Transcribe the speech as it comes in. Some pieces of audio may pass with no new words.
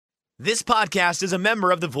This podcast is a member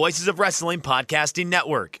of the Voices of Wrestling Podcasting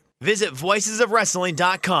Network. Visit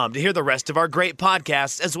voicesofwrestling.com to hear the rest of our great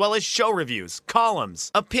podcasts, as well as show reviews, columns,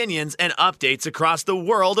 opinions, and updates across the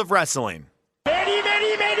world of wrestling. Very,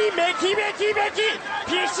 very, very, Mickey, Mickey, Mickey,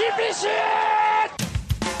 Fishy, Fishy!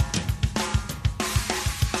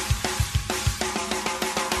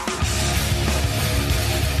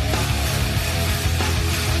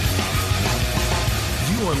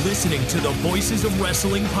 You are listening to the Voices of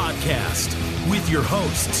Wrestling podcast with your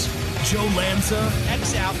hosts, Joe Lanza.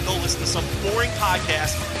 X out and go listen to some boring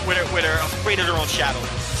podcast where they're afraid of their own shadow.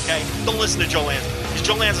 Okay? Don't listen to Joe Lanza, because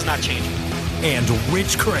Joe Lanza's not changing. And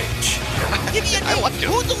Rich Craich. Give me a name.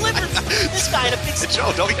 Who delivers this guy in a big spot?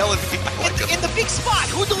 Joe, don't yell at me. I like him. In the big spot,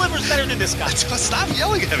 who delivers better than this guy? Stop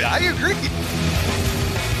yelling at me. I agree.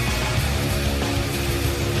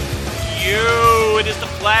 It is the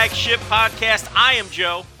Flagship podcast. I am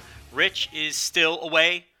Joe. Rich is still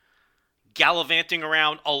away, gallivanting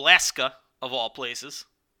around Alaska, of all places.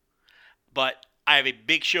 But I have a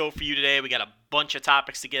big show for you today. We got a bunch of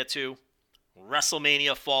topics to get to.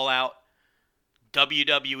 WrestleMania fallout,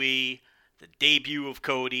 WWE, the debut of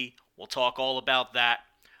Cody. We'll talk all about that.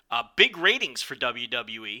 Big ratings for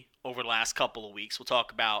WWE over the last couple of weeks. We'll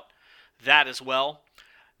talk about that as well.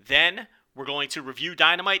 Then we're going to review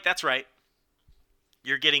Dynamite. That's right.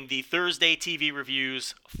 You're getting the Thursday TV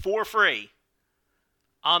reviews for free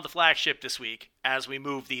on the Flagship this week as we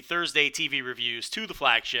move the Thursday TV reviews to the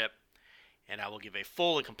Flagship. And I will give a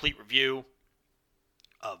full and complete review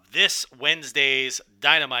of this Wednesday's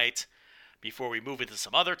Dynamite. Before we move into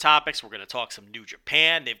some other topics, we're going to talk some New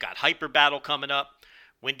Japan. They've got Hyper Battle coming up.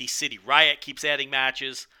 Windy City Riot keeps adding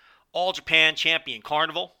matches. All Japan Champion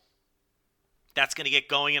Carnival. That's going to get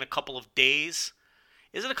going in a couple of days.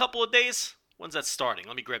 Is it a couple of days? When's that starting?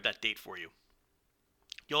 Let me grab that date for you.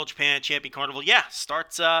 The All Japan Champion Carnival,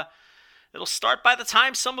 starts. It'll start by the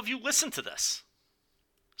time some of you listen to this.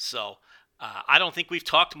 So, I don't think we've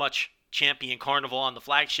talked much Champion Carnival on the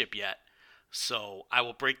Flagship yet. So, I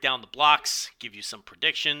will break down the blocks, give you some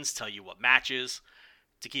predictions, tell you what matches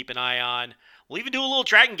to keep an eye on. We'll even do a little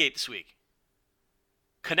Dragon Gate this week.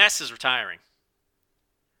 K-ness is retiring.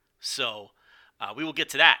 So, we will get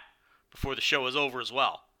to that before the show is over as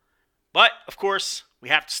well. But, of course, we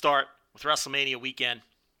have to start with WrestleMania weekend.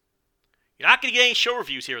 You're not going to get any show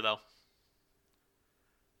reviews here, though.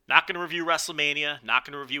 Not going to review WrestleMania, not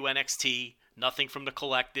going to review NXT, nothing from the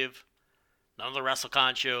Collective, none of the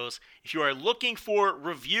WrestleCon shows. If you are looking for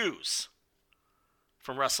reviews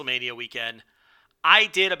from WrestleMania weekend, I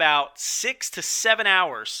did about 6 to 7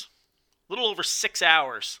 hours, a little over 6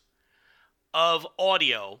 hours of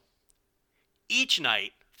audio each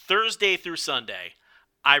night, Thursday through Sunday.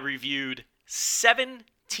 I reviewed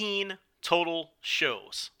 17 total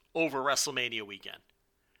shows over WrestleMania weekend.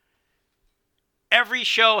 Every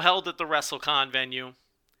show held at the WrestleCon venue.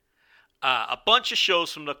 A bunch of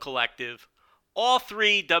shows from the Collective. All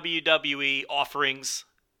 3 WWE offerings.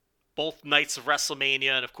 Both nights of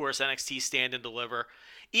WrestleMania and, of course, NXT Stand and Deliver.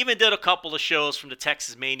 Even did a couple of shows from the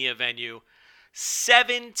Texas Mania venue.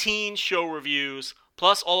 17 show reviews,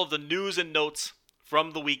 plus all of the news and notes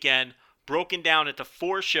from the weekend, broken down into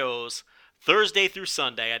 4 shows, Thursday through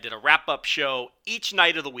Sunday. I did a wrap-up show each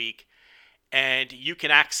night of the week, and you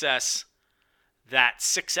can access that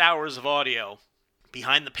 6 hours of audio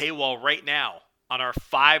behind the paywall right now on our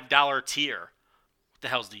 $5 tier. What the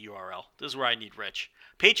hell's the URL? This is where I need Rich.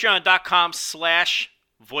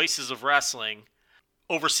 Patreon.com/Voices of Wrestling.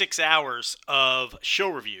 Over 6 hours of show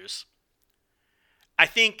reviews. I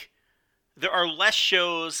think there are less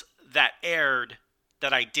shows that aired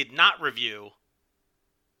that I did not review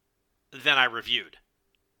than I reviewed.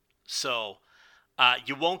 So,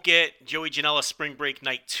 you won't get Joey Janela's Spring Break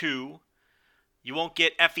Night 2. You won't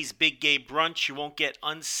get Effie's Big Gay Brunch. You won't get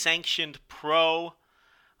Unsanctioned Pro.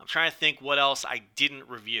 I'm trying to think what else I didn't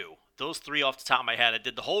review. Those 3 off the top of my head. I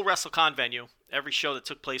did the whole WrestleCon venue, every show that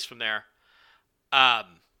took place from there.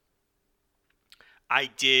 I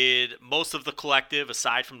did most of the Collective,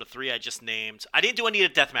 aside from the 3 I just named. I didn't do any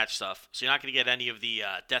of the deathmatch stuff, so you're not going to get any of the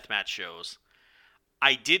deathmatch shows.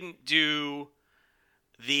 I didn't do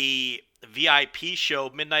the VIP show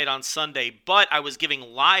midnight on Sunday, but I was giving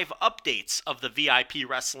live updates of the VIP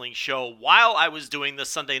wrestling show while I was doing the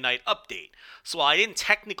Sunday night update. So while I didn't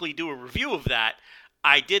technically do a review of that,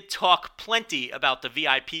 I did talk plenty about the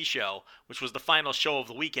VIP show, which was the final show of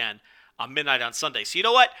the weekend, on midnight on Sunday. So you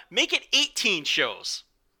know what? Make it 18 shows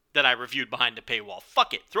that I reviewed behind the paywall.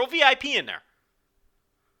 Fuck it. Throw VIP in there.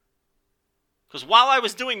 Because while I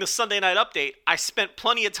was doing the Sunday night update, I spent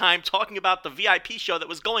plenty of time talking about the VIP show that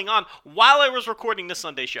was going on while I was recording the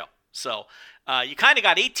Sunday show. So you kind of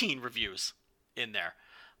got 18 reviews in there.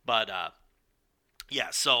 But, yeah,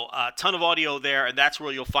 so a ton of audio there, and that's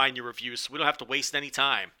where you'll find your reviews. So we don't have to waste any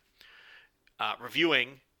time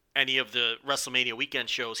reviewing any of the WrestleMania weekend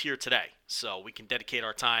shows here today. So we can dedicate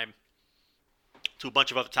our time to a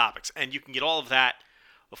bunch of other topics. And you can get all of that,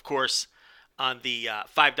 of course, on the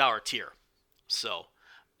 $5 tier. So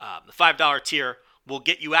the $5 tier will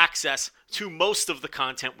get you access to most of the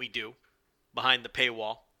content we do behind the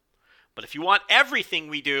paywall. But if you want everything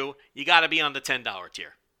we do, you got to be on the $10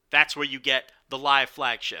 tier. That's where you get the live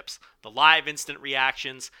flagships, the live instant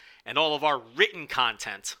reactions, and all of our written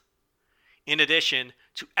content, in addition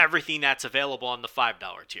to everything that's available on the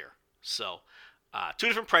 $5 tier. So, two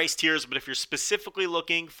different price tiers, but if you're specifically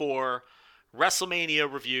looking for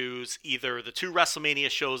WrestleMania reviews, either the two WrestleMania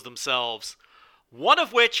shows themselves, one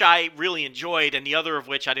of which I really enjoyed and the other of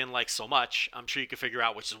which I didn't like so much, I'm sure you can figure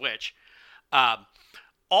out which is which.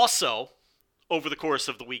 Also, over the course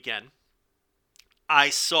of the weekend, I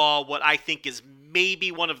saw what I think is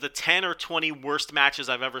maybe one of the 10 or 20 worst matches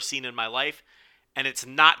I've ever seen in my life, and it's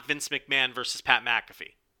not Vince McMahon versus Pat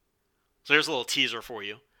McAfee. So here's a little teaser for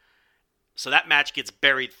you. So that match gets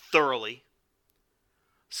buried thoroughly.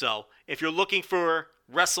 So if you're looking for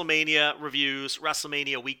WrestleMania reviews,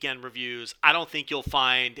 WrestleMania weekend reviews, I don't think you'll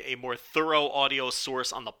find a more thorough audio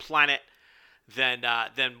source on the planet than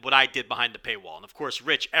what I did behind the paywall. And of course,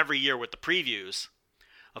 Rich, every year with the previews,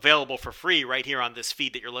 available for free right here on this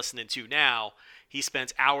feed that you're listening to now, he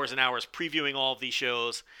spends hours and hours previewing all of these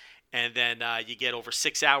shows, and then you get over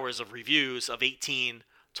 6 hours of reviews of 18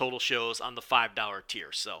 total shows on the $5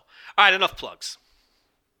 tier. So, all right, enough plugs.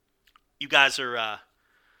 You guys are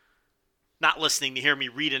not listening to hear me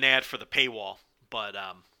read an ad for the paywall, but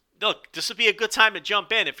look, this would be a good time to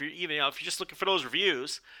jump in if you're if you're just looking for those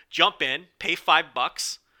reviews. Jump in, pay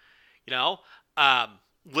 $5,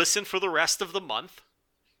 listen for the rest of the month,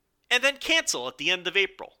 and then cancel at the end of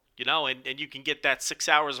April. And you can get that 6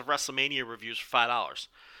 hours of WrestleMania reviews for $5.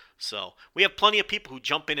 So we have plenty of people who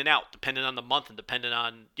jump in and out depending on the month and depending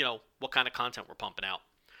on, what kind of content we're pumping out.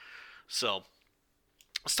 So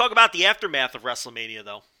let's talk about the aftermath of WrestleMania,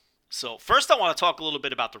 though. So first I want to talk a little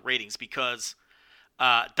bit about the ratings because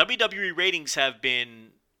WWE ratings have been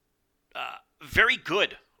very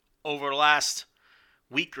good over the last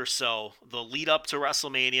week or so, the lead up to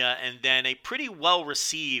WrestleMania, and then a pretty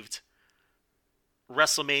well-received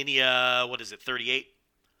WrestleMania, 38?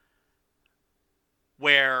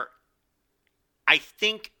 Where I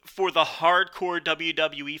think for the hardcore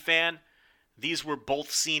WWE fan, these were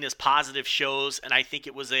both seen as positive shows, and I think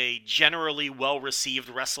it was a generally well-received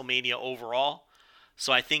WrestleMania overall.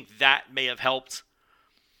 So I think that may have helped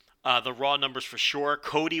the Raw numbers for sure.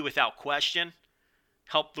 Cody, without question,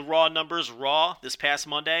 helped the Raw numbers. Raw this past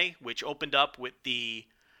Monday, which opened up with the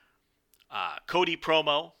Cody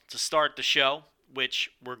promo to start the show, which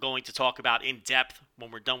we're going to talk about in depth when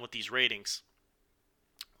we're done with these ratings.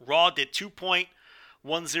 Raw did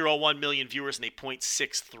 2.101 million viewers and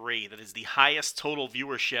 8.63. That is the highest total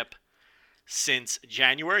viewership since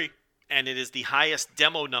January, and it is the highest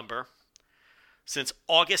demo number since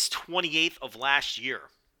August 28th of last year.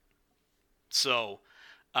 So,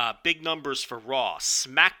 big numbers for Raw.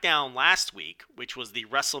 SmackDown last week, which was the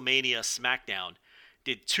WrestleMania SmackDown,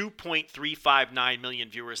 did 2.359 million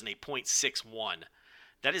viewers and 8.61.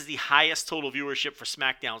 That is the highest total viewership for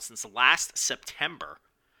SmackDown since last September,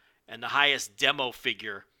 and the highest demo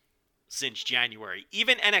figure since January.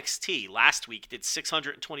 Even NXT last week did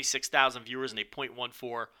 626,000 viewers and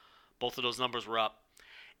 8.14. Both of those numbers were up.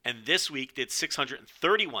 And this week did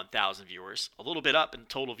 631,000 viewers, a little bit up in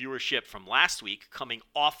total viewership from last week, coming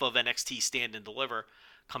off of NXT Stand and Deliver,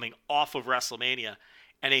 coming off of WrestleMania,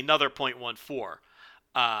 and another 0.14.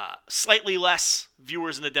 Slightly less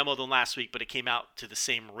viewers in the demo than last week, but it came out to the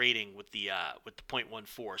same rating with the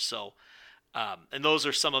 0.14. So, and those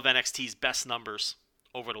are some of NXT's best numbers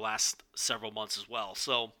over the last several months as well.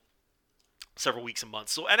 So, several weeks and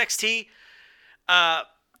months. So NXT,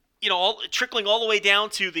 trickling all the way down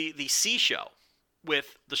to the C show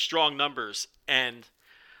with the strong numbers. And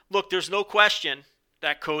look, there's no question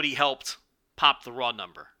that Cody helped pop the Raw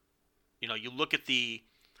number. You look at the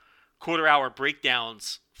quarter-hour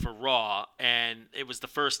breakdowns for Raw, and it was the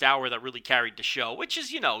first hour that really carried the show, which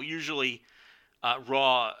is, usually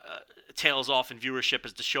Raw tails off in viewership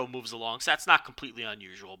as the show moves along, so that's not completely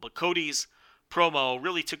unusual. But Cody's promo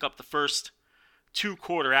really took up the first 2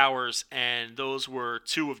 quarter hours, and those were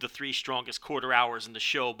 2 of the 3 strongest quarter hours in the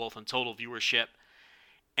show, both in total viewership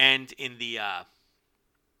and in the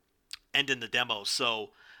demo. So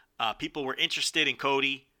people were interested in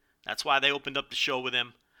Cody. That's why they opened up the show with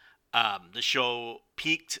him. The show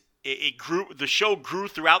peaked it grew. The show grew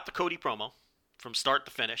throughout the Cody promo from start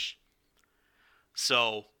to finish.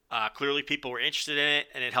 So clearly people were interested in it,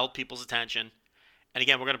 and it held people's attention. And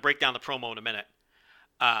again, we're going to break down the promo in a minute.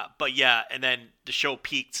 But yeah, and then the show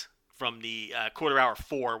peaked from the quarter hour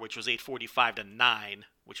 4, which was 8:45 to 9,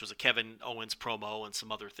 which was a Kevin Owens promo and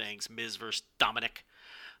some other things, Miz versus Dominic.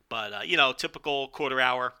 But, typical quarter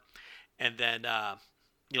hour. And then,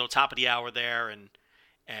 top of the hour there.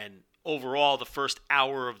 And overall, the first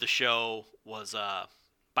hour of the show was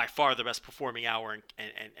by far the best performing hour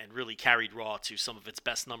and really carried Raw to some of its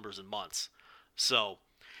best numbers in months. So,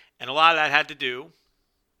 and a lot of that had to do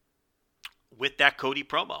with that Cody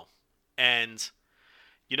promo. And,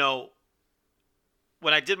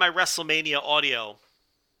 when I did my WrestleMania audio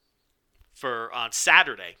on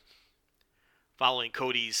Saturday, following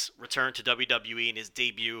Cody's return to WWE and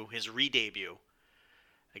his re-debut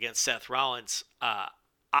against Seth Rollins, I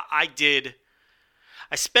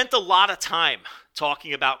spent a lot of time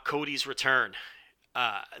talking about Cody's return,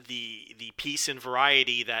 the piece in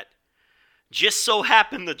Variety that just so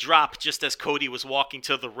happened to drop just as Cody was walking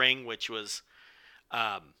to the ring, which was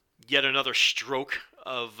yet another stroke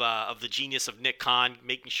of the genius of Nick Khan,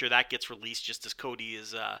 making sure that gets released just as Cody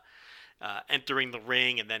is entering the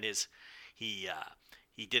ring, and then he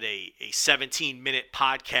did a 17-minute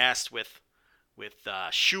podcast with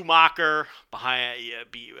Schumacher behind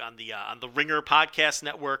on the Ringer podcast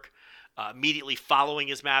network, immediately following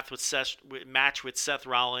his match with Seth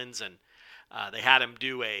Rollins, and they had him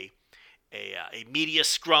do a media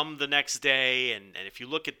scrum the next day, and if you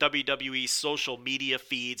look at WWE's social media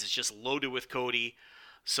feeds, it's just loaded with Cody.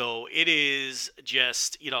 So it is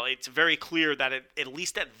just, it's very clear that at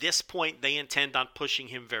least at this point, they intend on pushing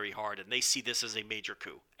him very hard, and they see this as a major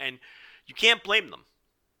coup. And you can't blame them.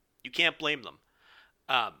 You can't blame them.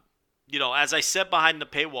 As I said behind the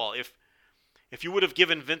paywall, if you would have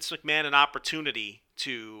given Vince McMahon an opportunity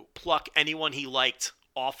to pluck anyone he liked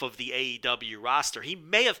off of the AEW roster, he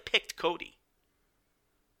may have picked Cody.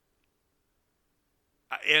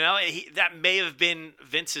 That may have been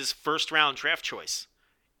Vince's first-round draft choice,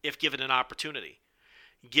 if given an opportunity,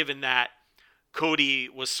 given that Cody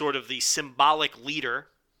was sort of the symbolic leader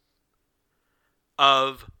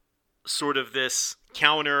of sort of this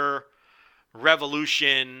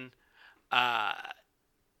counter-revolution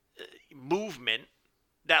movement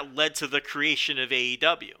that led to the creation of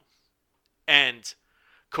AEW. And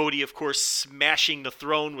Cody, of course, smashing the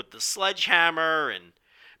throne with the sledgehammer and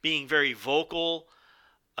being very vocal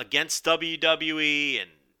against WWE, and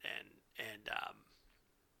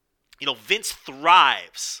Vince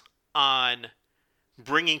thrives on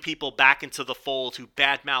bringing people back into the fold who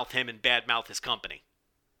badmouth him and badmouth his company.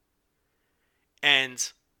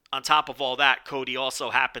 And on top of all that, Cody also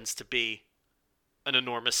happens to be an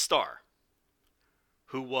enormous star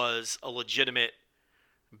who was a legitimate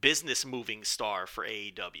business-moving star for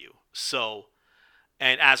AEW. So,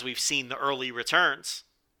 and as we've seen the early returns,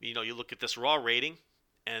 you look at this Raw rating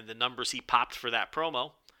and the numbers he popped for that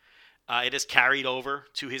promo, it has carried over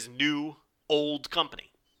to his new old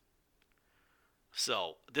company.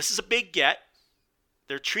 So this is a big get.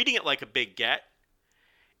 They're treating it like a big get.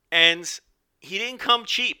 And he didn't come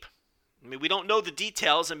cheap. I mean, we don't know the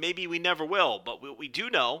details, and maybe we never will. But what we do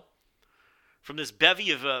know from this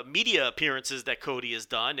bevy of media appearances that Cody has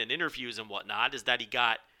done and interviews and whatnot is that he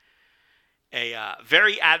got a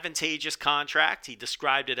very advantageous contract. He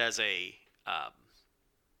described it as a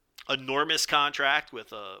enormous contract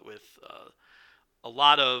with a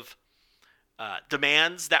lot of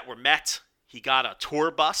demands that were met. He got a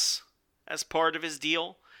tour bus as part of his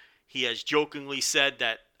deal. He has jokingly said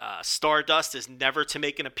that Stardust is never to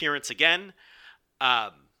make an appearance again.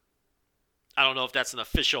 I don't know if that's an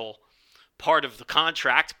official part of the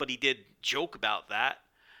contract, but he did joke about that.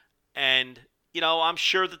 And, I'm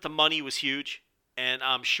sure that the money was huge, and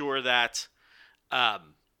I'm sure that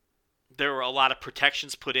there were a lot of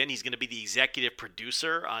protections put in. He's going to be the executive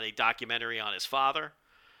producer on a documentary on his father.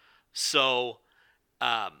 So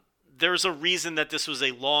there's a reason that this was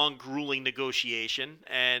a long, grueling negotiation,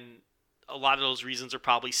 and a lot of those reasons are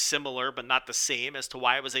probably similar, but not the same, as to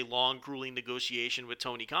why it was a long, grueling negotiation with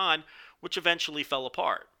Tony Khan, which eventually fell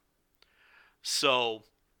apart. So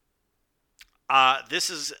this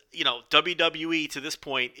is, WWE to this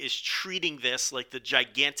point is treating this like the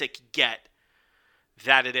gigantic get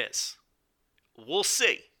that it is. We'll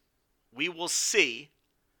see. We will see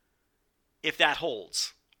if that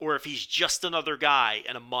holds, or if he's just another guy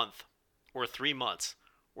in a month, or 3 months,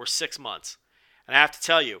 or 6 months. And I have to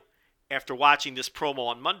tell you, after watching this promo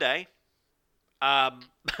on Monday, I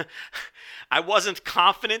wasn't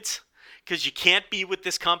confident because you can't be with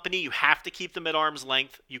this company. You have to keep them at arm's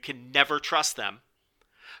length. You can never trust them.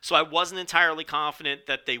 So I wasn't entirely confident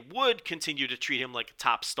that they would continue to treat him like a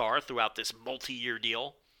top star throughout this multi-year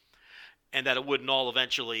deal, and that it wouldn't all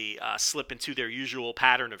eventually slip into their usual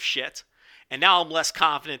pattern of shit. And now I'm less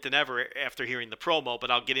confident than ever after hearing the promo, but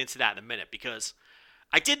I'll get into that in a minute, because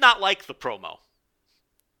I did not like the promo.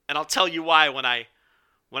 And I'll tell you why when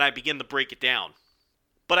I begin to break it down.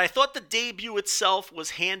 But I thought the debut itself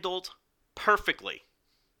was handled perfectly.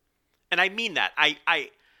 And I mean that. I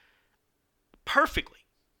perfectly.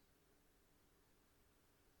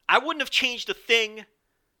 I wouldn't have changed a thing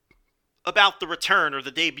about the return or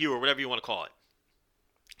the debut or whatever you want to call it.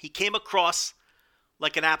 He came across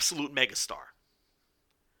like an absolute megastar.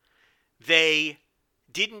 They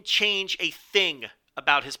didn't change a thing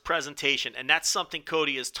about his presentation, and that's something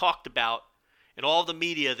Cody has talked about in all the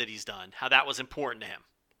media that he's done, how that was important to him.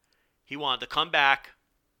 He wanted to come back,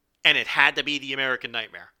 and it had to be the American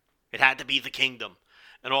Nightmare. It had to be the Kingdom,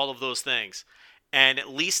 and all of those things. And at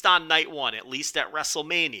least on night one, at least at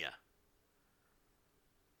WrestleMania,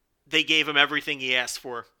 they gave him everything he asked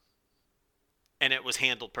for, and it was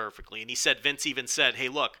handled perfectly. And he said, Vince even said, hey,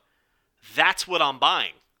 look, that's what I'm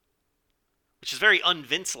buying, which is very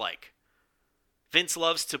un-Vince-like. Vince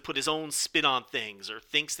loves to put his own spin on things, or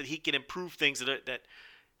thinks that he can improve things that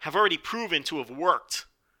have already proven to have worked.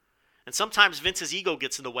 And sometimes Vince's ego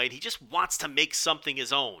gets in the way, and he just wants to make something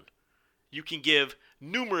his own. You can give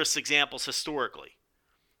numerous examples historically,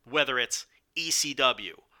 whether it's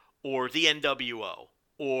ECW or the NWO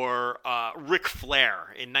or Ric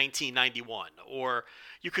Flair in 1991, or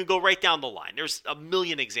you can go right down the line. There's a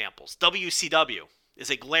million examples. WCW is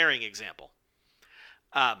a glaring example.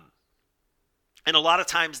 And a lot of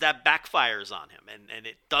times that backfires on him, and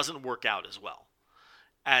it doesn't work out as well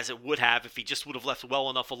as it would have if he just would have left well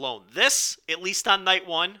enough alone. This, at least on night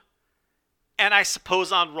one, and I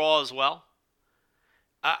suppose on Raw as well.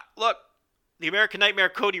 Look, the American Nightmare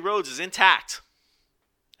Cody Rhodes is intact.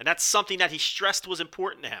 And that's something that he stressed was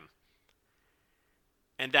important to him.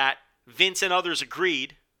 And that Vince and others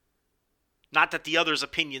agreed, not that the others'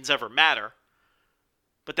 opinions ever matter,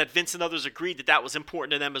 but that Vince and others agreed that that was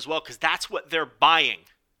important to them as well, because that's what they're buying.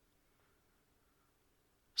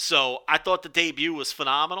 So I thought the debut was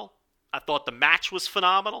phenomenal. I thought the match was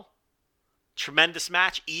phenomenal. Tremendous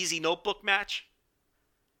match, easy notebook match.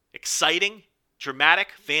 Exciting,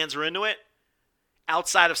 dramatic, fans are into it.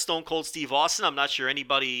 Outside of Stone Cold Steve Austin, I'm not sure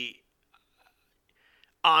anybody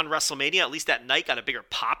on WrestleMania, at least that night, got a bigger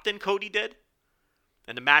pop than Cody did.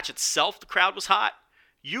 And the match itself, the crowd was hot.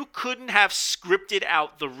 You couldn't have scripted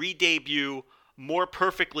out the re-debut more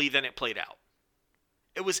perfectly than it played out.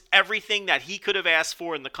 It was everything that he could have asked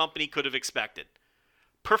for and the company could have expected.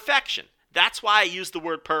 Perfection. That's why I used the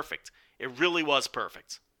word perfect. It really was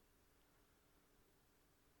perfect.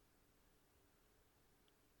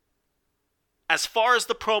 As far as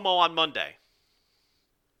the promo on Monday,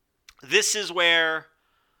 this is where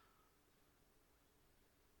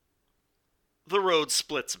the road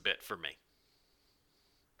splits a bit for me.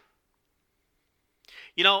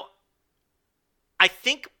 You know, I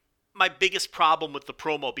think my biggest problem with the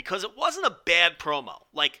promo, because it wasn't a bad promo.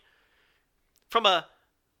 Like, from a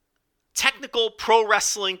technical pro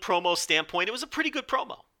wrestling promo standpoint, it was a pretty good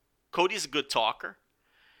promo. Cody's a good talker.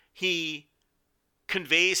 He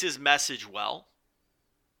conveys his message well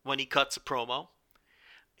when he cuts a promo.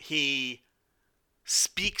 He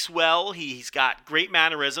speaks well. He's got great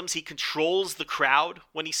mannerisms. He controls the crowd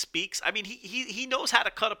when he speaks. I mean, he knows how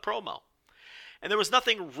to cut a promo. And there was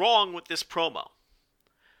nothing wrong with this promo.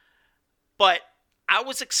 But I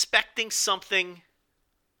was expecting something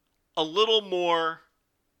a little more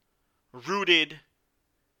rooted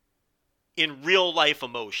in real life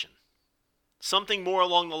emotion. Something more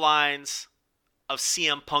along the lines of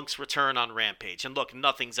CM Punk's return on Rampage. And look,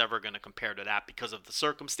 nothing's ever going to compare to that because of the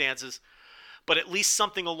circumstances. But at least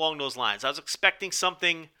something along those lines. I was expecting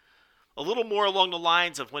something a little more along the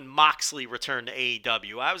lines of when Moxley returned to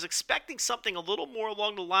AEW. I was expecting something a little more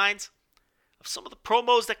along the lines of some of the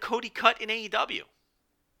promos that Cody cut in AEW.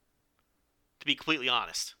 To be completely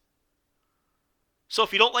honest. So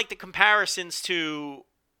if you don't like the comparisons to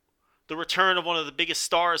the return of one of the biggest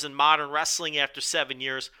stars in modern wrestling after 7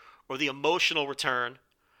 years, or the emotional return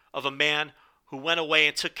of a man who went away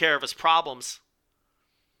and took care of his problems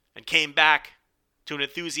and came back to an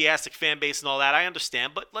enthusiastic fan base and all that, I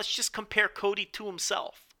understand. But let's just compare Cody to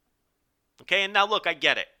himself. Okay, and now look, I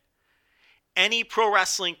get it. Any pro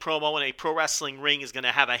wrestling promo in a pro wrestling ring is going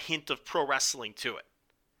to have a hint of pro wrestling to it.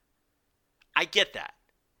 I get that.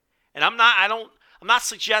 And I'm not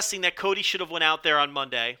suggesting that Cody should have went out there on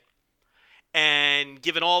Monday and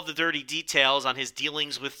giving all the dirty details on his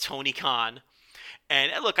dealings with Tony Khan.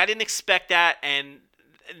 And look, I didn't expect that, and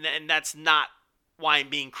that's not why I'm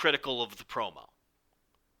being critical of the promo.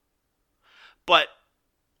 But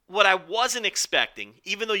what I wasn't expecting,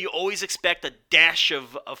 even though you always expect a dash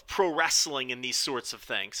of pro wrestling in these sorts of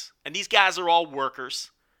things, and these guys are all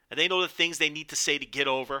workers, and they know the things they need to say to get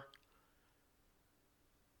over.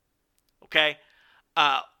 Okay?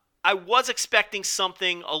 I was expecting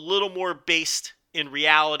something a little more based in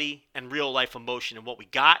reality and real life emotion, and what we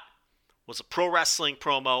got was a pro wrestling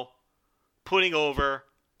promo putting over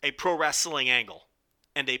a pro wrestling angle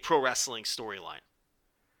and a pro wrestling storyline.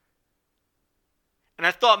 And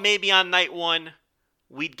I thought maybe on night one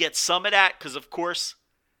we'd get some of that, because of course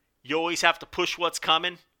you always have to push what's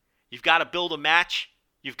coming. You've got to build a match.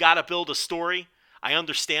 You've got to build a story. I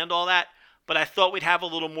understand all that, but I thought we'd have a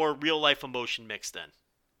little more real life emotion mixed in.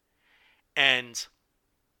 And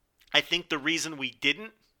I think the reason we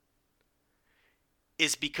didn't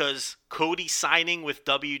is because Cody signing with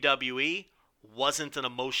WWE wasn't an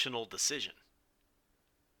emotional decision.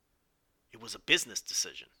 It was a business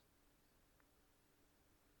decision.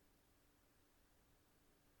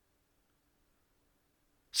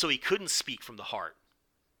 So he couldn't speak from the heart.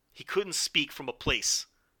 He couldn't speak from a place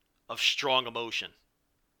of strong emotion.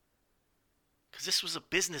 Because this was a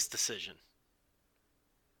business decision.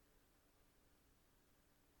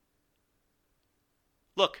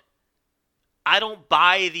 Look, I don't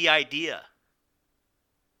buy the idea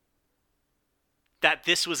that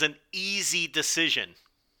this was an easy decision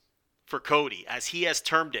for Cody, as he has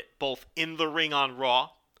termed it, both in the ring on Raw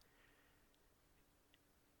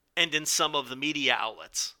and in some of the media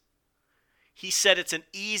outlets. He said it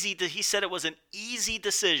was an easy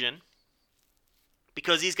decision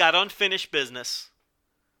because he's got unfinished business,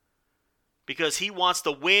 because he wants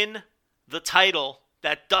to win the title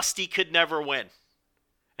that Dusty could never win.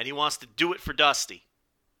 And he wants to do it for Dusty.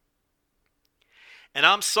 And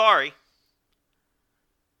I'm sorry,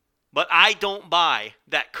 but I don't buy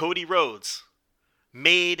that Cody Rhodes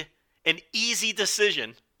made an easy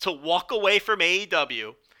decision to walk away from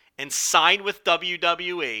AEW and sign with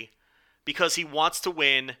WWE because he wants to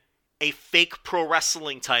win a fake pro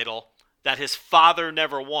wrestling title that his father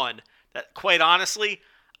never won. That, quite honestly,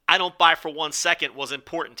 I don't buy for 1 second was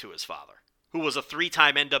important to his father, who was a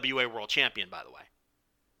 3-time NWA World Champion, by the way.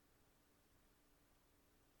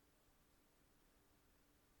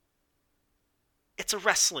 It's a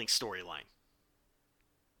wrestling storyline.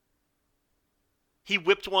 He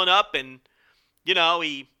whipped one up and,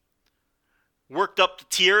 he worked up the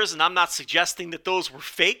tears, and I'm not suggesting that those were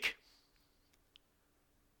fake.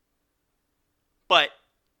 But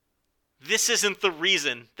this isn't the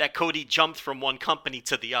reason that Cody jumped from one company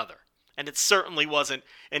to the other. And it certainly wasn't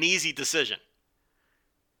an easy decision.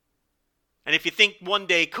 And if you think one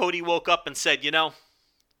day Cody woke up and said, you know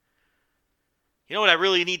what I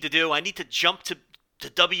really need to do? I need to jump to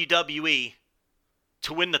WWE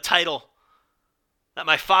to win the title that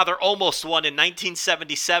my father almost won in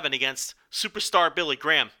 1977 against superstar Billy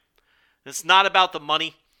Graham. And it's not about the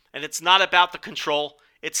money, and it's not about the control.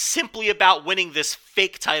 It's simply about winning this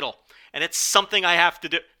fake title. And it's something I have to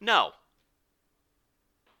do. No.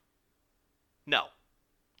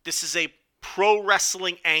 This is a pro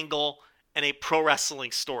wrestling angle and a pro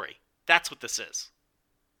wrestling story. That's what this is.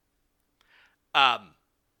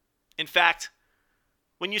 In fact,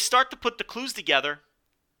 when you start to put the clues together,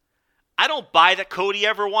 I don't buy that Cody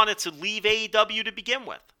ever wanted to leave AEW to begin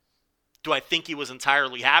with. Do I think he was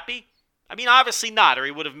entirely happy? I mean, obviously not, or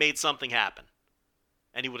he would have made something happen.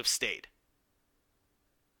 And he would have stayed.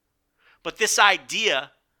 But this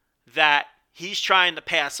idea that he's trying to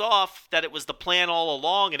pass off, that it was the plan all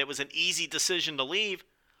along and it was an easy decision to leave,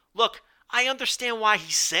 look, I understand why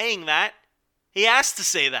he's saying that. He has to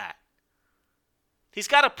say that. He's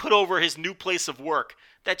got to put over his new place of work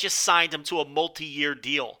that just signed him to a multi-year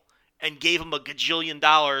deal and gave him $1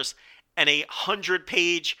 gajillion and a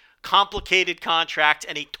 100-page complicated contract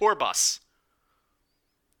and a tour bus.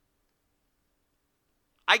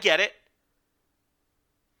 I get it.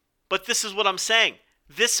 But this is what I'm saying.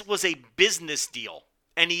 This was a business deal.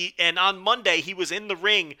 And on Monday, he was in the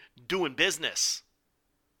ring doing business.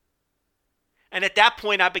 And at that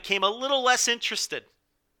point, I became a little less interested.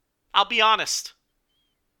 I'll be honest.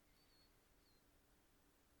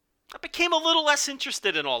 I became a little less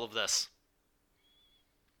interested in all of this.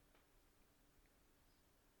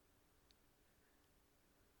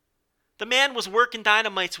 The man was working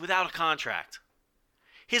Dynamites without a contract.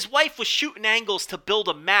 His wife was shooting angles to build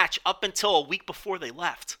a match up until a week before they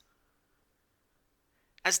left.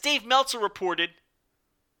 As Dave Meltzer reported,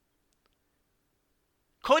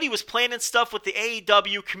 Cody was planning stuff with the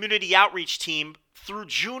AEW community outreach team through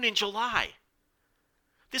June and July.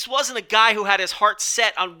 This wasn't a guy who had his heart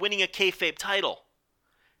set on winning a kayfabe title.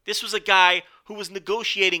 This was a guy who was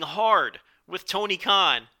negotiating hard with Tony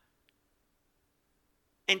Khan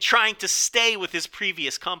and trying to stay with his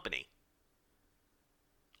previous company.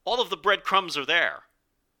 All of the breadcrumbs are there.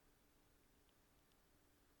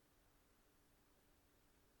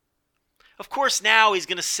 Of course, now he's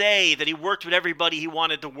going to say that he worked with everybody he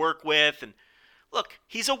wanted to work with. And look,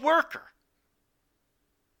 he's a worker.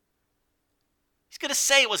 He's going to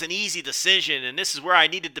say it was an easy decision and this is where I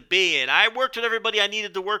needed to be and I worked with everybody I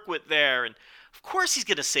needed to work with there. And of course he's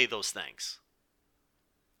going to say those things.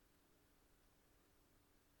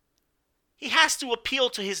 He has to appeal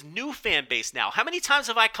to his new fan base now. How many times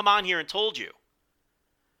have I come on here and told you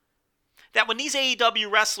that when these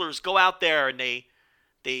AEW wrestlers go out there and they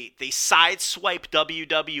sideswipe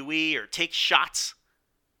WWE or take shots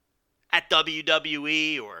at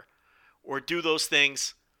WWE or do those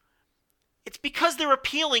things, it's because they're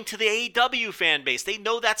appealing to the AEW fan base. They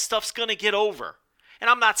know that stuff's going to get over. And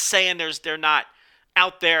I'm not saying they're not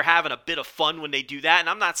out there having a bit of fun when they do that. And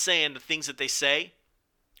I'm not saying the things that they say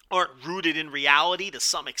aren't rooted in reality to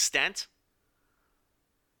some extent.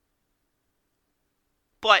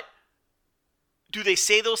 But do they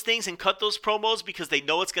say those things and cut those promos because they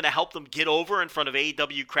know it's going to help them get over in front of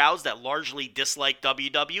AEW crowds that largely dislike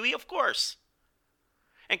WWE? Of course.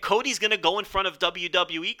 And Cody's going to go in front of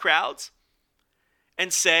WWE crowds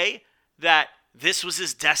and say that this was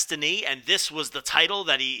his destiny and this was the title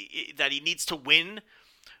that he needs to win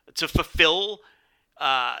to fulfill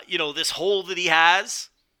this hole that he has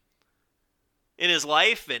in his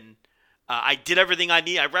life. And I did everything I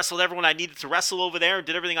need. I wrestled everyone I needed to wrestle over there and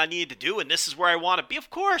did everything I needed to do. And this is where I want to be. Of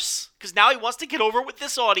course. Because now he wants to get over with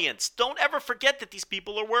this audience. Don't ever forget that these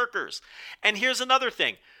people are workers. And here's another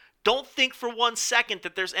thing. Don't think for 1 second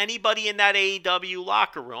that there's anybody in that AEW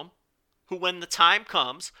locker room who, when the time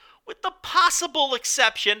comes, with the possible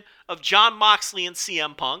exception of Jon Moxley and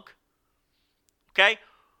CM Punk, okay,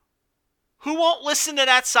 who won't listen to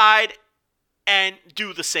that side and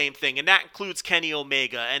do the same thing. And that includes Kenny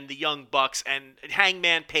Omega and the Young Bucks and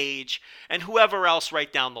Hangman Page and whoever else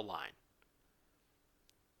right down the line.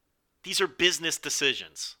 These are business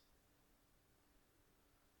decisions.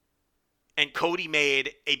 And Cody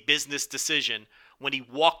made a business decision when he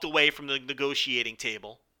walked away from the negotiating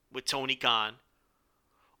table with Tony Khan,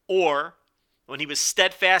 or when he was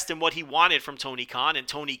steadfast in what he wanted from Tony Khan and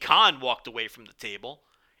Tony Khan walked away from the table.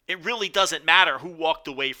 It really doesn't matter who walked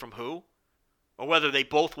away from who, or whether they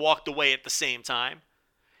both walked away at the same time.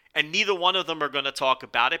 And neither one of them are going to talk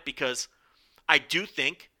about it because I do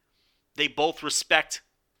think they both respect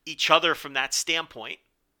each other from that standpoint.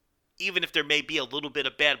 Even if there may be a little bit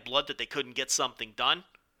of bad blood that they couldn't get something done.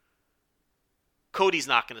 Cody's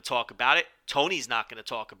not going to talk about it. Tony's not going to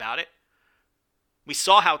talk about it. We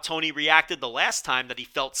saw how Tony reacted the last time that he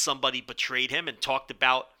felt somebody betrayed him and talked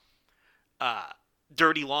about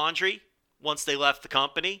dirty laundry once they left the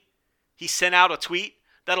company. He sent out a tweet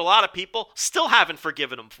that a lot of people still haven't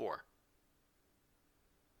forgiven him for.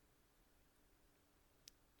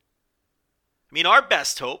 I mean, our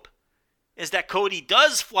best hope is that Cody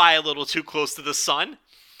does fly a little too close to the sun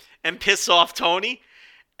and piss off Tony.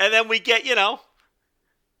 And then we get,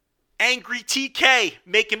 angry TK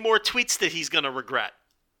making more tweets that he's going to regret.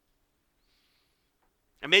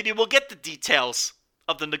 And maybe we'll get the details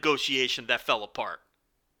of the negotiation that fell apart.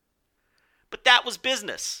 But that was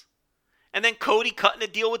business. And then Cody cutting a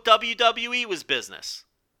deal with WWE was business.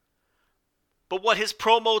 But what his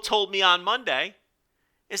promo told me on Monday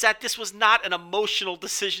is that this was not an emotional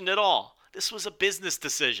decision at all. This was a business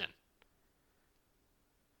decision.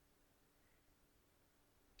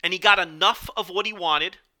 And he got enough of what he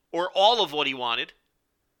wanted, or all of what he wanted,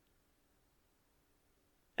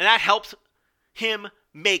 and that helped him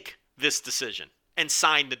make this decision and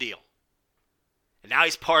sign the deal. And now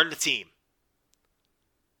he's part of the team.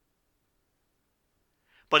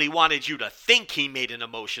 But he wanted you to think he made an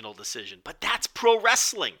emotional decision. But that's pro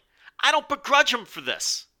wrestling. I don't begrudge him for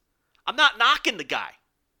this. I'm not knocking the guy.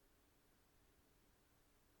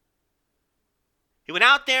 He went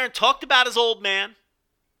out there and talked about his old man.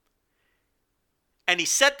 And he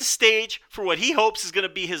set the stage for what he hopes is going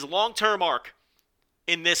to be his long-term arc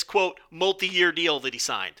in this, quote, multi-year deal that he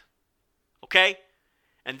signed. Okay?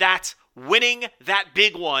 And that's winning that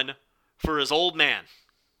big one for his old man.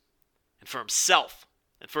 And for himself.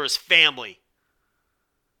 And for his family.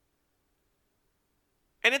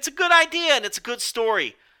 And it's a good idea and it's a good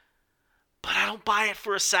story. But I don't buy it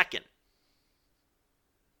for a second.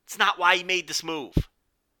 It's not why he made this move.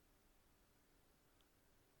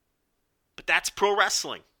 But that's pro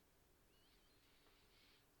wrestling.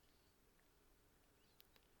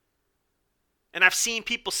 And I've seen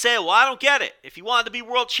people say, well, I don't get it. If he wanted to be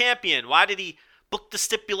world champion, why did he book the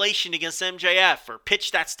stipulation against MJF or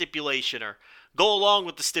pitch that stipulation or go along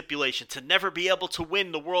with the stipulation to never be able to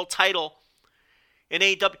win the world title in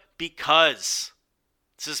AEW? Because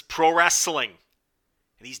this is pro wrestling.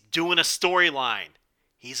 And he's doing a storyline.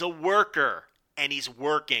 He's a worker. And he's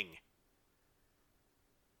working.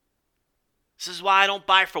 This is why I don't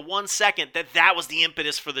buy for 1 second that that was the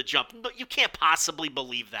impetus for the jump. No, you can't possibly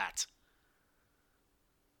believe that.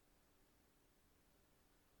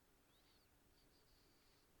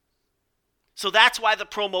 So that's why the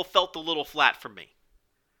promo felt a little flat for me.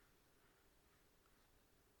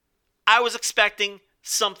 I was expecting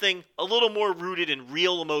something a little more rooted in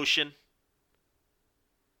real emotion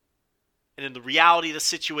and in the reality of the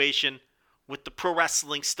situation with the pro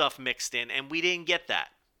wrestling stuff mixed in, and we didn't get that.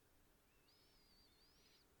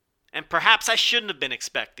 And perhaps I shouldn't have been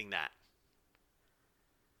expecting that.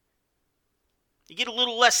 You get a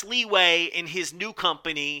little less leeway in his new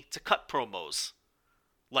company to cut promos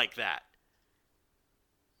like that.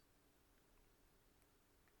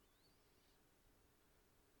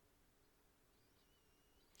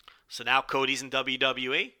 So now Cody's in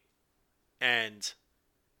WWE, and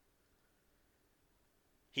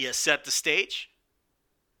he has set the stage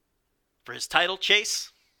for his title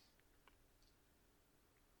chase.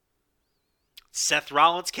 Seth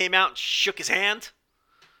Rollins came out and shook his hand.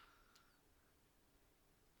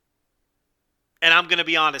 And I'm going to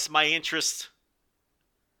be honest, my interest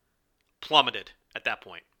plummeted at that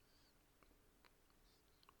point.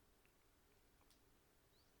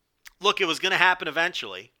 Look, it was going to happen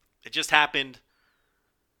eventually. It just happened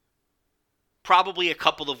probably a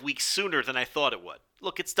couple of weeks sooner than I thought it would.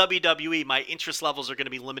 Look, it's WWE. My interest levels are going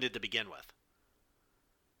to be limited to begin with.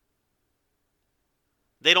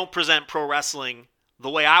 They don't present pro wrestling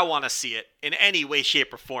the way I want to see it in any way,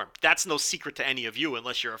 shape, or form. That's no secret to any of you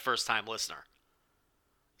unless you're a first-time listener.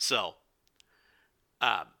 So,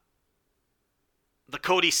 the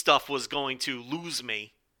Cody stuff was going to lose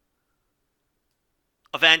me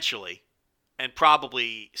eventually, and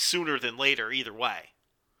probably sooner than later, either way.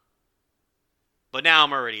 But now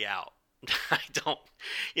I'm already out.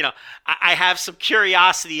 I have some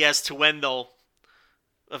curiosity as to when they'll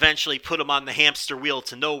eventually put him on the hamster wheel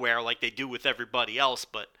to nowhere like they do with everybody else.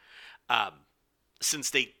 But since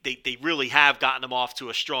they really have gotten him off to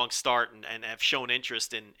a strong start and have shown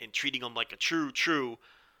interest in treating him like a true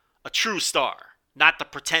star, not the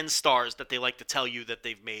pretend stars that they like to tell you that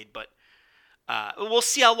they've made, but we'll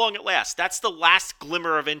see how long it lasts. That's the last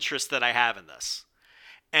glimmer of interest that I have in this.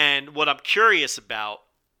 And what I'm curious about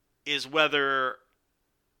is whether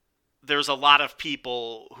there's a lot of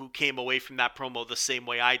people who came away from that promo the same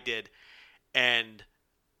way I did, and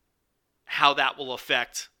how that will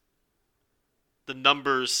affect the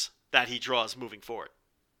numbers that he draws moving forward.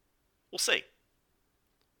 We'll see.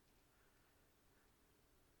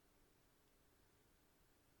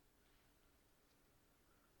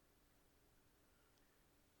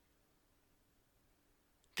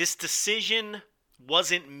 This decision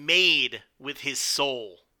wasn't made with his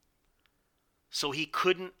soul, so he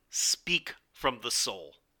couldn't speak from the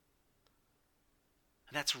soul.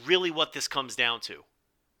 And that's really what this comes down to.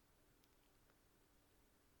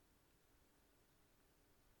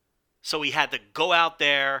 So he had to go out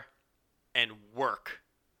there and work.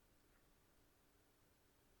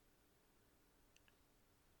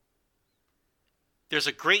 There's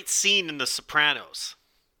a great scene in The Sopranos,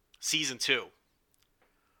 season 2,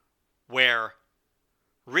 where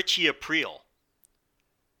Richie Aprile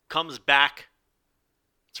comes back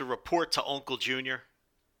to report to Uncle Junior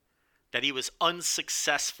that he was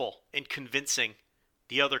unsuccessful in convincing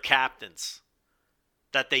the other captains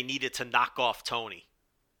that they needed to knock off Tony.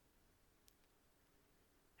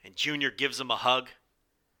 And Junior gives him a hug,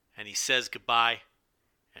 and he says goodbye,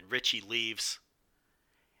 and Richie leaves.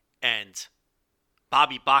 And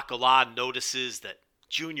Bobby Bacala notices that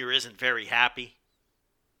Junior isn't very happy.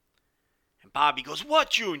 And Bobby goes, "What,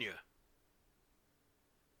 Junior?"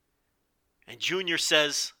 And Junior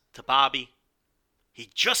says to Bobby, he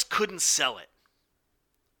just couldn't sell it.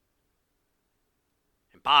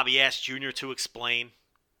 And Bobby asks Junior to explain.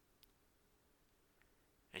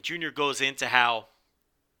 And Junior goes into how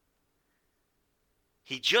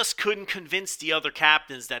he just couldn't convince the other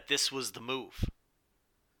captains that this was the move.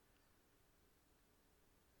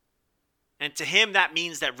 And to him, that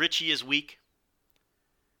means that Richie is weak.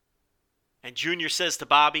 And Junior says to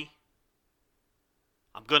Bobby,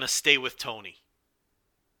 "I'm going to stay with Tony."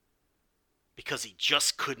 Because he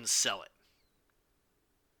just couldn't sell it.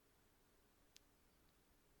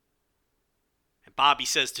 Bobby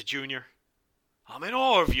says to Junior, "I'm in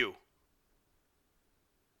awe of you."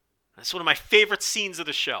 That's one of my favorite scenes of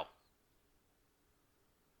the show.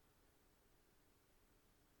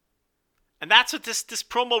 And that's what this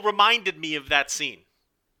promo reminded me of, that scene.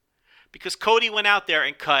 Because Cody went out there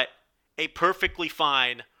and cut a perfectly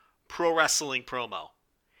fine pro wrestling promo.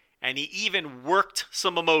 And he even worked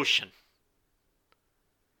some emotion.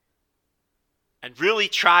 And really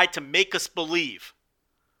tried to make us believe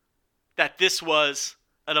that this was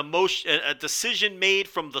a decision made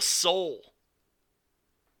from the soul.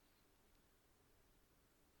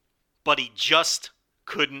 But he just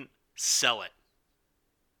couldn't sell it.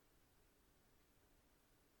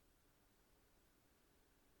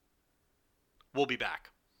 We'll be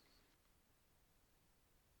back.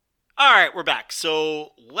 All right, we're back.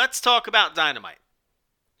 So let's talk about Dynamite.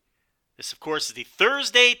 This, of course, is the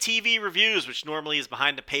Thursday TV reviews, which normally is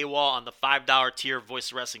behind the paywall on the $5 tier of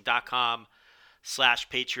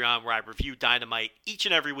voicewrestling.com/Patreon, where I review Dynamite each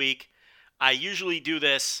and every week. I usually do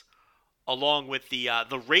this along with the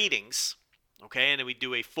ratings, okay? And then we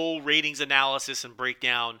do a full ratings analysis and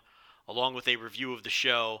breakdown along with a review of the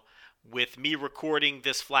show, with me recording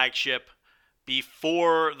this flagship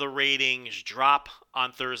before the ratings drop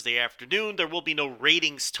on Thursday afternoon. There will be no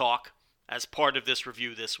ratings talk as part of this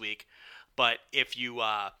review this week. But if you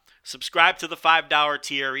subscribe to the $5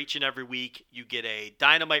 tier each and every week, you get a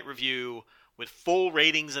Dynamite review with full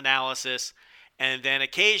ratings analysis. And then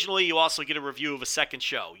occasionally you also get a review of a second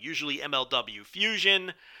show, usually MLW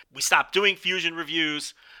Fusion. We stopped doing Fusion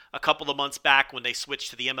reviews a couple of months back when they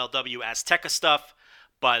switched to the MLW Azteca stuff.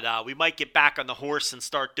 But we might get back on the horse and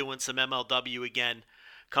start doing some MLW again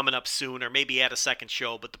coming up soon, or maybe add a second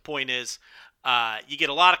show. But the point is, you get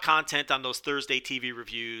a lot of content on those Thursday TV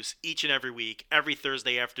reviews each and every week, every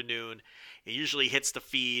Thursday afternoon. It usually hits the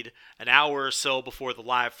feed an hour or so before the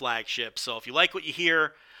live flagship. So if you like what you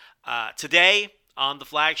hear today on the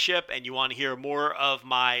flagship and you want to hear more of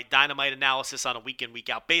my Dynamite analysis on a week-in,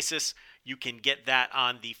 week-out basis, you can get that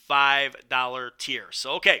on the $5 tier.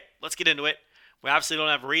 So, okay, let's get into it. We obviously don't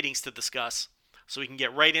have ratings to discuss, so we can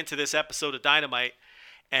get right into this episode of Dynamite.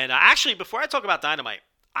 And actually, before I talk about Dynamite,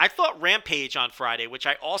 I thought Rampage on Friday, which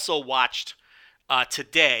I also watched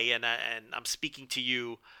today, and I'm speaking to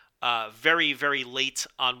you very, very late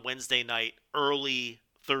on Wednesday night, early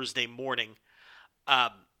Thursday morning. I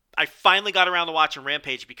finally got around to watching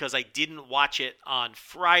Rampage because I didn't watch it on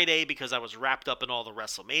Friday because I was wrapped up in all the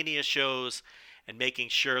WrestleMania shows and making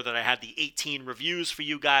sure that I had the 18 reviews for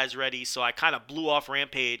you guys ready. So I kind of blew off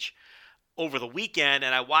Rampage over the weekend,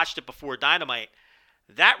 and I watched it before Dynamite.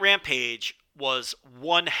 That Rampage was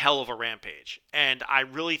one hell of a Rampage, and I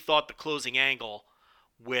really thought the closing angle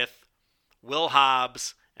with Will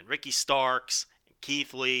Hobbs and Ricky Starks and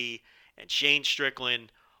Keith Lee and Shane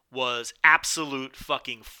Strickland was absolute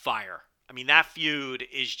fucking fire. I mean, that feud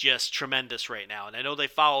is just tremendous right now, and I know they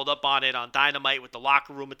followed up on it on Dynamite with the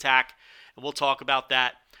locker room attack, and we'll talk about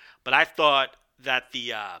that. But I thought that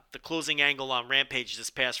the closing angle on Rampage this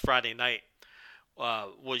past Friday night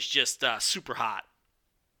was just super hot.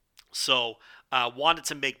 So wanted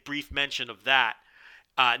to make brief mention of that.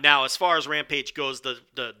 Now, as far as Rampage goes,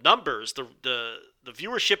 the numbers, the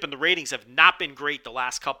viewership and the ratings have not been great the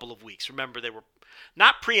last couple of weeks. Remember, they were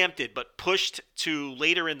not preempted, but pushed to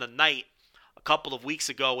later in the night a couple of weeks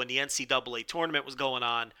ago when the NCAA tournament was going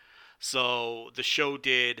on. So the show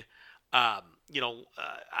did, I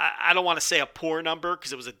don't want to say a poor number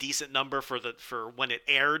because it was a decent number for when it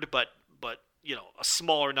aired, but a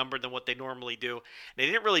smaller number than what they normally do. And they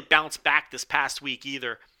didn't really bounce back this past week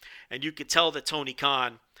either. And you could tell that Tony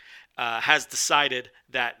Khan has decided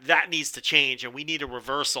that needs to change, and we need a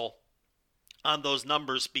reversal on those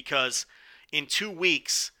numbers because in 2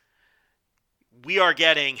 weeks, we are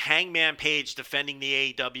getting Hangman Page defending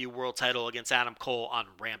the AEW World title against Adam Cole on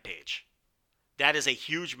Rampage. That is a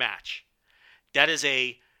huge match. That is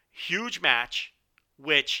a huge match,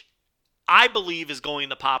 which I believe is going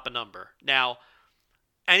to pop a number. Now,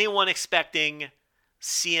 anyone expecting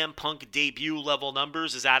CM Punk debut level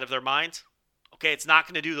numbers is out of their minds. Okay, it's not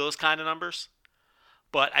going to do those kind of numbers.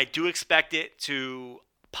 But I do expect it to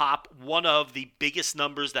pop one of the biggest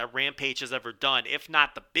numbers that Rampage has ever done, if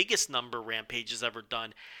not the biggest number Rampage has ever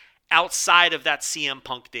done, outside of that CM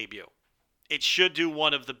Punk debut. It should do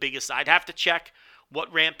one of the biggest. I'd have to check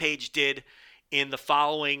what Rampage did in the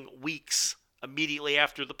following weeks immediately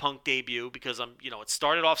after the Punk debut, because it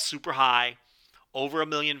started off super high, over 1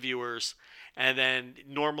 million viewers, and then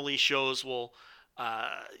normally shows will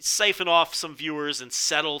siphon off some viewers and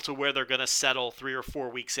settle to where they're going to settle 3 or 4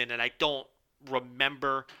 weeks in, and I don't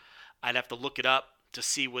remember. I'd have to look it up to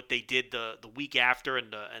see what they did the week after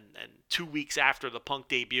and 2 weeks after the Punk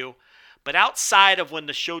debut. But outside of when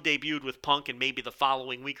the show debuted with Punk and maybe the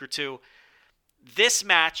following week or two, this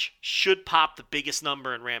match should pop the biggest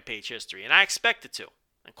number in Rampage history. And I expect it to.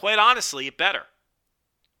 And quite honestly, it better.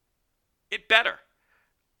 It better.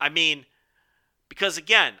 I mean, because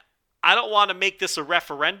again, I don't want to make this a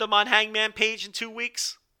referendum on Hangman Page in 2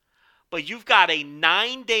 weeks, but you've got a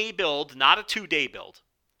 9-day build, not a 2-day build.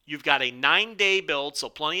 You've got a 9-day build, so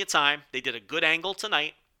plenty of time. They did a good angle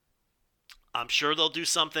tonight. I'm sure they'll do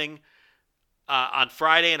something on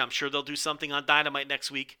Friday, and I'm sure they'll do something on Dynamite next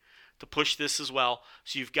week to push this as well.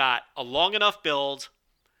 So you've got a long enough build.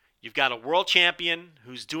 You've got a world champion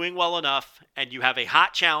who's doing well enough, and you have a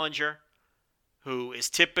hot challenger who is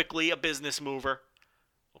typically a business mover.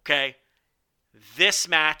 Okay? This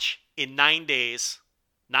match in 9 days,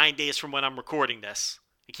 9 days from when I'm recording this.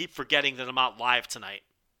 I keep forgetting that I'm out live tonight.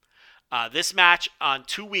 This match on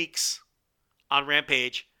 2 weeks on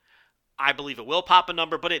Rampage, I believe it will pop a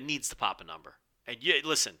number, but it needs to pop a number. And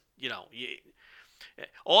listen,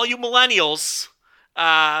 all you millennials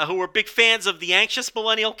who are big fans of the anxious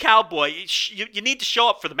millennial cowboy, you need to show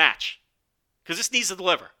up for the match because this needs to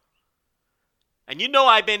deliver. And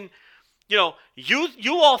I've been,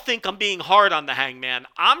 you all think I'm being hard on the Hangman.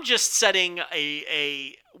 I'm just setting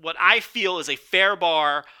a what I feel is a fair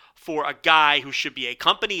bar for a guy who should be a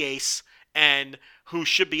company ace and who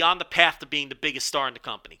should be on the path to being the biggest star in the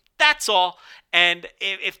company. That's all. And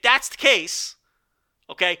if that's the case,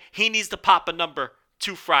 okay, he needs to pop a number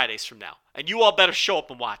 2 Fridays from now. And you all better show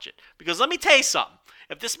up and watch it. Because let me tell you something.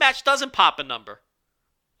 If this match doesn't pop a number,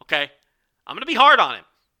 okay, I'm going to be hard on him.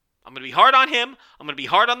 I'm going to be hard on him. I'm going to be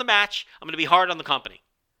hard on the match. I'm going to be hard on the company.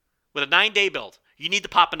 With a 9-day build, you need to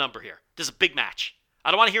pop a number here. This is a big match. I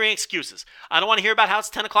don't want to hear any excuses. I don't want to hear about how it's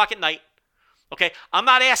 10 o'clock at night. Okay? I'm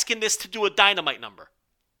not asking this to do a Dynamite number.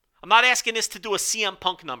 I'm not asking this to do a CM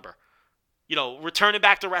Punk number. Returning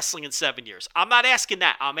back to wrestling in 7 years. I'm not asking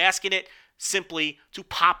that. I'm asking it simply to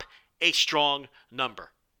pop a strong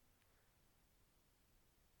number.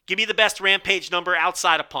 Give me the best Rampage number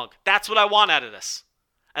outside of Punk. That's what I want out of this.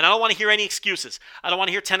 And I don't want to hear any excuses. I don't want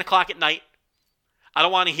to hear 10 o'clock at night. I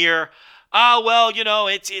don't want to hear,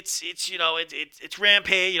 it's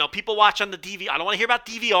Rampage. People watch on the DVR. I don't want to hear about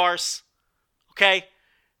DVRs. Okay?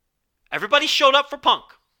 Everybody showed up for Punk.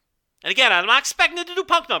 And again, I'm not expecting them to do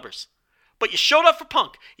Punk numbers. But you showed up for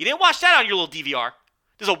Punk. You didn't watch that on your little DVR.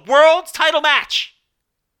 There's a world title match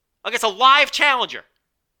against a live challenger.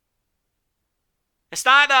 It's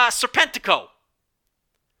not Serpentico.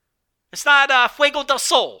 It's not Fuego del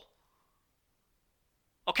Sol.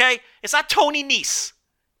 Okay? It's not Tony Nese.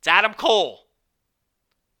 It's Adam Cole.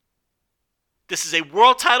 This is a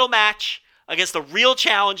world title match against a real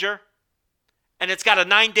challenger, and it's got a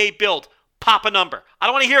 9-day build. Pop a number. I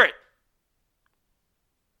don't want to hear it.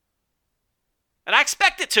 And I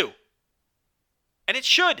expect it to. And it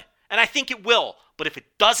should. And I think it will. But if it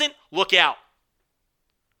doesn't, look out.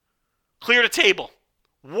 Clear the table.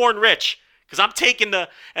 Warn Rich. Because I'm taking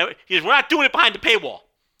we're not doing it behind the paywall.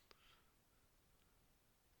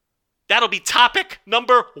 That'll be topic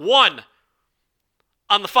number 1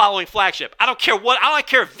 on the following Flagship. I don't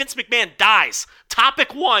care if Vince McMahon dies.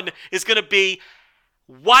 Topic 1 is going to be,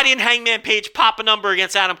 why didn't Hangman Page pop a number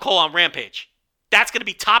against Adam Cole on Rampage? That's going to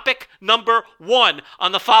be topic number 1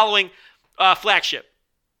 on the following Flagship.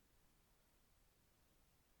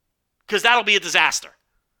 Because that'll be a disaster.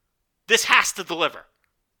 This has to deliver.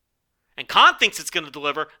 And Khan thinks it's going to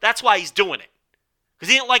deliver. That's why he's doing it.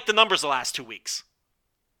 Because he didn't like the numbers the last 2 weeks.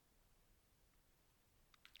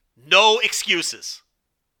 No excuses.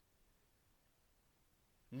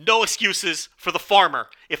 No excuses for the farmer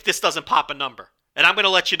if this doesn't pop a number. And I'm going to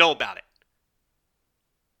let you know about it.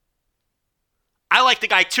 I like the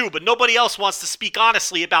guy too, but nobody else wants to speak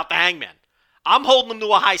honestly about the Hangman. I'm holding him to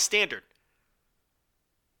a high standard.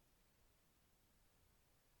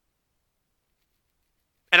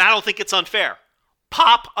 And I don't think it's unfair.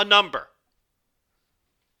 Pop a number.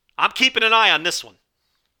 I'm keeping an eye on this one.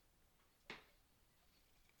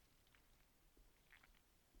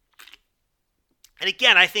 And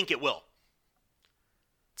again, I think it will.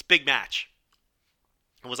 It's a big match.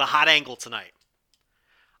 It was a hot angle tonight.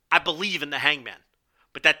 I believe in the Hangman.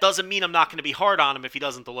 But that doesn't mean I'm not going to be hard on him if he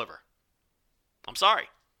doesn't deliver. I'm sorry.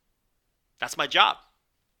 That's my job.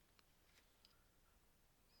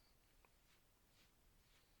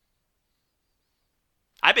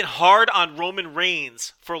 I've been hard on Roman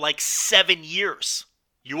Reigns for like 7 years.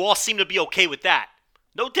 You all seem to be okay with that.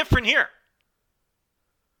 No different here.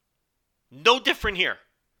 No different here.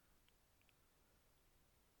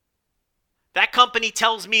 That company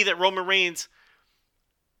tells me that Roman Reigns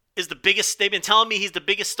is the biggest. They've been telling me he's the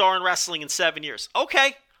biggest star in wrestling in 7 years.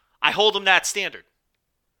 Okay, I hold him that standard.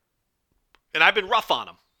 And I've been rough on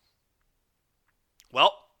him.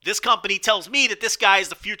 Well, this company tells me that this guy is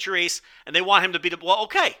the future ace and they want him to be the... Well,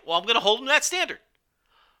 okay. Well, I'm going to hold him to that standard.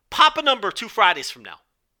 Pop a number 2 Fridays from now.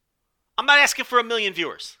 I'm not asking for 1 million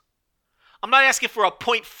viewers. I'm not asking for a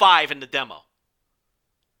 0.5 in the demo.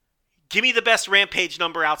 Give me the best Rampage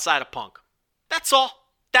number outside of Punk. That's all.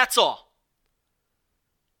 That's all.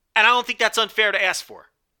 And I don't think that's unfair to ask for.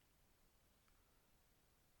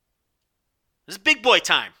 This is big boy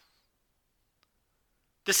time.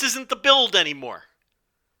 This isn't the build anymore.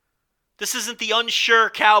 This isn't the unsure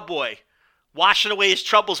cowboy washing away his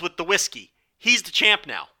troubles with the whiskey. He's the champ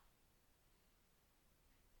now.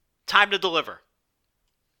 Time to deliver.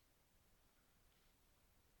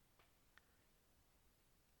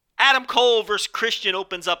 Adam Cole versus Christian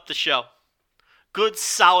opens up the show. Good,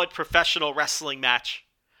 solid, professional wrestling match.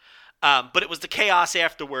 But it was the chaos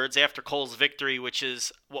afterwards, after Cole's victory, which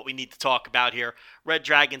is what we need to talk about here. Red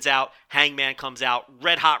Dragon's out. Hangman comes out.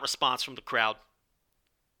 Red hot response from the crowd.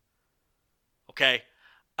 Okay.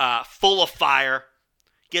 Full of fire.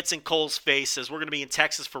 Gets in Cole's face. Says, we're going to be in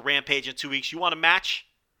Texas for Rampage in 2 weeks. You want a match?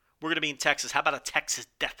 We're going to be in Texas. How about a Texas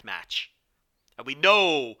death match? And we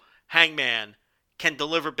know Hangman can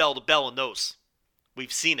deliver bell to bell in those.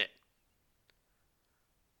 We've seen it.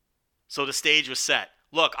 So the stage was set.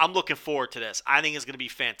 Look, I'm looking forward to this. I think it's going to be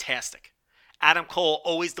fantastic. Adam Cole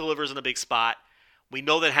always delivers in a big spot. We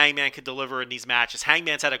know that Hangman can deliver in these matches.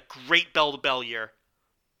 Hangman's had a great bell-to-bell year.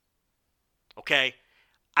 Okay?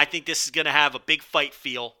 I think this is going to have a big fight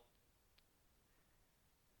feel.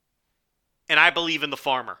 And I believe in the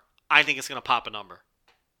farmer. I think it's going to pop a number.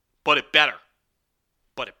 But it better.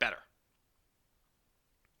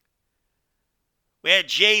 We had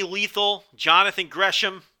Jay Lethal, Jonathan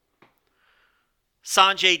Gresham,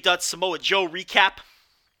 Sanjay Dutt, Samoa Joe recap.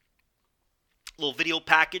 Little video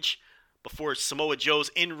package before Samoa Joe's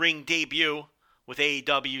in-ring debut with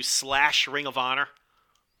AEW / Ring of Honor.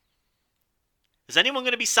 Is anyone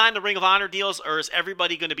going to be signed to Ring of Honor deals, or is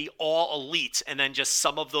everybody going to be all elite and then just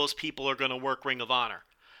some of those people are going to work Ring of Honor?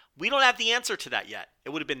 We don't have the answer to that yet.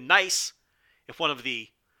 It would have been nice if one of the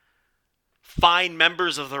fine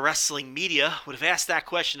members of the wrestling media would have asked that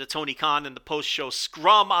question to Tony Khan in the post-show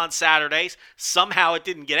scrum on Saturdays. Somehow it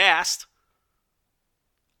didn't get asked.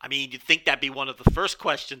 I mean, you'd think that'd be one of the first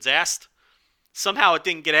questions asked. Somehow it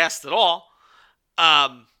didn't get asked at all.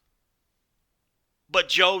 But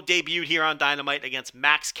Joe debuted here on Dynamite against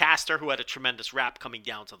Max Caster, who had a tremendous rap coming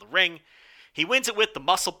down to the ring. He wins it with the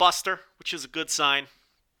Muscle Buster, which is a good sign.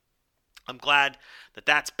 I'm glad that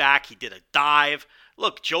that's back. He did a dive.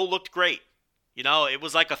 Look, Joe looked great. You know, it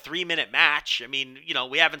was like a 3-minute match. I mean, you know,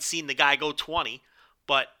 we haven't seen the guy go 20,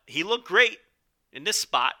 but he looked great in this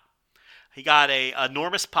spot. He got a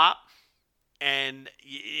enormous pop, and,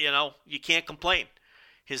 you know, you can't complain.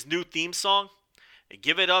 His new theme song,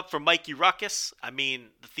 give it up for Mikey Ruckus. I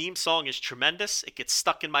mean, the theme song is tremendous. It gets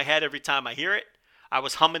stuck in my head every time I hear it. I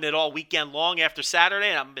was humming it all weekend long after Saturday,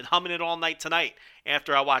 and I've been humming it all night tonight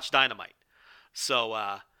after I watched Dynamite.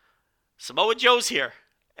 So, Samoa Joe's here,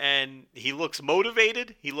 and he looks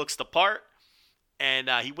motivated. He looks the part, and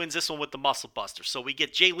he wins this one with the Muscle Buster. So we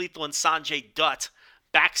get Jay Lethal and Sanjay Dutt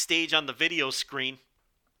backstage on the video screen,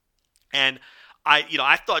 and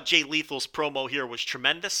I thought Jay Lethal's promo here was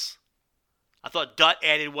tremendous. I thought Dutt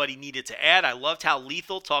added what he needed to add. I loved how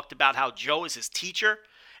Lethal talked about how Joe is his teacher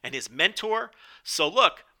and his mentor. So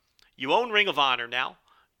look, you own Ring of Honor now.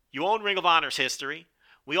 You own Ring of Honor's history.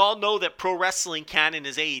 We all know that pro wrestling canon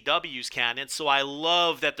is AEW's canon, so I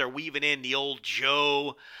love that they're weaving in the old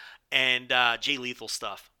Joe and Jay Lethal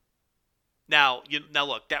stuff. Now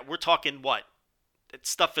look, that we're talking what? That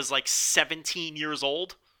stuff is like 17 years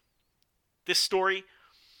old. This story,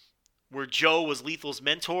 where Joe was Lethal's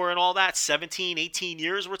mentor and all that, 17, 18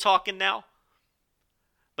 years we're talking now.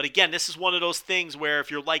 But again, this is one of those things where if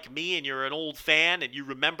you're like me and you're an old fan and you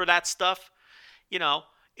remember that stuff, you know,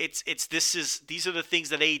 these are the things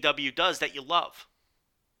that AEW does that you love.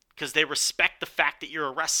 Because they respect the fact that you're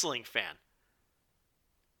a wrestling fan.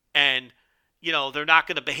 And, you know, they're not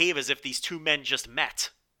going to behave as if these two men just met.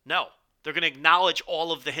 No, they're going to acknowledge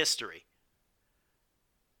all of the history.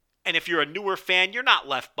 And if you're a newer fan, you're not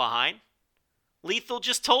left behind. Lethal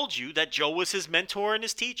just told you that Joe was his mentor and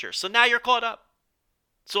his teacher. So now you're caught up.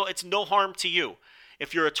 So it's no harm to you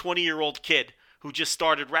if you're a 20-year-old kid who just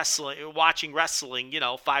started watching wrestling,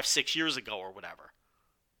 5-6 years ago or whatever.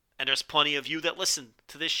 And there's plenty of you that listen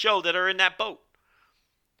to this show that are in that boat.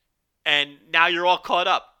 And now you're all caught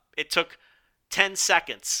up. It took 10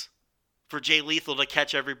 seconds for Jay Lethal to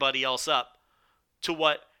catch everybody else up to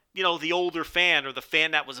what the older fan or the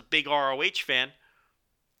fan that was a big ROH fan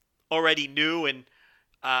already knew, and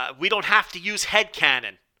we don't have to use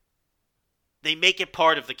headcanon. They make it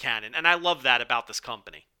part of the canon, and I love that about this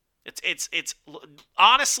company. It's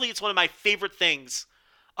honestly, it's one of my favorite things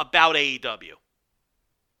about AEW.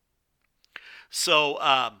 So,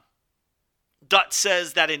 Dutt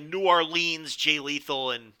says that in New Orleans, Jay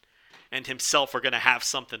Lethal and himself are going to have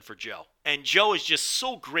something for Joe. And Joe is just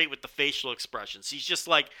so great with the facial expressions. He's just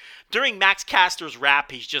like, during Max Caster's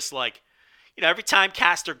rap, he's just like, every time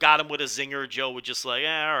Caster got him with a zinger, Joe would just like,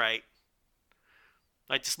 all right.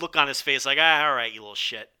 Like, just look on his face like, all right, you little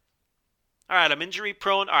shit. All right, I'm injury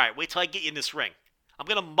prone. All right, wait till I get you in this ring. I'm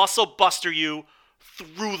going to muscle buster you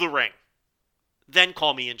through the ring. Then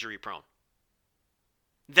call me injury prone.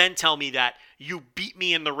 Then tell me that you beat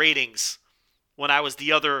me in the ratings when I was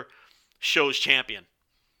the other show's champion.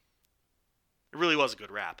 It really was a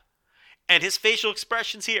good rap. And his facial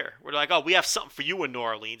expressions here were like, oh, we have something for you in New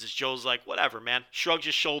Orleans. As Joe's like, whatever, man. Shrugs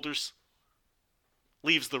his shoulders.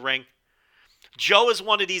 Leaves the ring. Joe is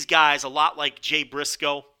one of these guys, a lot like Jay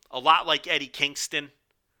Briscoe, a lot like Eddie Kingston,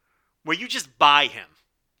 where you just buy him.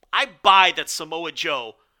 I buy that Samoa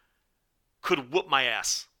Joe could whoop my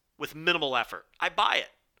ass with minimal effort. I buy it.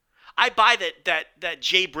 I buy that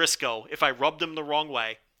Jay Briscoe, if I rubbed him the wrong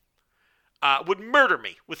way, would murder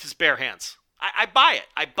me with his bare hands. I buy it.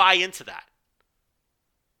 I buy into that.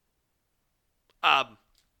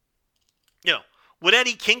 When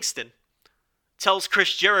Eddie Kingston tells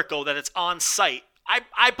Chris Jericho that it's on site,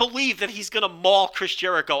 I believe that he's going to maul Chris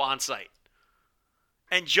Jericho on site.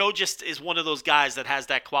 And Joe just is one of those guys that has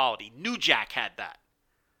that quality. New Jack had that.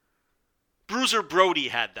 Bruiser Brody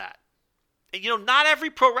had that. And, not every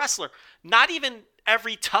pro wrestler, not even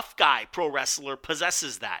every tough guy pro wrestler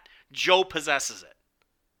possesses that. Joe possesses it.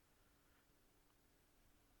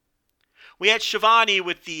 We had Shivani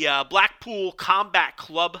with the Blackpool Combat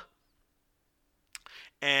Club.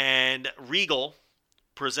 And Regal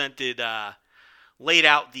presented, laid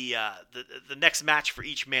out the next match for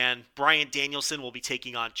each man. Bryan Danielson will be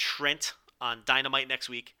taking on Trent on Dynamite next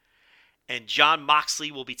week. And Jon Moxley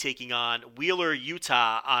will be taking on Wheeler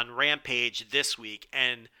Yuta on Rampage this week.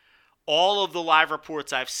 And all of the live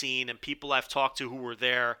reports I've seen and people I've talked to who were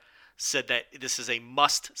there said that this is a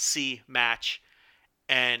must-see match.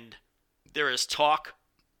 And there is talk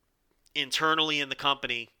internally in the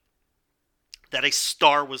company that a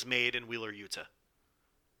star was made in Wheeler Yuta.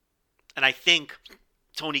 And I think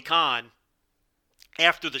Tony Khan,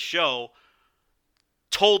 after the show,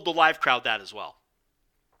 told the live crowd that as well.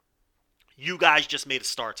 You guys just made a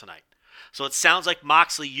star tonight. So it sounds like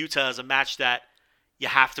Moxley Yuta is a match that you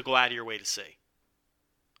have to go out of your way to see.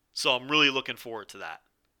 So I'm really looking forward to that.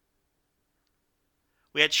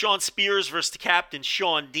 We had Shawn Spears versus the captain,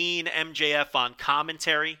 Shawn Dean, MJF on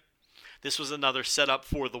commentary. This was another setup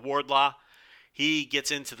for the Wardlaw. He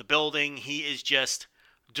gets into the building. He is just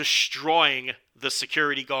destroying the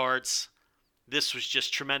security guards. This was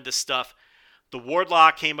just tremendous stuff. The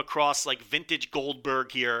Wardlaw came across like vintage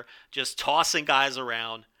Goldberg here, just tossing guys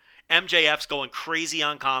around. MJF's going crazy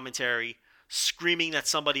on commentary, screaming that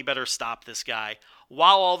somebody better stop this guy.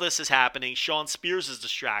 While all this is happening, Shawn Spears is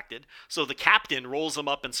distracted, so the captain rolls him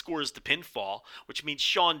up and scores the pinfall, which means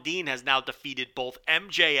Shawn Dean has now defeated both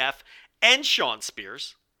MJF and Shawn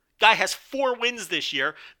Spears. Guy has 4 wins this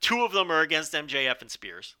year. 2 of them are against MJF and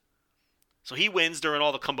Spears. So he wins during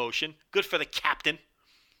all the commotion. Good for the captain.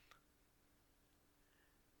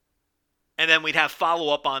 And then we'd have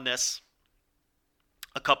follow-up on this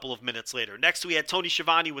a couple of minutes later. Next, we had Tony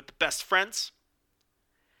Schiavone with the Best Friends.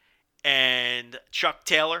 And Chuck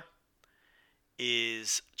Taylor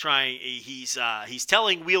is trying, he's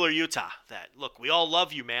telling Wheeler Yuta that, look, we all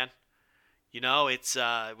love you, man. It's,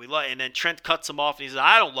 we love, and then Trent cuts him off and he says,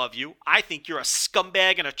 I don't love you. I think you're a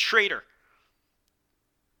scumbag and a traitor.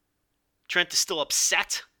 Trent is still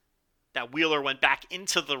upset that Wheeler went back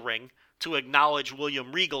into the ring to acknowledge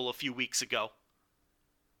William Regal a few weeks ago.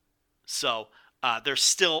 So there's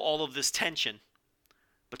still all of this tension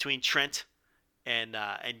between Trent and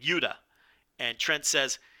Yuta. And Trent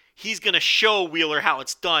says he's going to show Wheeler how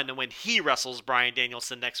it's done when he wrestles Bryan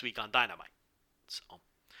Danielson next week on Dynamite. So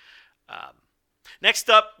next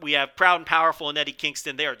up, we have Proud and Powerful and Eddie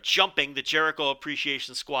Kingston. They are jumping the Jericho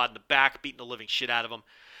Appreciation Squad in the back, beating the living shit out of them.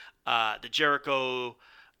 The Jericho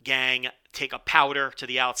gang take a powder to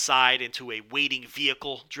the outside into a waiting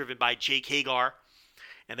vehicle driven by Jake Hagar,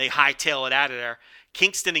 and they hightail it out of there.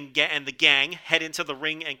 Kingston and the gang head into the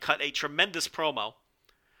ring and cut a tremendous promo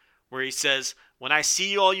where he says, when I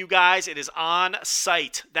see all you guys, it is on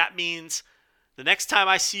sight. That means the next time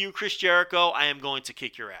I see you, Chris Jericho, I am going to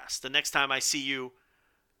kick your ass. The next time I see you,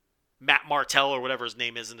 Matt Martell or whatever his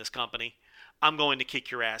name is in this company. I'm going to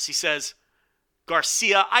kick your ass. He says,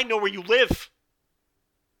 Garcia, I know where you live.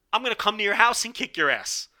 I'm going to come to your house and kick your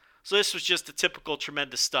ass. So this was just the typical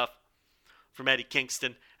tremendous stuff from Eddie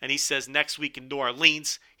Kingston. And he says next week in New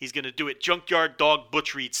Orleans, he's going to do it Junkyard Dog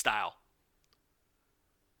Butch Reed style.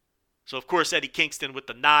 So, of course, Eddie Kingston with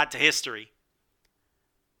the nod to history.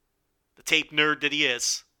 The tape nerd that he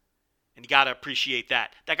is. And you got to appreciate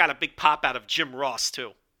that. That got a big pop out of Jim Ross,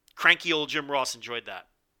 too. Cranky old Jim Ross enjoyed that.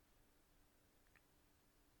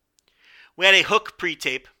 We had a Hook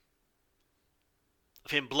pre-tape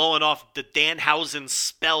of him blowing off the Danhausen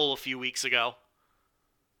spell a few weeks ago.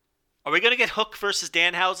 Are we going to get Hook versus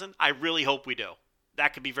Danhausen? I really hope we do.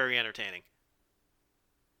 That could be very entertaining.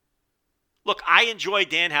 Look, I enjoy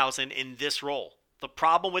Danhausen in this role. The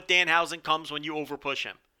problem with Danhausen comes when you overpush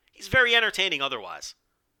him. He's very entertaining otherwise.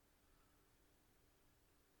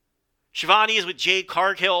 Shivani is with Jade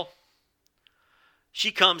Cargill.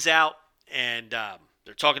 She comes out and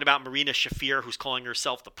they're talking about Marina Shafir, who's calling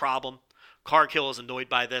herself the problem. Cargill is annoyed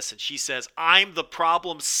by this and she says, I'm the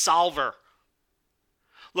problem solver.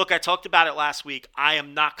 Look, I talked about it last week. I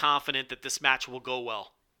am not confident that this match will go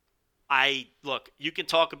well. You can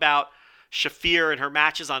talk about Shafir and her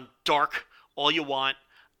matches on Dark all you want.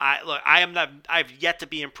 I've yet to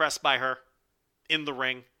be impressed by her in the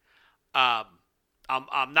ring.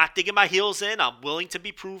 I'm not digging my heels in. I'm willing to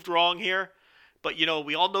be proved wrong here. But,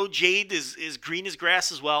 we all know Jade is green as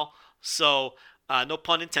grass as well. So, no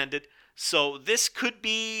pun intended. So, this could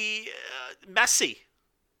be messy.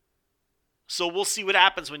 So, we'll see what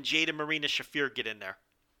happens when Jade and Marina Shafir get in there.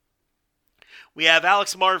 We have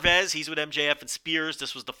Alex Marvez. He's with MJF and Spears.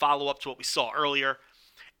 This was the follow-up to what we saw earlier.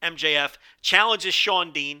 MJF challenges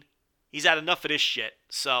Shawn Dean. He's had enough of this shit.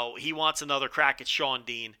 So, he wants another crack at Shawn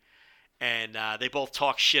Dean. And they both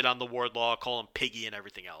talk shit on the Wardlaw, call him Piggy and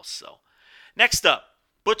everything else. So, next up,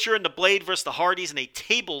 Butcher and the Blade versus the Hardys in a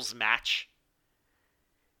tables match.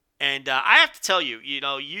 And I have to tell you,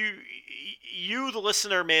 you, the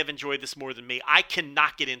listener, may have enjoyed this more than me. I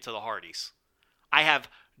cannot get into the Hardys. I have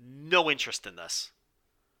no interest in this.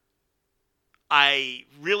 I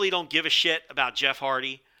really don't give a shit about Jeff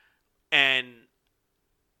Hardy. And,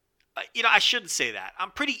 I shouldn't say that.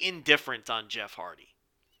 I'm pretty indifferent on Jeff Hardy.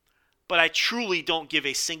 But I truly don't give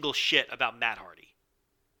a single shit about Matt Hardy.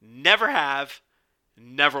 Never have,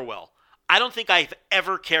 never will. I don't think I've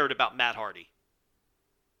ever cared about Matt Hardy.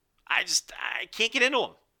 I can't get into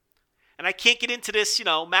him. And I can't get into this,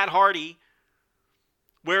 Matt Hardy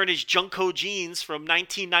wearing his Junko jeans from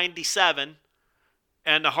 1997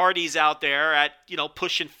 and the Hardys out there at,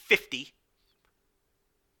 pushing 50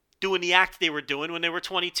 doing the act they were doing when they were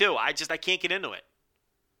 22. I can't get into it.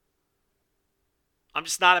 I'm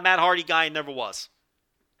just not a Matt Hardy guy and never was.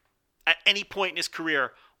 At any point in his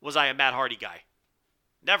career was I a Matt Hardy guy.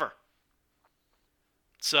 Never.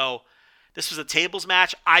 So, this was a tables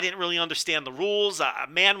match. I didn't really understand the rules. A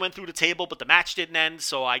man went through the table, but the match didn't end.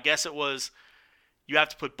 So, I guess it was you have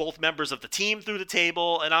to put both members of the team through the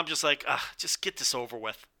table. And I'm just like, just get this over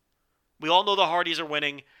with. We all know the Hardys are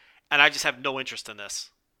winning, and I just have no interest in this.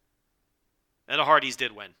 And the Hardys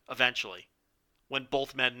did win, eventually. When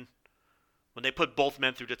they put both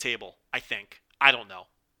men through the table, I think. I don't know.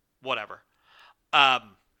 Whatever.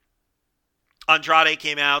 Andrade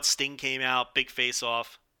came out. Sting came out. Big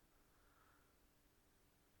face-off.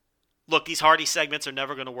 Look, these Hardy segments are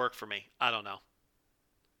never going to work for me. I don't know.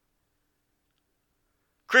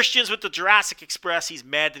 Christian's with the Jurassic Express. He's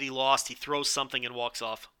mad that he lost. He throws something and walks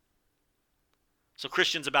off. So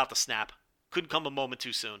Christian's about to snap. Couldn't come a moment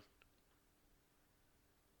too soon.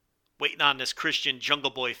 Waiting on this Christian Jungle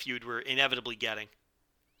Boy feud we're inevitably getting.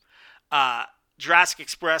 Jurassic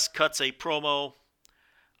Express cuts a promo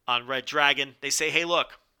on Red Dragon. They say, hey,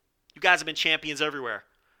 look, you guys have been champions everywhere.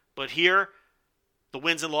 But here, the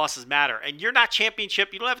wins and losses matter. And you're not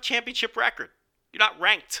championship. You don't have a championship record. You're not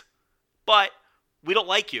ranked. But we don't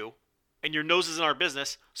like you, and your nose is in our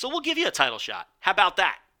business, so we'll give you a title shot. How about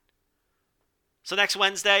that? So next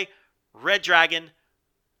Wednesday, Red Dragon,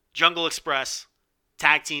 Jungle Express,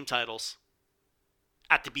 tag team titles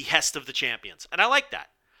at the behest of the champions. And I like that.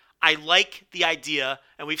 I like the idea,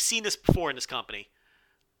 and we've seen this before in this company,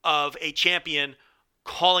 of a champion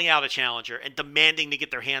calling out a challenger and demanding to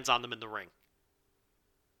get their hands on them in the ring.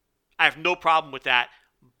 I have no problem with that,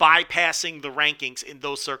 bypassing the rankings in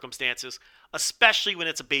those circumstances, especially when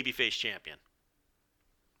it's a babyface champion.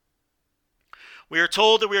 We are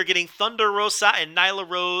told that we are getting Thunder Rosa and Nyla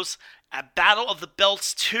Rose at Battle of the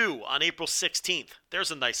Belts 2 on April 16th.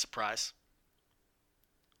 There's a nice surprise.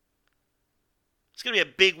 It's going to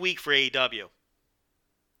be a big week for AEW.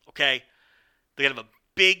 Okay? They're going to have a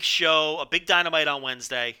big show, a big Dynamite on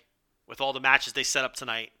Wednesday with all the matches they set up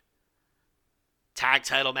tonight. Tag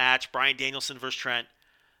title match, Bryan Danielson versus Trent.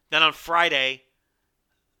 Then on Friday,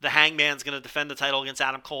 the Hangman's going to defend the title against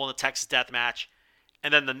Adam Cole in the Texas Death Match.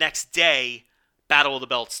 And then the next day, Battle of the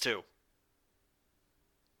Belts too.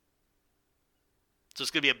 So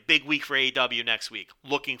it's going to be a big week for AEW next week.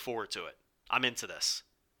 Looking forward to it. I'm into this.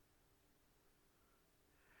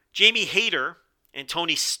 Jamie Hayter and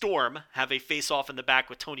Tony Storm have a face-off in the back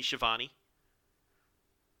with Tony Schiavone.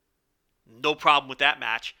 No problem with that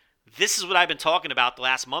match. This is what I've been talking about the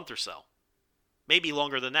last month or so. Maybe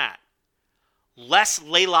longer than that. Less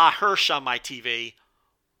Layla Hirsch on my TV.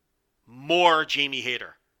 More Jamie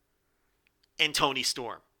Hayter. And Tony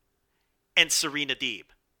Storm. And Serena Deeb.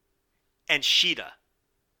 And Sheeta.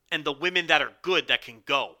 And the women that are good that can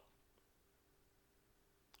go.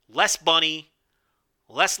 Less Bunny.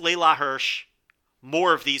 Less Layla Hirsch.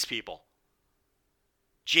 More of these people.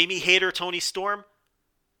 Jamie Hayter, Tony Storm.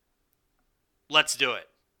 Let's do it.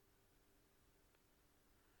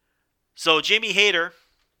 So Jamie Hayter.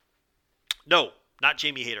 No, not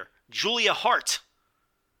Jamie Hayter. Julia Hart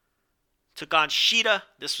took on Sheeta.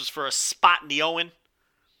 This was for a spot in the Owen.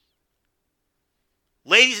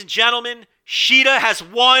 Ladies and gentlemen, Sheeta has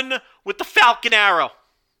won with the Falcon Arrow.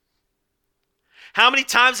 How many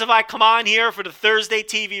times have I come on here for the Thursday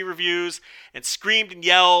TV reviews and screamed and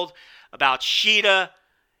yelled about Sheeta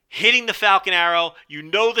hitting the Falcon Arrow? You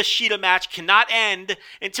know the Sheeta match cannot end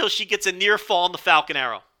until she gets a near fall in the Falcon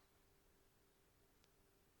Arrow.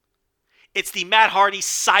 It's the Matt Hardy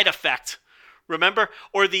side effect, remember?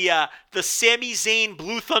 Or the Sami Zayn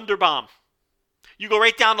Blue Thunder Bomb. You go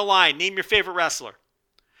right down the line, name your favorite wrestler.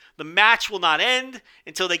 The match will not end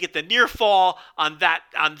until they get the near fall on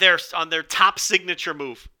their top signature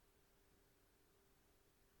move.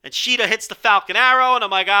 And Sheeta hits the Falcon Arrow, and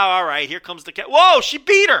I'm like, oh, all right, here comes the... Whoa, she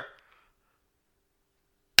beat her!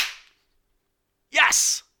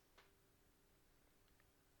 Yes!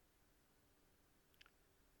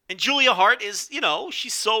 And Julia Hart is,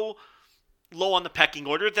 she's so low on the pecking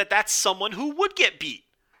order that that's someone who would get beat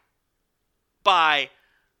by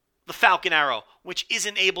the Falcon Arrow, which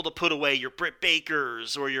isn't able to put away your Britt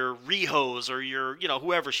Bakers or your Rihos or your,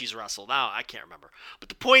 whoever she's wrestled. Now, I can't remember. But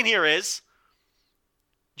the point here is,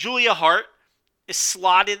 Julia Hart is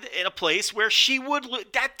slotted in a place where she would,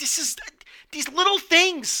 these little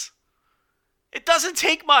things. It doesn't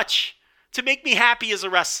take much to make me happy as a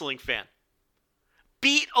wrestling fan.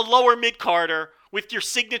 Beat a lower mid-carder with your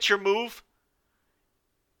signature move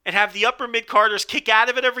and have the upper mid-carders kick out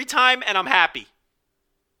of it every time, and I'm happy.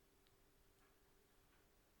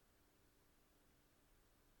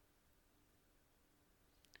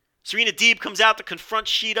 Serena Deeb comes out to confront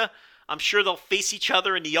Sheeta. I'm sure they'll face each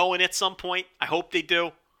other in the Owen at some point. I hope they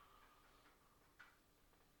do.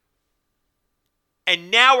 And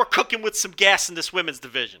now we're cooking with some gas in this women's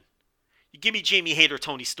division. You give me Jamie Hayter,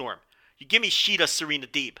 Tony Storm. You give me Sheeta, Serena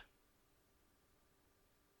Deeb.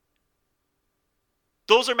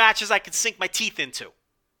 Those are matches I can sink my teeth into.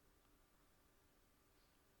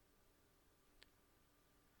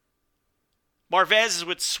 Marvez is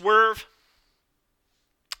with Swerve.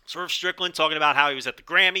 Swerve Strickland talking about how he was at the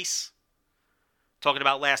Grammys. Talking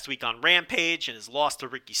about last week on Rampage and his loss to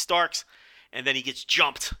Ricky Starks. And then he gets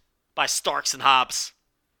jumped by Starks and Hobbs.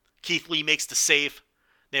 Keith Lee makes the save.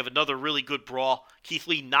 They have another really good brawl. Keith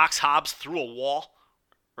Lee knocks Hobbs through a wall.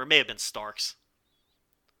 Or it may have been Starks.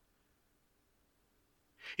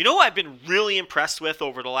 You know who I've been really impressed with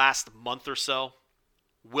over the last month or so?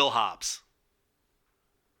 Will Hobbs.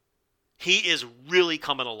 He is really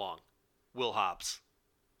coming along. Will Hobbs.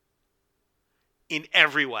 In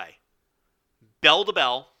every way. Bell to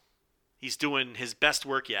bell. He's doing his best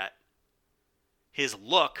work yet. His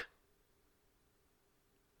look.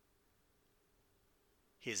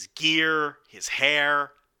 His gear, his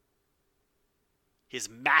hair, his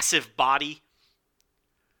massive body,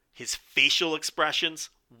 his facial expressions.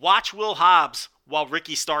 Watch Will Hobbs while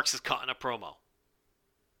Ricky Starks is cutting a promo.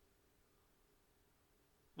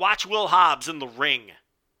 Watch Will Hobbs in the ring.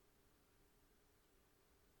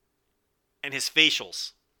 And his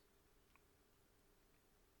facials.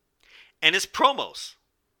 And his promos.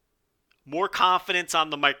 More confidence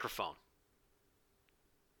on the microphone.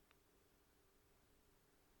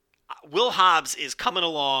 Will Hobbs is coming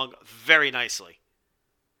along very nicely.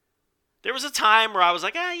 There was a time where I was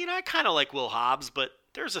like, I kind of like Will Hobbs, but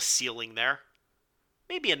there's a ceiling there.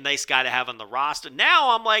 Maybe a nice guy to have on the roster.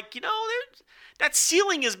 Now I'm like, that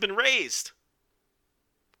ceiling has been raised.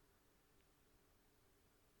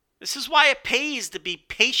 This is why it pays to be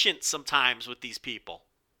patient sometimes with these people.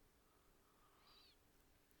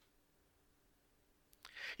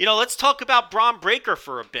 Let's talk about Braun Breaker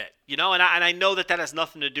for a bit, and I know that has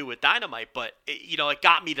nothing to do with Dynamite, but, it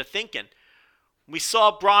got me to thinking. We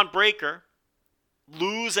saw Braun Breaker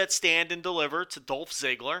lose at Stand and Deliver to Dolph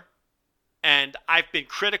Ziggler, and I've been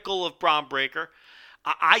critical of Braun Breaker.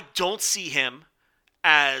 I don't see him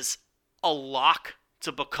as a lock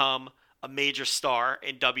to become a major star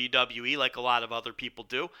in WWE like a lot of other people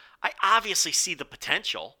do. I obviously see the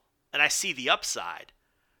potential, and I see the upside.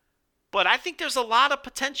 But I think there's a lot of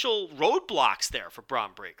potential roadblocks there for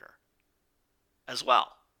Braun Breaker as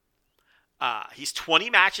well. He's 20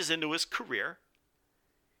 matches into his career.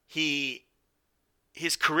 His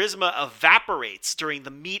charisma evaporates during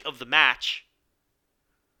the meat of the match.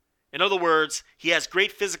 In other words, he has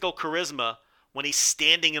great physical charisma when he's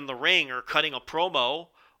standing in the ring or cutting a promo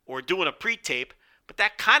or doing a pre-tape, but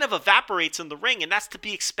that kind of evaporates in the ring, and that's to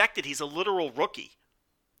be expected. He's a literal rookie.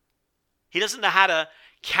 He doesn't know how to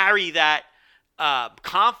carry that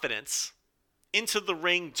confidence into the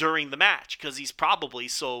ring during the match because he's probably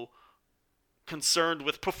so concerned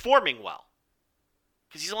with performing well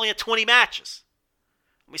because he's only at 20 matches.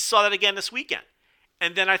 We saw that again this weekend.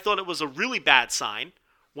 And then I thought it was a really bad sign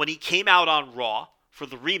when he came out on Raw for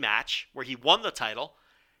the rematch where he won the title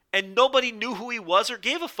and nobody knew who he was or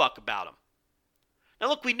gave a fuck about him. Now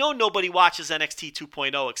look, we know nobody watches NXT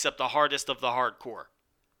 2.0 except the hardest of the hardcore.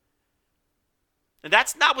 And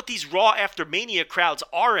that's not what these Raw After Mania crowds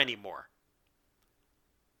are anymore.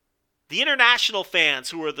 The international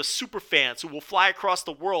fans who are the super fans who will fly across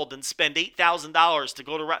the world and spend $8,000 to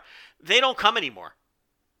go to... they don't come anymore.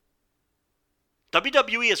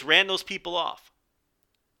 WWE has ran those people off.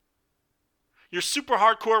 Your super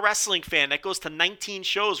hardcore wrestling fan that goes to 19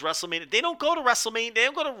 shows, WrestleMania, they don't go to WrestleMania. They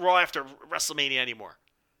don't go to Raw after WrestleMania anymore.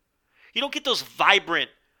 You don't get those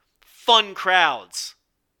vibrant, fun crowds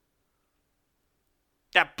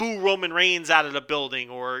that boo Roman Reigns out of the building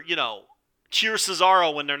or, cheer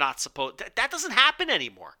Cesaro when they're not supposed. That doesn't happen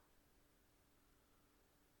anymore.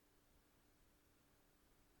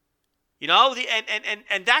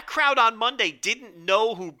 And that crowd on Monday didn't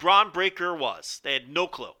know who Braun Breaker was. They had no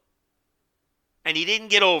clue. And he didn't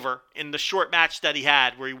get over in the short match that he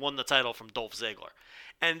had where he won the title from Dolph Ziggler.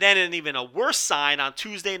 And then in even a worse sign on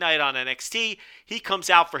Tuesday night on NXT, he comes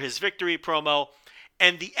out for his victory promo.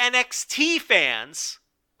 And the NXT fans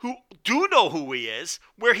who do know who he is,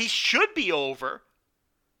 where he should be over,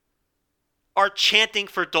 are chanting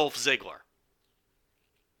for Dolph Ziggler.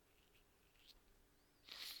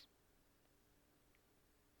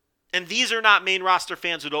 And these are not main roster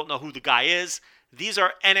fans who don't know who the guy is. These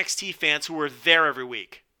are NXT fans who are there every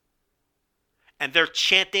week. And they're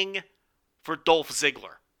chanting for Dolph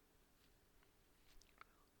Ziggler.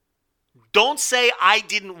 Don't say I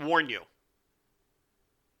didn't warn you.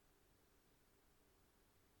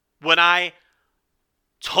 When I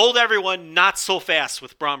told everyone not so fast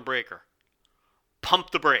with Braun Breaker.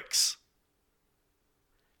 Pump the brakes.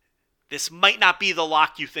 This might not be the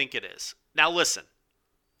lock you think it is. Now listen.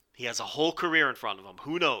 He has a whole career in front of him.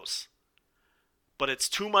 Who knows? But it's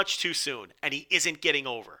too much too soon. And he isn't getting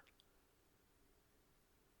over.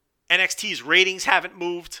 NXT's ratings haven't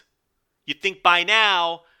moved. You'd think by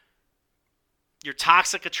now, your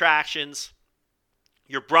toxic attractions,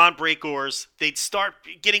 your Braun Breakers, they'd start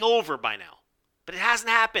getting over by now. But it hasn't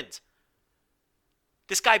happened.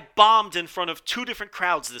 This guy bombed in front of 2 different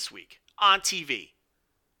crowds this week on TV.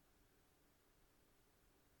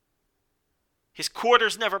 His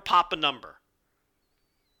quarters never pop a number.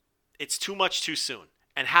 It's too much too soon.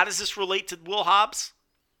 And how does this relate to Will Hobbs?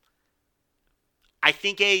 I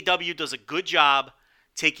think AEW does a good job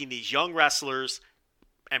taking these young wrestlers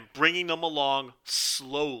and bringing them along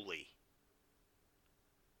slowly.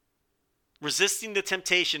 Resisting the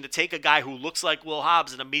temptation to take a guy who looks like Will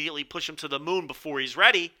Hobbs and immediately push him to the moon before he's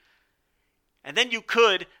ready. And then you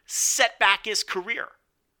could set back his career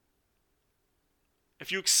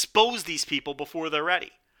if you expose these people before they're ready.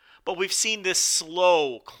 But we've seen this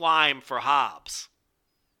slow climb for Hobbs,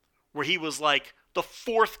 where he was like the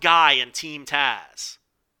 4th guy in Team Taz.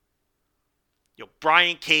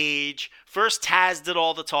 Brian Cage. First Taz did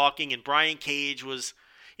all the talking, and Brian Cage was,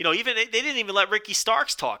 even they didn't even let Ricky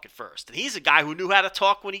Starks talk at first. And he's a guy who knew how to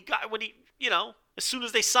talk when he as soon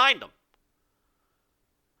as they signed him.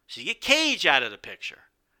 So you get Cage out of the picture.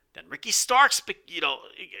 Then Ricky Starks,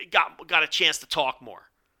 got a chance to talk more.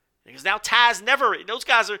 Because now Taz they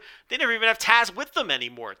never even have Taz with them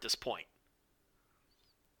anymore at this point.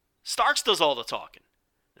 Starks does all the talking.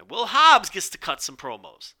 And Will Hobbs gets to cut some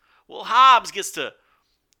promos. Will Hobbs gets to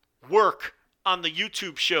work on the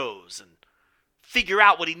YouTube shows and figure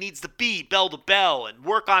out what he needs to be bell to bell and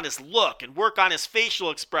work on his look and work on his facial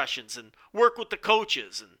expressions and work with the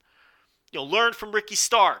coaches and learn from Ricky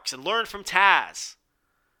Starks and learn from Taz.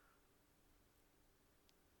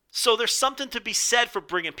 So there's something to be said for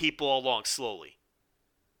bringing people along slowly.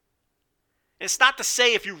 And it's not to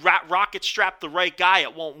say if you rocket strap the right guy,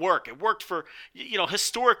 it won't work. It worked for,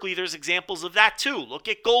 historically there's examples of that too. Look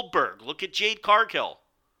at Goldberg. Look at Jade Cargill.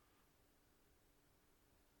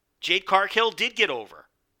 Jade Cargill did get over.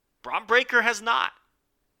 Braun Breaker has not.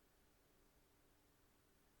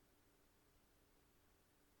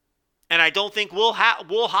 And I don't think Will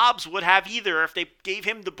Hobbs would have either if they gave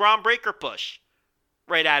him the Braun Breaker push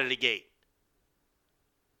right out of the gate.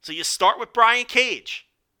 So you start with Brian Cage.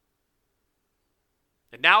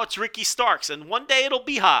 And now it's Ricky Starks. And one day it'll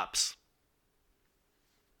be Hobbs.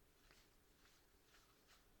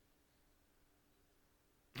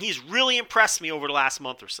 He's really impressed me over the last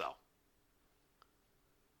month or so.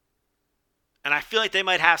 And I feel like they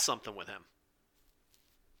might have something with him.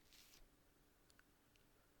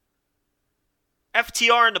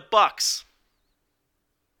 FTR and the Bucks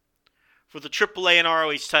for the AAA and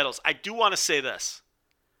ROH titles. I do want to say this.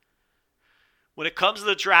 When it comes to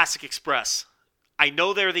the Jurassic Express, I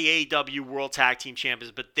know they're the AEW World Tag Team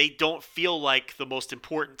Champions, but they don't feel like the most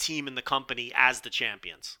important team in the company as the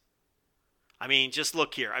champions. I mean, just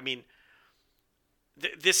look here. I mean,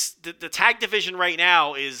 the tag division right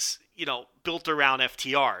now is, built around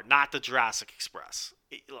FTR, not the Jurassic Express.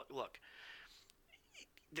 Look.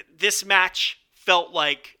 This match felt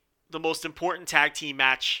like the most important tag team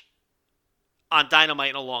match on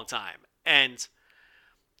Dynamite in a long time. And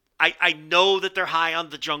I know that they're high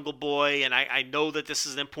on the Jungle Boy, and I know that this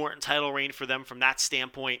is an important title reign for them from that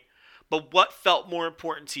standpoint. But what felt more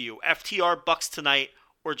important to you? FTR Bucks tonight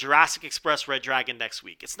or Jurassic Express Red Dragon next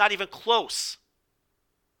week? It's not even close.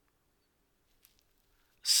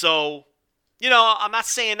 So, I'm not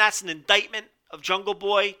saying that's an indictment of Jungle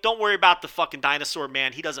Boy. Don't worry about the fucking dinosaur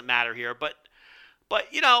man. He doesn't matter here. But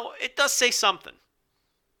it does say something.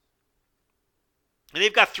 And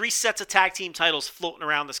they've got 3 sets of tag team titles floating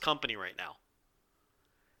around this company right now.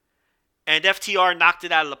 And FTR knocked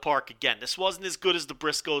it out of the park again. This wasn't as good as the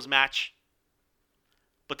Briscoes match.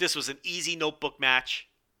 But this was an easy notebook match.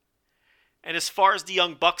 And as far as the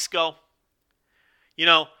Young Bucks go,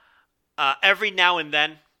 every now and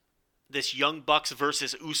then, this Young Bucks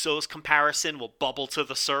versus Usos comparison will bubble to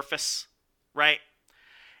the surface, right?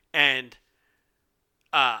 And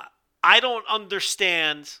I don't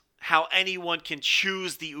understand how anyone can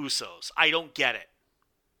choose the Usos. I don't get it.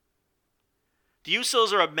 The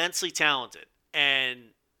Usos are immensely talented, and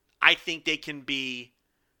I think they can be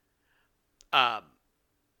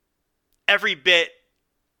every bit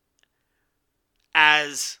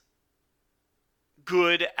as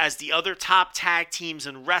good as the other top tag teams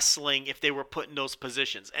in wrestling if they were put in those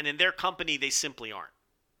positions. And in their company, they simply aren't.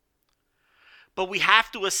 But we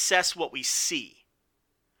have to assess what we see.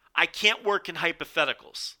 I can't work in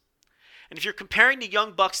hypotheticals. And if you're comparing the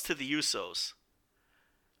Young Bucks to the Usos,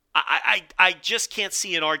 I just can't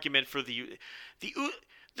see an argument for the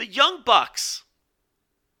Young Bucks.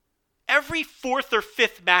 Every 4th or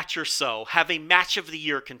 5th match or so have a match of the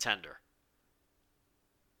year contender.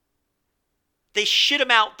 They shit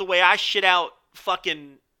him out the way I shit out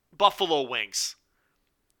fucking buffalo wings.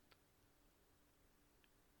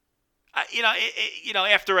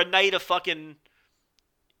 After a night of fucking,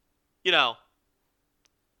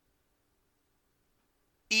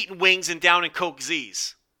 eating wings and down in Coke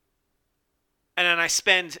Z's. And then I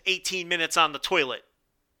spend 18 minutes on the toilet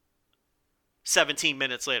 17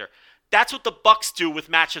 minutes later. That's what the Bucks do with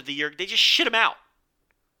match of the year. They just shit him out.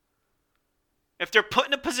 If they're put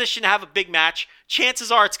in a position to have a big match,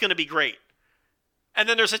 chances are it's going to be great. And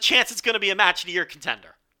then there's a chance it's going to be a match of the year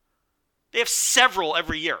contender. They have several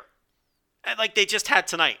every year. And like they just had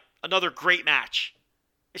tonight. Another great match.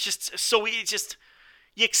 It's just so you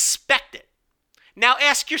expect it. Now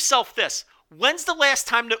ask yourself this. When's the last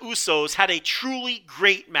time the Usos had a truly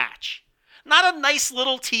great match? Not a nice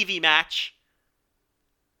little TV match.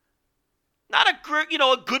 Not a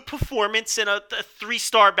good performance in a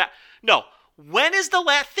 3-star match. No. When is the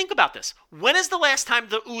last, think about this. When is the last time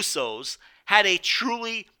the Usos had a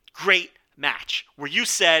truly great match where you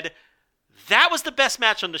said, that was the best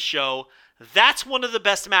match on the show. That's one of the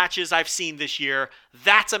best matches I've seen this year.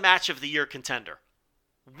 That's a match of the year contender.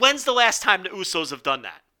 When's the last time the Usos have done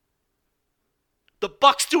that? The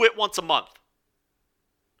Bucks do it once a month.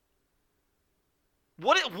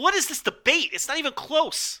 What is this debate? It's not even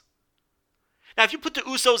close. Now, if you put the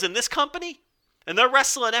Usos in this company, And they're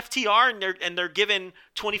wrestling FTR and they're given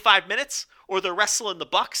 25 minutes, or they're wrestling the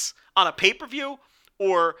Bucks on a pay-per-view,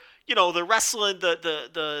 or they're wrestling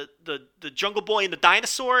the Jungle Boy and the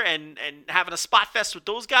Dinosaur and having a spot fest with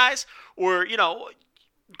those guys, or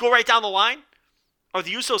go right down the line. Are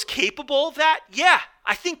the Usos capable of that? Yeah,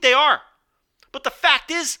 I think they are. But the fact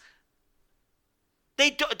is,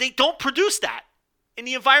 they don't produce that in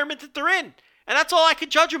the environment that they're in, and that's all I can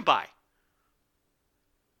judge them by.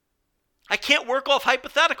 I can't work off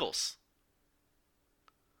hypotheticals.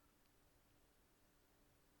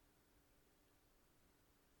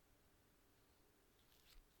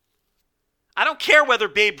 I don't care whether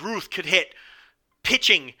Babe Ruth could hit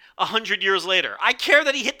pitching 100 years later. I care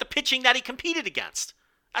that he hit the pitching that he competed against.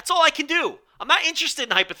 That's all I can do. I'm not interested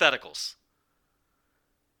in hypotheticals.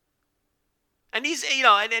 And these,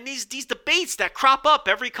 and these debates that crop up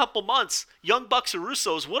every couple months, Young Bucks or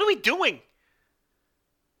Usos, what are we doing?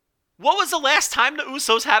 What was the last time the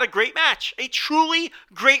Usos had a great match? A truly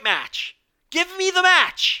great match. Give me the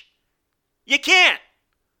match. You can't.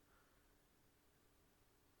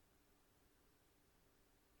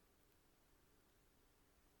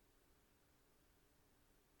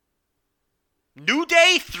 New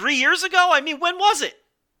Day 3 years ago? I mean, when was it?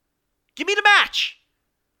 Give me the match.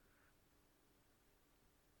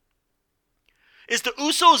 Is the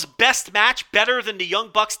Usos' best match better than the Young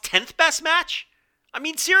Bucks' 10th best match? I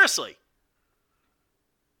mean, seriously.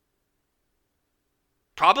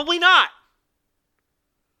 Probably not.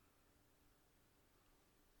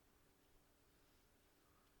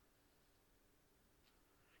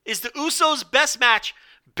 Is the Usos' best match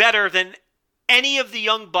better than any of the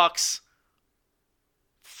Young Bucks'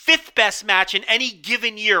 5th best match in any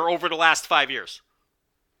given year over the last 5 years?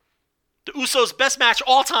 The Usos' best match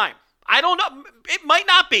all time. I don't know. It might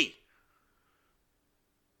not be.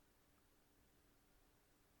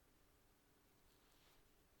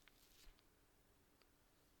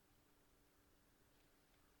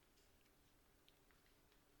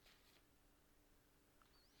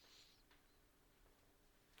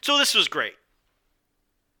 So this was great.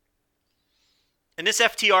 And this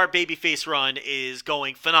FTR babyface run is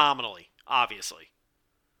going phenomenally, obviously.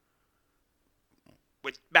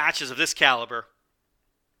 With matches of this caliber,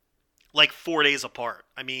 like 4 days apart.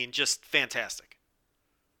 I mean, just fantastic.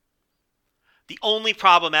 The only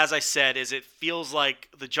problem, as I said, is it feels like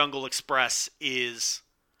the Jungle Express is,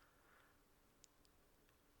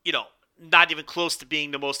 not even close to being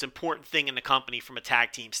the most important thing in the company from a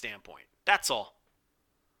tag team standpoint. That's all.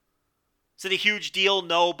 Is it a huge deal?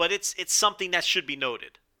 No, but it's something that should be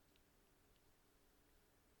noted.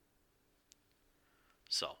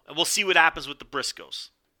 So, and we'll see what happens with the Briscoes.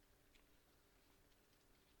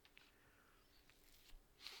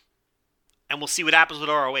 And we'll see what happens with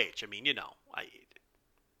ROH. I mean,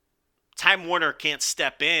 Time Warner can't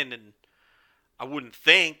step in, and I wouldn't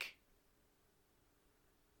think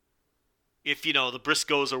if, the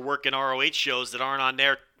Briscoes are working ROH shows that aren't on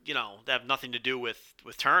there, that have nothing to do with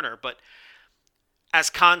Turner. But as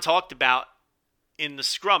Khan talked about in the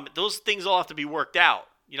scrum, those things all have to be worked out.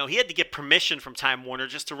 He had to get permission from Time Warner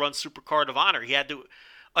just to run Supercard of Honor. He had to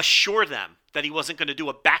assure them that he wasn't going to do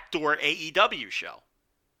a backdoor AEW show.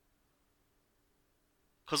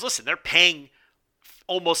 Because listen, they're paying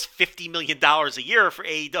almost $50 million a year for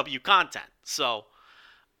AEW content. So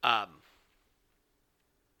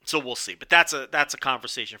we'll see. But that's a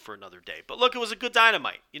conversation for another day. But look, it was a good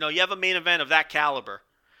Dynamite. You have a main event of that caliber.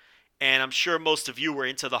 And I'm sure most of you were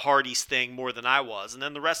into the Hardys thing more than I was. And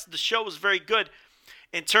then the rest of the show was very good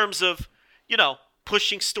in terms of,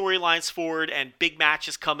 pushing storylines forward and big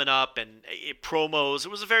matches coming up and promos. It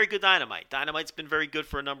was a very good Dynamite. Dynamite's been very good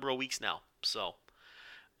for a number of weeks now. So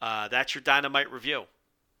that's your Dynamite review.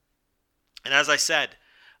 And as I said,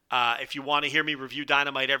 if you want to hear me review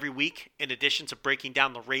Dynamite every week, in addition to breaking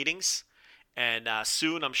down the ratings, and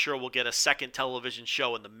soon I'm sure we'll get a second television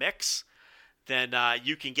show in the mix, then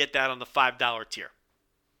you can get that on the $5 tier.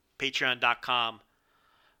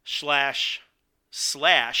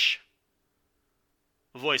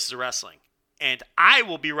 Patreon.com/Voices of Wrestling. And I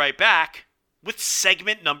will be right back with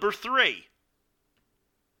segment number 3.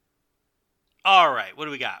 All right, what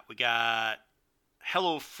do we got? We got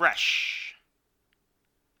HelloFresh.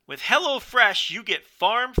 With HelloFresh, you get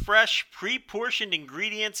farm-fresh, pre-portioned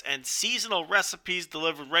ingredients and seasonal recipes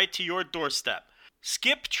delivered right to your doorstep.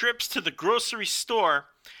 Skip trips to the grocery store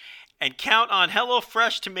and count on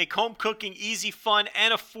HelloFresh to make home cooking easy, fun,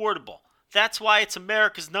 and affordable. That's why it's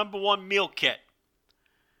America's #1 meal kit.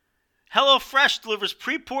 HelloFresh delivers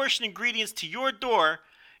pre-portioned ingredients to your door,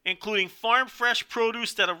 including farm-fresh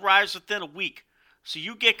produce that arrives within a week, so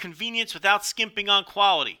you get convenience without skimping on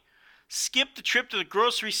quality. Skip the trip to the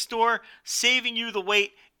grocery store, saving you the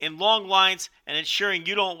wait in long lines and ensuring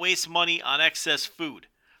you don't waste money on excess food.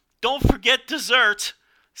 Don't forget dessert.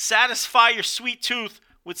 Satisfy your sweet tooth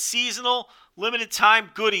with seasonal, limited-time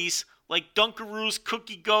goodies like Dunkaroos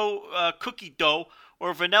cookie dough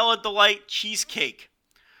or Vanilla Delight cheesecake.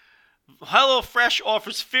 HelloFresh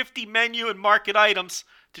offers 50 menu and market items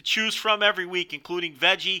to choose from every week, including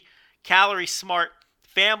veggie, calorie-smart,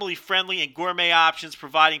 family-friendly, and gourmet options,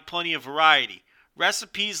 providing plenty of variety.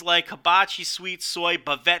 Recipes like hibachi sweet soy,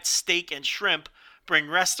 bavette steak, and shrimp bring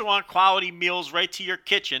restaurant-quality meals right to your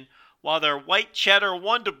kitchen, while their white cheddar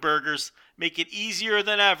Wonder Burgers make it easier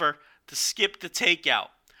than ever to skip the takeout.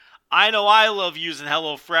 I know I love using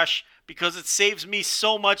HelloFresh because it saves me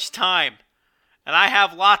so much time. And I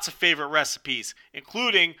have lots of favorite recipes,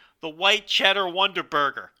 including the white cheddar Wonder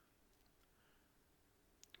Burger.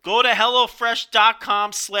 Go to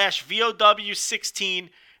HelloFresh.com/VOW16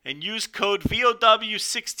 and use code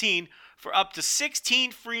VOW16 for up to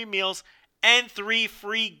 16 free meals and 3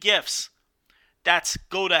 free gifts. That's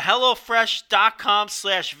go to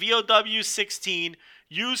HelloFresh.com/VOW16.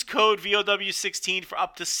 Use code VOW16 for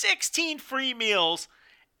up to 16 free meals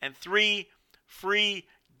and 3 free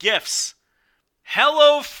gifts.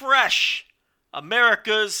 HelloFresh,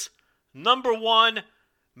 America's #1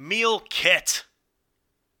 meal kit.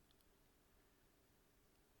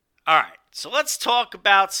 All right, so let's talk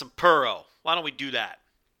about some Puro. Why don't we do that?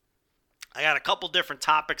 I got a couple different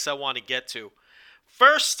topics I want to get to.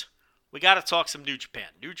 First, we got to talk some New Japan.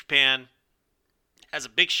 New Japan has a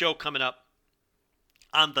big show coming up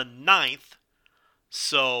on the 9th.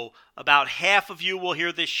 So about half of you will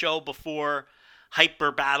hear this show before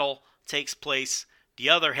Hyper Battle takes place. The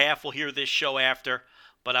other half will hear this show after.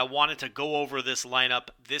 But I wanted to go over this lineup.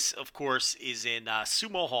 This, of course, is in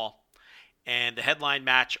Sumo Hall. And the headline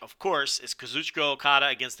match, of course, is Kazuchika Okada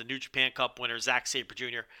against the New Japan Cup winner, Zack Sabre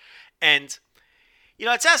Jr. And, you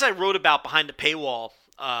know, it's as I wrote about behind the paywall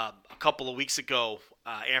a couple of weeks ago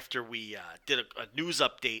after we did a news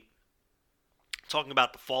update talking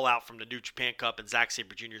about the fallout from the New Japan Cup and Zack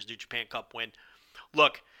Sabre Jr.'s New Japan Cup win.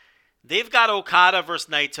 Look, they've got Okada versus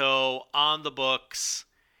Naito on the books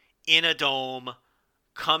in a dome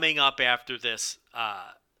coming up after this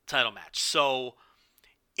title match. So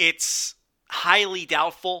it's highly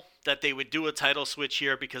doubtful that they would do a title switch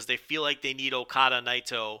here because they feel like they need Okada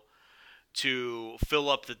Naito to fill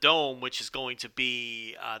up the dome, which is going to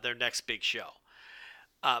be their next big show.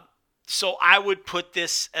 So I would put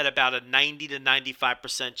this at about a 90 to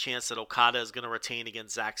 95% chance that Okada is going to retain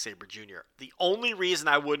against Zack Sabre Jr. The only reason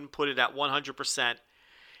I wouldn't put it at 100%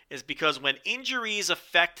 is because when injuries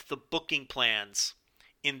affect the booking plans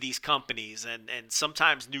in these companies, and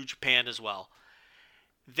sometimes New Japan as well,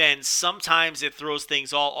 then sometimes it throws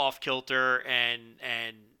things all off kilter and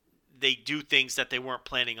they do things that they weren't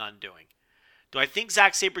planning on doing. Do I think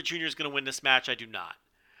Zack Sabre Jr. is going to win this match? I do not.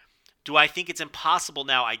 Do I think it's impossible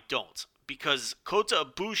now? I don't. Because Kota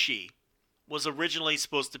Ibushi was originally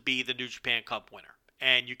supposed to be the New Japan Cup winner.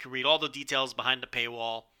 And you can read all the details behind the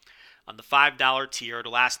paywall on the $5 tier, the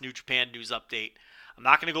last New Japan news update. I'm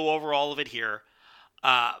not going to go over all of it here.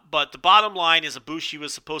 But the bottom line is Ibushi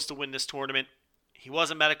was supposed to win this tournament. He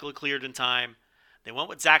wasn't medically cleared in time. They went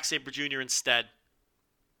with Zack Sabre Jr. instead.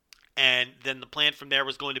 And then the plan from there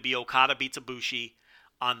was going to be Okada beats Ibushi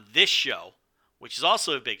on this show, which is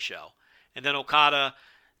also a big show. And then Okada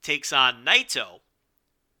takes on Naito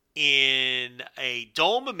in a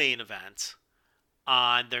Dome main event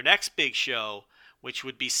on their next big show, which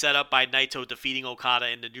would be set up by Naito defeating Okada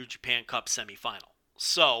in the New Japan Cup semifinal.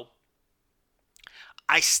 So,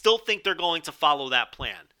 I still think they're going to follow that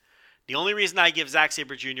plan. The only reason I give Zack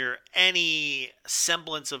Sabre Jr. any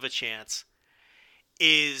semblance of a chance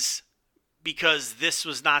is because this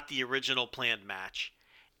was not the original planned match.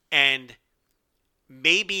 And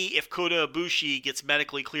maybe if Kota Ibushi gets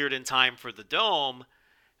medically cleared in time for the Dome,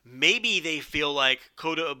 maybe they feel like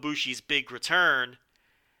Kota Ibushi's big return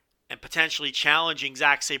and potentially challenging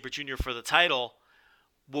Zack Sabre Jr. for the title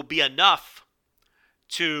will be enough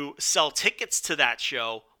to sell tickets to that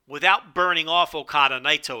show without burning off Okada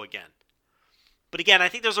Naito again. But again, I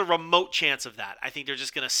think there's a remote chance of that. I think they're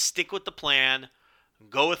just going to stick with the plan,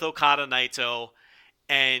 go with Okada Naito,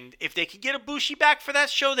 and if they can get Ibushi back for that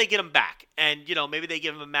show, they get him back. And, you know, maybe they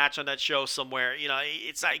give him a match on that show somewhere. You know,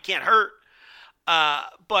 it can't hurt.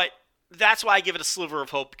 But that's why I give it a sliver of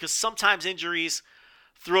hope, because sometimes injuries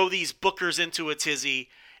throw these bookers into a tizzy,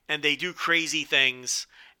 and they do crazy things.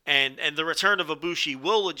 And the return of Ibushi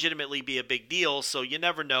will legitimately be a big deal, so you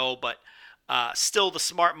never know. But still, the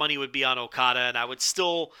smart money would be on Okada, and I would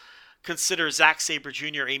still consider Zack Sabre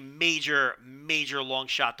Jr. a major, major long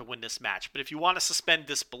shot to win this match. But if you want to suspend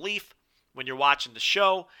disbelief when you're watching the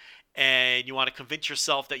show and you want to convince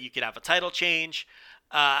yourself that you could have a title change,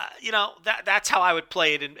 that's how I would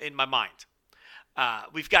play it in my mind.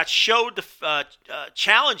 We've got Show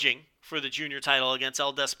challenging for the junior title against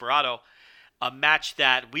El Desperado, a match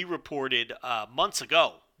that we reported months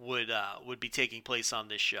ago would be taking place on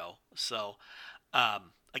this show. So,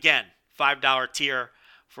 again, $5 tier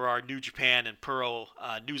for our New Japan and Puro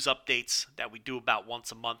news updates that we do about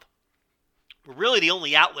once a month. We're really the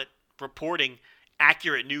only outlet reporting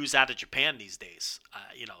accurate news out of Japan these days.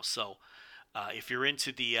 So if you're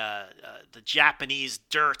into the Japanese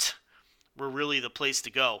dirt, we're really the place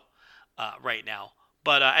to go right now.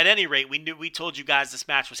 But at any rate, we told you guys this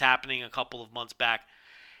match was happening a couple of months back,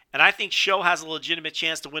 and I think Show has a legitimate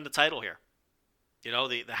chance to win the title here.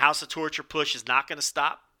 The House of Torture push is not going to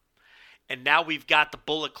stop, and now we've got the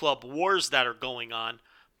Bullet Club wars that are going on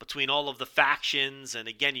between all of the factions, and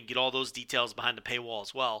again, you can get all those details behind the paywall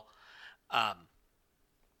as well.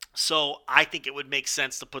 So I think it would make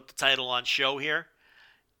sense to put the title on Show here.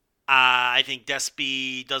 I think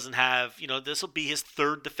Despy doesn't have, this will be his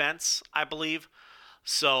third defense, I believe.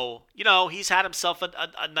 So, he's had himself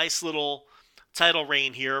a nice little title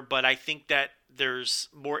reign here, but I think that there's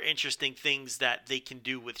more interesting things that they can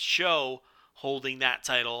do with Show holding that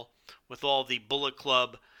title with all the Bullet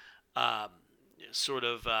Club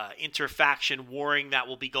interfaction warring that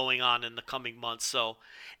will be going on in the coming months. So,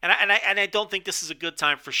 and I don't think this is a good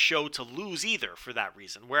time for Show to lose either for that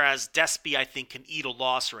reason. Whereas Despy, I think, can eat a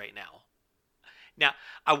loss right now. Now,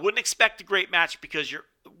 I wouldn't expect a great match because you're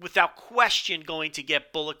without question going to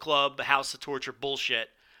get Bullet Club, House of Torture bullshit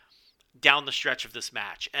down the stretch of this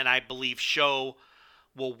match. And I believe Show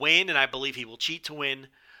will win, and I believe he will cheat to win.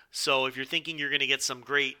 So if you're thinking you're going to get some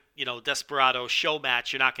great, Desperado Show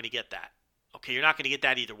match, you're not going to get that. Okay, you're not going to get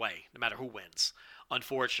that either way, no matter who wins,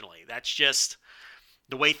 unfortunately. That's just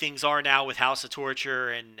the way things are now with House of Torture,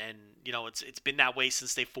 and it's been that way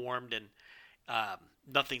since they formed, and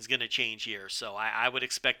nothing's going to change here. So I would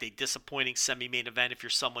expect a disappointing semi-main event if you're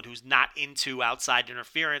someone who's not into outside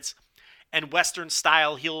interference and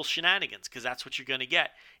Western-style heel shenanigans, because that's what you're going to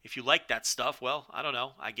get. If you like that stuff, well, I don't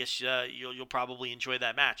know. I guess you'll probably enjoy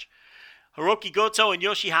that match. Hiroki Goto and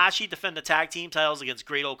Yoshihashi defend the tag team titles against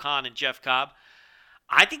Great Okan and Jeff Cobb.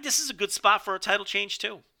 I think this is a good spot for a title change,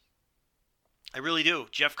 too. I really do.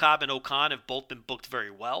 Jeff Cobb and Okan have both been booked very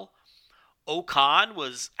well. Okan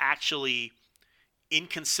was actually in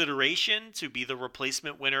consideration to be the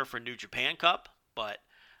replacement winner for New Japan Cup, but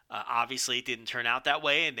obviously it didn't turn out that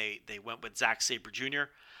way, and they went with Zack Sabre Jr.,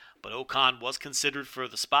 but Okan was considered for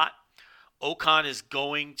the spot. Okan is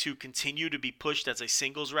going to continue to be pushed as a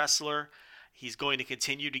singles wrestler. He's going to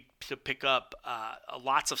continue to pick up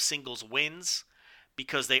lots of singles wins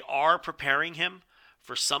because they are preparing him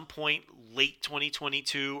for some point late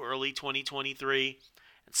 2022, early 2023.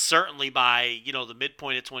 And certainly by, the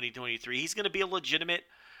midpoint of 2023, he's going to be a legitimate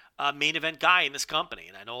main event guy in this company.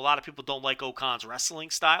 And I know a lot of people don't like Okan's wrestling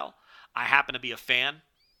style. I happen to be a fan.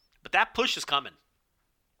 But that push is coming.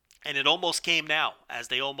 And it almost came now, as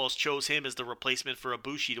they almost chose him as the replacement for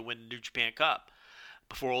Ibushi to win the New Japan Cup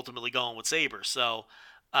before ultimately going with Sabre. So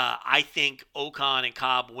I think Okan and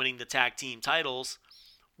Cobb winning the tag team titles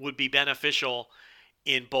would be beneficial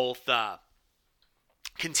in both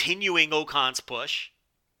continuing Okan's push,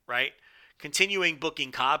 right? Continuing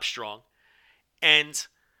booking Cobb strong. And,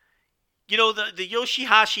 the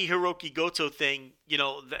Yoshihashi Hiroki Goto thing,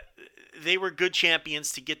 they were good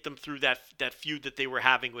champions to get them through that feud that they were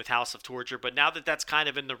having with House of Torture. But now that that's kind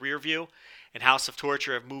of in the rear view, and House of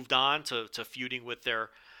Torture have moved on to feuding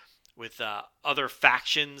with other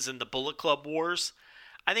factions in the Bullet Club wars,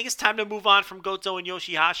 I think it's time to move on from Goto and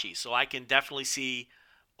Yoshihashi. So I can definitely see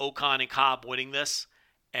Okan and Cobb winning this,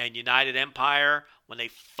 and United Empire, when they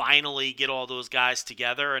finally get all those guys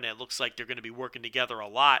together, and it looks like they're going to be working together a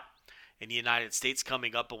lot in the United States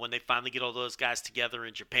coming up, but when they finally get all those guys together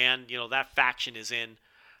in Japan, that faction is in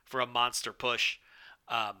for a monster push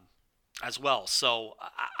as well. So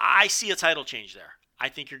I see a title change there. I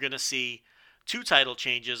think you're going to see 2 title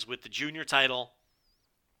changes with the junior title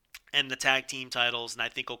and the tag team titles, and I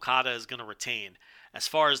think Okada is going to retain. As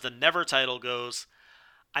far as the Never title goes,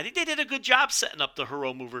 I think they did a good job setting up the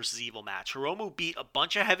Hiromu versus Evil match. Hiromu beat a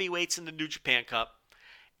bunch of heavyweights in the New Japan Cup,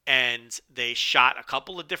 and they shot a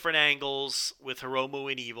couple of different angles with Hiromu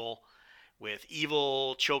and Evil, with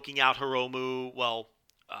Evil choking out Hiromu,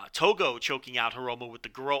 Togo choking out Hiromu with the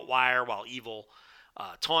garrote wire while Evil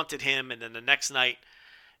taunted him, and then the next night,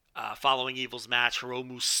 following Evil's match,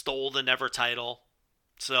 Hiromu stole the Never title.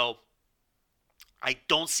 So I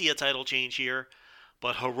don't see a title change here,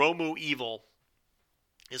 but Hiromu Evil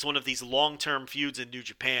is one of these long-term feuds in New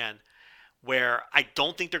Japan where I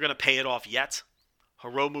don't think they're going to pay it off yet.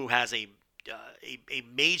 Hiromu has a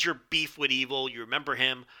major beef with Evil. You remember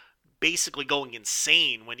him basically going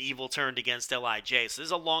insane when Evil turned against LIJ. So this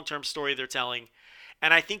is a long-term story they're telling,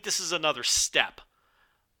 and I think this is another step.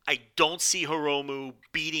 I don't see Hiromu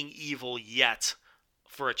beating Evil yet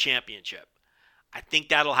for a championship. I think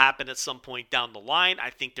that'll happen at some point down the line. I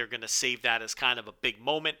think they're going to save that as kind of a big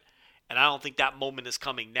moment, and I don't think that moment is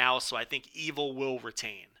coming now, so I think Evil will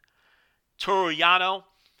retain. Toru Yano,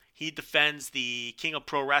 he defends the King of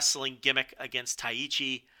Pro Wrestling gimmick against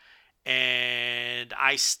Taichi, and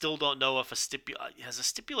I still don't know if has a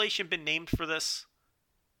stipulation been named for this?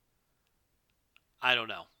 I don't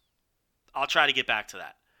know. I'll try to get back to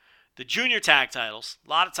that. The junior tag titles, a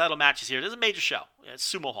lot of title matches here. This is a major show.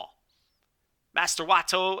 It's Sumo Hall. Master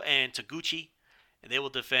Wato and Taguchi, and they will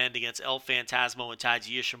defend against El Phantasmo and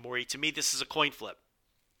Taiji Ishimori. To me, this is a coin flip.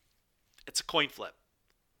 It's a coin flip.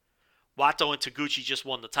 Wato and Taguchi just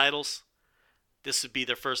won the titles. This would be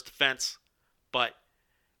their first defense. But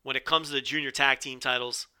when it comes to the junior tag team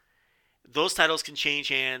titles, those titles can change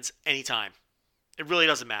hands anytime. It really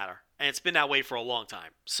doesn't matter. And it's been that way for a long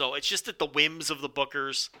time. So it's just at the whims of the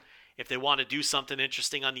bookers. If they want to do something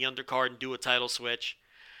interesting on the undercard and do a title switch.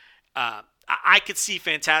 I could see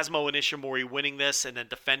Phantasmo and Ishimori winning this and then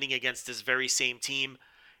defending against this very same team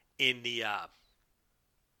in the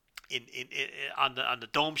on the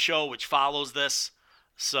Dome show, which follows this.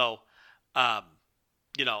 So,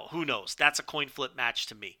 who knows? That's a coin flip match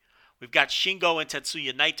to me. We've got Shingo and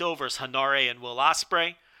Tetsuya Naito versus Hanare and Will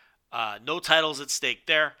Ospreay. No titles at stake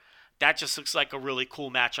there. That just looks like a really cool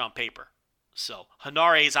match on paper. So,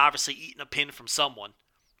 Hanare is obviously eating a pin from someone.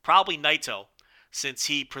 Probably Naito, since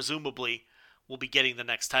he presumably will be getting the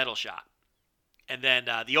next title shot. And then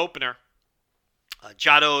the opener,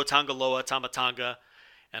 Jado, Tangaloa, Tamatanga,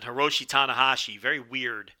 and Hiroshi Tanahashi. Very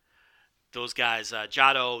weird. Those guys,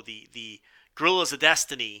 Jado, the Guerrillas of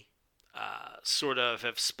Destiny, sort of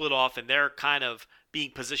have split off, and they're kind of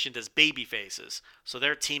being positioned as baby faces. So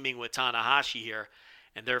they're teaming with Tanahashi here,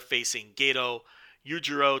 and they're facing Gedo,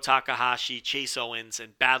 Yujiro Takahashi, Chase Owens,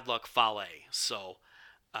 and Bad Luck Fale. So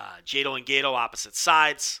Jado and Gedo opposite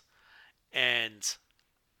sides, and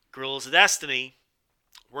Guerrillas of Destiny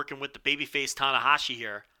working with the babyface Tanahashi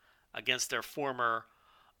here against their former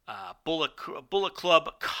Bullet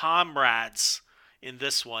Club comrades in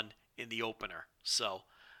this one in the opener. So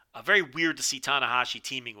very weird to see Tanahashi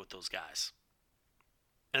teaming with those guys.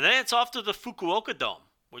 And then it's off to the Fukuoka Dome,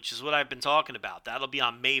 which is what I've been talking about. That'll be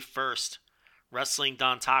on May 1st. Wrestling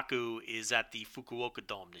Dontaku is at the Fukuoka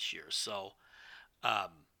Dome this year. So, I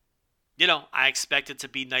expect it to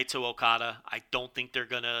be Naito Okada. I don't think they're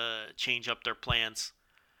going to change up their plans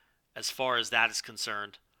as far as that is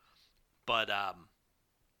concerned. But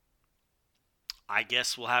I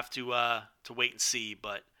guess we'll have to wait and see.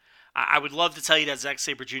 But I would love to tell you that Zack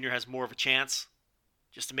Sabre Jr. has more of a chance,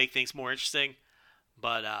 just to make things more interesting.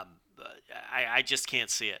 But I just can't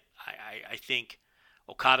see it. I think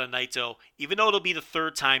Okada Naito, even though it'll be the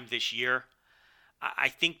third time this year, I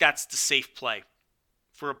think that's the safe play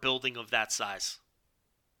for a building of that size.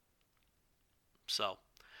 So,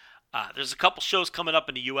 there's a couple shows coming up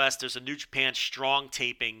in the U.S. There's a New Japan Strong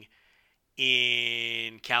taping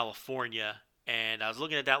in California, and I was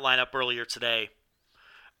looking at that lineup earlier today.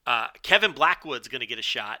 Kevin Blackwood's going to get a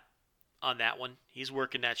shot on that one. He's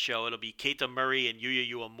working that show. It'll be Keita Murray and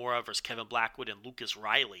Yuya Uemura versus Kevin Blackwood and Lucas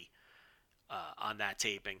Riley on that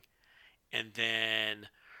taping. And then,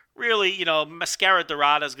 really, Mascara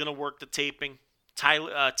Dorada is going to work the taping.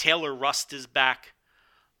 Taylor Rust is back.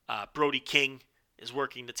 Brody King is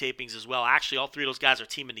working the tapings as well. Actually, all three of those guys are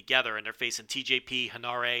teaming together, and they're facing TJP,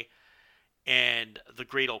 Hanare, and the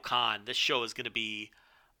Great Okan. This show is going to be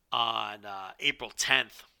on April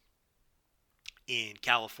 10th in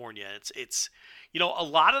California. It's a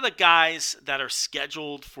lot of the guys that are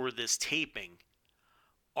scheduled for this taping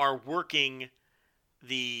are working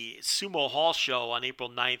the Sumo Hall show on April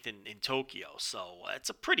 9th in Tokyo. So it's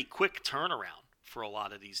a pretty quick turnaround for a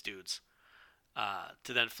lot of these dudes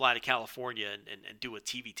to then fly to California and do a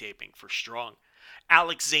TV taping for Strong.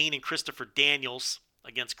 Alex Zane and Christopher Daniels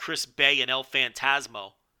against Chris Bay and El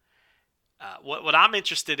Phantasmo. What I'm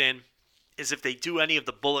interested in is if they do any of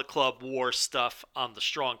the Bullet Club War stuff on the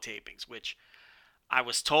Strong tapings, which I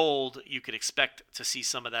was told you could expect to see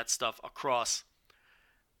some of that stuff across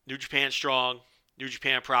New Japan Strong, New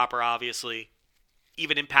Japan Proper, obviously,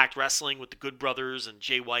 even Impact Wrestling with the Good Brothers and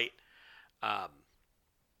Jay White,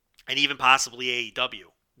 and even possibly AEW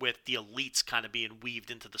with the Elites kind of being weaved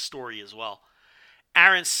into the story as well.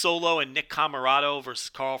 Aaron Solo and Nick Camarado versus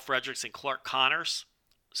Carl Fredericks and Clark Connors.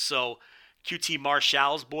 So QT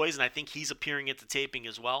Marshall's boys, and I think he's appearing at the taping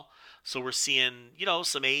as well. So we're seeing,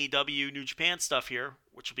 some AEW New Japan stuff here,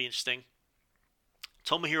 which will be interesting.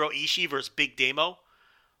 Tomohiro Ishii versus Big Damo.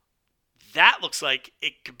 That looks like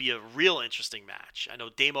it could be a real interesting match. I know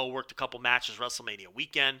Damo worked a couple matches WrestleMania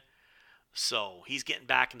weekend, so he's getting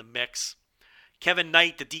back in the mix. Kevin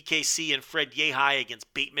Knight, the DKC, and Fred Yehai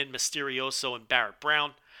against Bateman, Mysterioso, and Barrett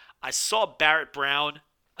Brown. I saw Barrett Brown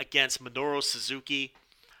against Minoru Suzuki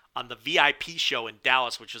on the VIP show in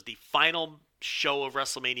Dallas, which was the final show of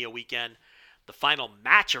WrestleMania weekend. The final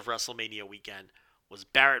match of WrestleMania weekend was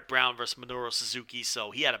Barrett Brown versus Minoru Suzuki, so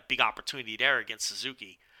he had a big opportunity there against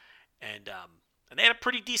Suzuki. And they had a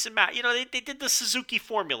pretty decent match. They did the Suzuki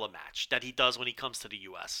formula match that he does when he comes to the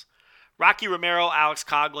U.S. Rocky Romero, Alex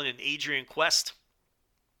Coughlin, and Adrian Quest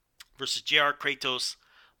versus JR Kratos,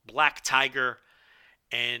 Black Tiger,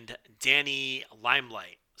 and Danny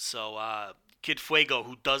Limelight. So Kid Fuego,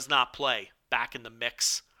 who does not play, back in the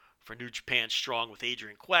mix for New Japan Strong with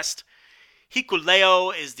Adrian Quest.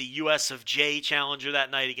 Hikuleo is the US of J challenger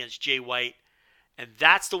that night against Jay White. And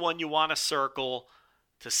that's the one you want to circle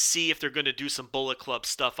to see if they're going to do some Bullet Club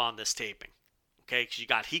stuff on this taping. Okay, because you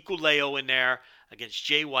got Hikuleo in there against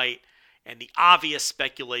Jay White. And the obvious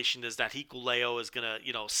speculation is that Hikuleo is going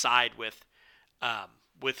to, side with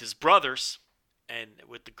his brothers and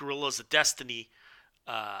with the Guerrillas of Destiny.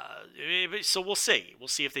 So we'll see. We'll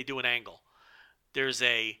see if they do an angle. There's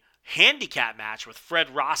a handicap match with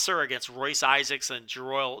Fred Rosser against Royce Isaacs and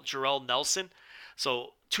Jarrell Nelson. So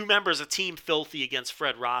 2 members of Team Filthy against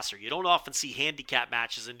Fred Rosser. You don't often see handicap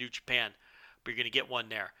matches in New Japan, but you're going to get one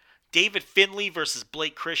there. David Finlay versus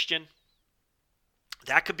Blake Christian.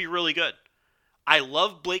 That could be really good. I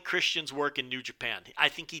love Blake Christian's work in New Japan. I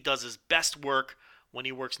think he does his best work when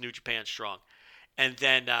he works New Japan Strong. And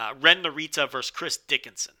then Ren Narita versus Chris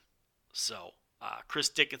Dickinson. So Chris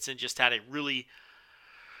Dickinson just had a really,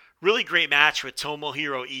 really great match with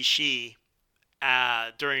Tomohiro Ishii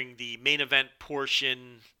during the main event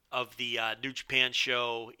portion of the New Japan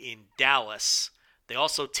show in Dallas. They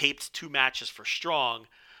also taped 2 matches for Strong.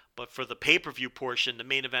 But for the pay-per-view portion, the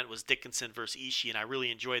main event was Dickinson versus Ishii, and I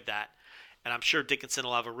really enjoyed that. And I'm sure Dickinson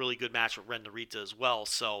will have a really good match with Ren Narita as well.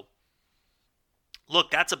 So,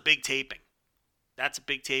 look, that's a big taping. That's a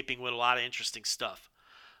big taping with a lot of interesting stuff.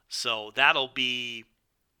 So that'll be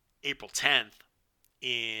April 10th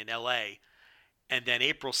in LA. And then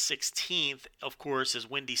April 16th, of course, is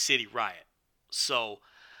Windy City Riot. So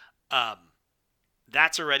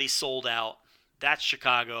that's already sold out. That's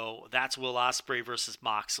Chicago. That's Will Ospreay versus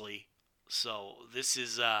Moxley. So this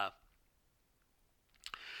is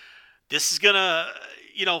gonna,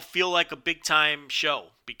 feel like a big time show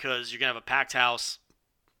because you're gonna have a packed house.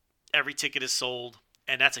 Every ticket is sold,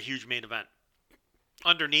 and that's a huge main event.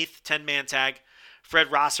 Underneath, 10-man tag: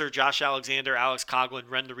 Fred Rosser, Josh Alexander, Alex Coughlin,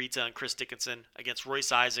 Ren Narita, and Chris Dickinson against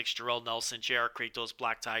Royce Isaacs, Jarrell Nelson, JR Kratos,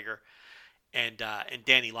 Black Tiger, and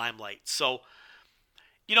Danny Limelight. So,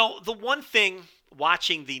 the one thing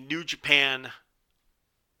watching the New Japan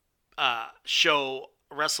show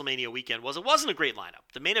WrestleMania weekend was it wasn't a great lineup.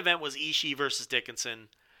 The main event was Ishii versus Dickinson,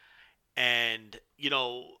 and,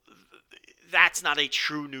 that's not a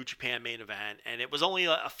true New Japan main event, and it was only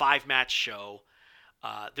a 5-match show.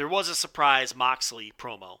 There was a surprise Moxley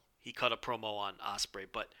promo. He cut a promo on Ospreay,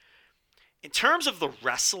 but in terms of the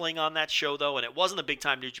wrestling on that show, though, and it wasn't a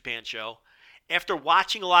big-time New Japan show, after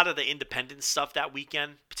watching a lot of the independent stuff that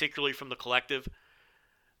weekend, particularly from the Collective,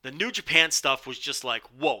 the New Japan stuff was just like,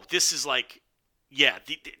 whoa, this is like, yeah,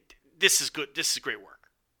 this is good. This is great work.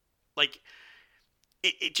 Like,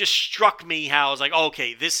 it just struck me how I was like, oh,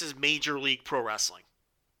 okay, this is Major League Pro Wrestling.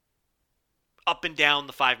 Up and down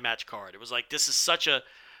the 5-match card. It was like, this is such a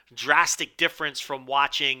drastic difference from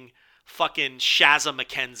watching fucking Shazza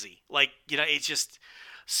McKenzie. Like, it's just...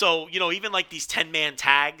 So, even like these 10-man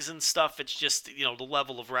tags and stuff, it's just, the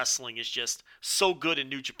level of wrestling is just so good in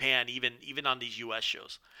New Japan, even on these U.S.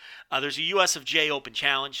 shows. There's a US of J Open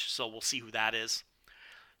Challenge, so we'll see who that is.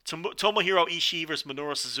 Tomohiro Ishii versus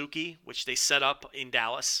Minoru Suzuki, which they set up in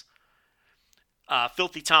Dallas.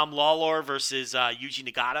 Filthy Tom Lawlor versus Yuji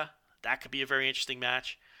Nagata. That could be a very interesting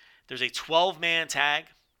match. There's a 12-man tag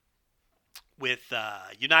with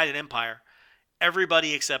United Empire.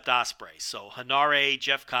 Everybody except Ospreay. So Hanare,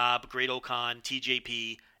 Jeff Cobb, Great Okan,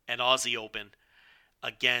 TJP, and Aussie Open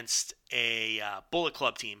against a Bullet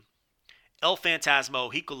Club team. El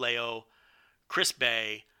Phantasmo, Hikuleo, Chris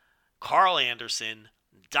Bay, Carl Anderson,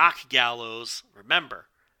 Doc Gallows. Remember,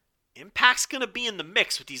 Impact's going to be in the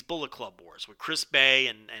mix with these Bullet Club wars with Chris Bay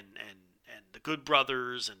and the Good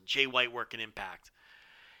Brothers and Jay White working Impact.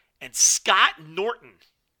 and Scott Norton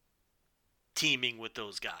teaming with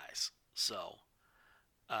those guys. So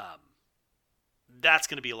that's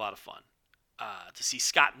going to be a lot of fun to see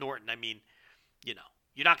Scott Norton. I mean, you know,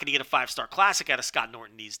 you're not going to get a 5-star classic out of Scott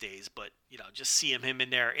Norton these days, but, you know, just seeing him in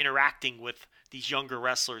there interacting with these younger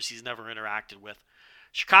wrestlers he's never interacted with.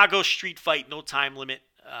 Chicago Street Fight, no time limit.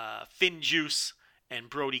 Finn Juice and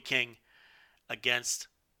Brody King against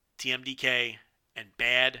TMDK and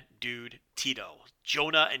Bad Dude Tito.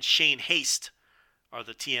 Jonah and Shane Haste are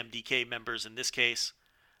the TMDK members in this case.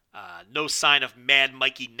 No sign of Mad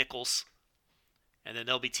Mikey Nichols. And then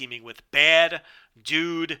they'll be teaming with Bad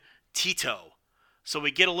Dude Tito. So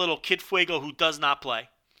we get a little Kid Fuego who does not play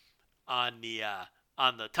on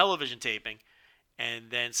the television taping.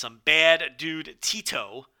 And then some Bad Dude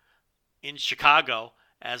Tito in Chicago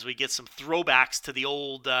as we get some throwbacks to the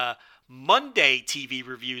old Monday TV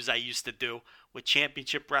reviews I used to do with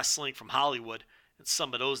Championship Wrestling from Hollywood and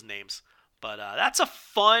some of those names. But that's a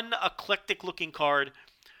fun, eclectic-looking card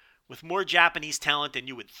with more Japanese talent than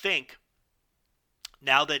you would think.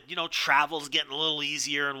 Now that, you know, travel's getting a little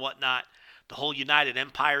easier and whatnot, the whole United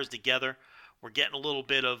Empire's together. We're getting a little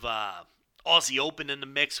bit of Aussie Open in the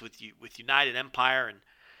mix with United Empire. And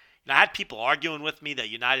you know, I had people arguing with me that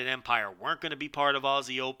United Empire weren't going to be part of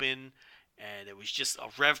Aussie Open, and it was just a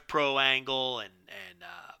Rev Pro angle. And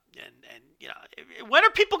you know, when are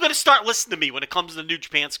people going to start listening to me when it comes to New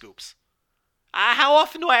Japan scoops? How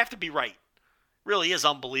often do I have to be right? It really is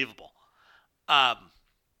unbelievable. And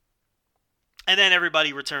then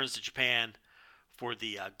everybody returns to Japan for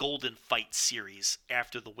the Golden Fight series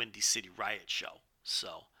after the Windy City Riot show.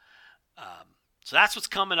 So that's what's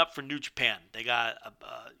coming up for New Japan. They got a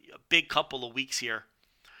big couple of weeks here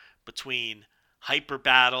between Hyper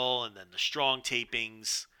Battle and then the Strong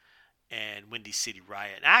tapings and Windy City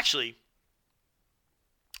Riot. And actually,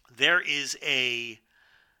 there is a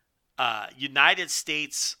United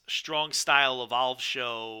States Strong Style Evolve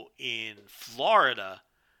show in Florida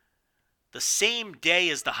the same day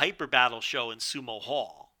as the Hyper Battle show in Sumo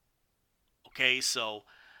Hall. Okay, so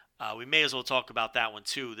we may as well talk about that one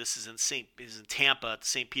too. This is in Tampa at the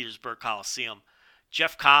St. Petersburg Coliseum.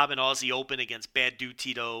 Jeff Cobb and Aussie Open against Bad Dude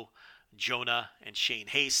Tito, Jonah, and Shane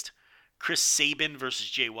Haste. Chris Sabin versus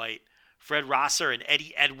Jay White. Fred Rosser and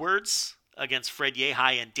Eddie Edwards against Fred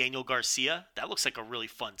Yehi and Daniel Garcia. That looks like a really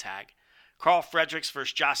fun tag. Carl Fredericks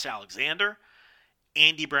versus Josh Alexander.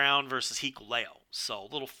 Andy Brown versus Hikuleo. So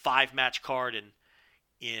a little 5-match card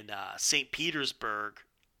in St. Petersburg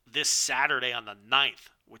this Saturday on the 9th,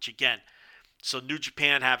 which again, so New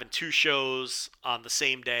Japan having 2 shows on the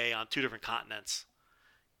same day on 2 different continents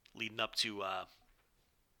leading up to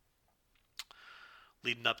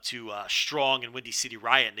Strong and Windy City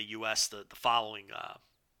Riot in the U.S. the following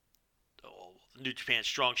New Japan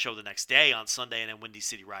Strong show the next day on Sunday, and then Windy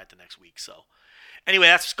City Riot the next week. So anyway,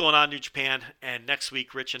 that's what's going on in New Japan. And next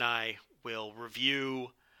week, Rich and I will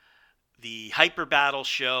review the Hyper Battle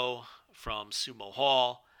show from Sumo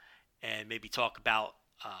Hall and maybe talk about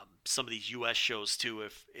some of these U.S. shows too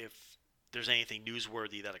if there's anything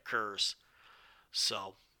newsworthy that occurs.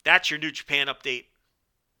 So that's your New Japan update.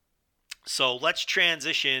 So let's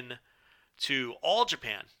transition to All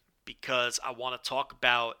Japan because I want to talk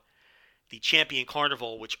about the Champion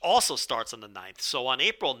Carnival, which also starts on the 9th. So on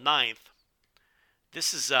April 9th,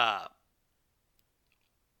 this is, the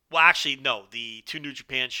 2 New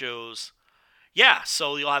Japan shows. Yeah,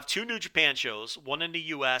 so you'll have 2 New Japan shows, one in the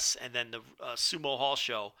U.S. and then the Sumo Hall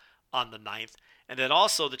show on the 9th. And then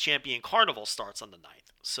also the Champion Carnival starts on the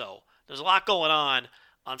 9th. So there's a lot going on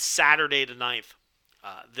Saturday the 9th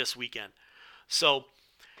this weekend. So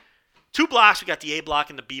 2 blocks. We got the A block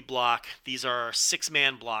and the B block. These are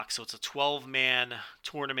 6-man blocks. So it's a 12-man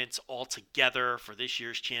tournament altogether for this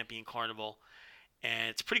year's Champion Carnival. And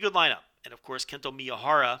it's a pretty good lineup. And of course, Kento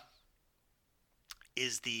Miyahara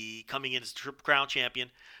is coming in as the Triple Crown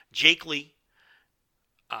champion. Jake Lee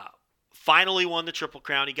finally won the Triple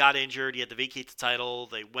Crown. He got injured. He had to vacate the title.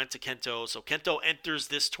 They went to Kento. So Kento enters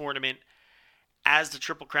this tournament as the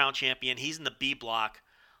Triple Crown champion. He's in the B block.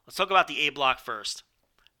 Let's talk about the A block first.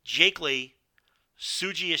 Jake Lee,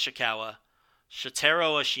 Suji Ishikawa,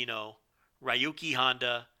 Shotaro Ashino, Ryuki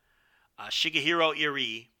Honda, Shigehiro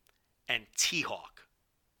Iri, and T-Hawk.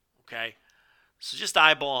 Okay? So just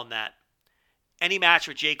eyeball on that. Any match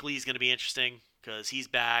with Jake Lee is going to be interesting because he's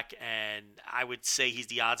back, and I would say he's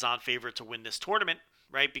the odds-on favorite to win this tournament,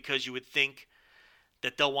 right? Because you would think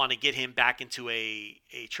that they'll want to get him back into a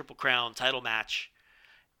Triple Crown title match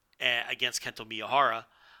against Kento Miyahara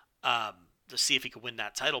to see if he could win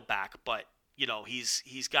that title back. But, you know, he's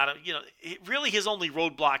got to, really his only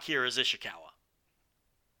roadblock here is Ishikawa.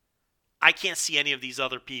 I can't see any of these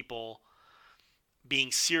other people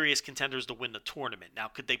being serious contenders to win the tournament. Now,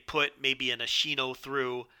 could they put maybe an Ashino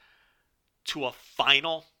through to a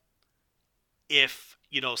final if,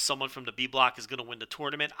 someone from the B block is going to win the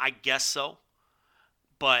tournament? I guess so.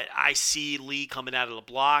 But I see Lee coming out of the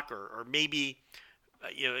block, or maybe,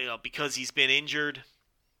 because he's been injured,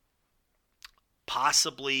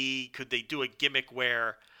 possibly could they do a gimmick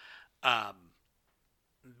where,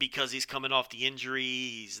 because he's coming off the injury,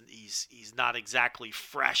 he's not exactly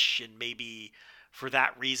fresh, and maybe for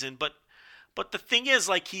that reason. But the thing is,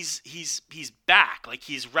 like, he's back. Like,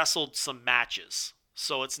 he's wrestled some matches,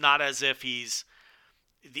 so it's not as if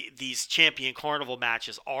these Champion Carnival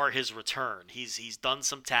matches are his return. He's done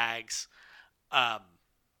some tags.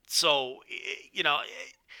 So,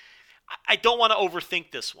 I don't want to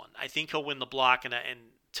overthink this one. I think he'll win the block, and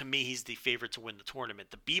to me, he's the favorite to win the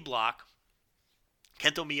tournament. The B block,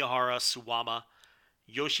 Kento Miyahara, Suwama,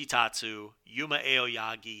 Yoshitatsu, Yuma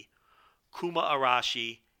Aoyagi, Kuma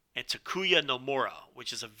Arashi, and Takuya Nomura,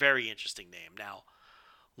 which is a very interesting name. Now,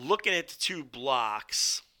 looking at the two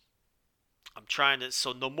blocks,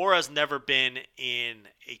 so Nomura's never been in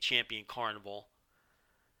a Champion Carnival.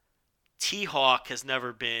 T-Hawk has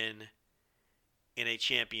never been in a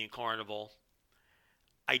Champion Carnival.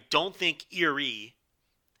 I don't think Erie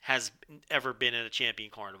has ever been in a Champion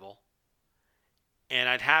Carnival. And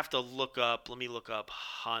I'd have to let me look up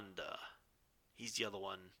Honda. He's the other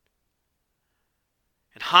one.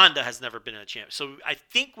 And Honda has never been in a champion. So I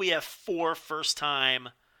think we have 4 first-time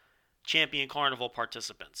Champion Carnival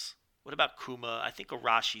participants. What about Kuma? I think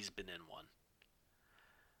Arashi's been in one.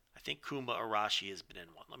 I think Kuma Arashi has been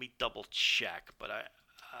in one. Let me double check. But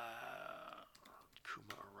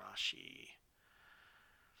Kuma Arashi.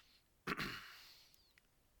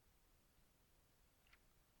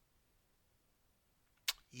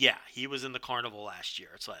 Yeah, he was in the Carnival last year.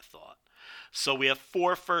 That's what I thought. So we have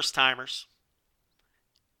 4 first-timers.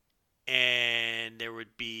 And there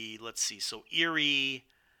would be, let's see, so Erie,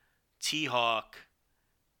 T-Hawk,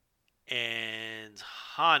 and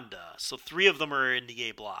Honda. So 3 of them are in the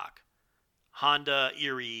A block. Honda,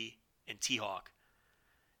 Erie, and T-Hawk.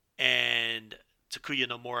 And Takuya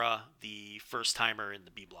Nomura, the first-timer in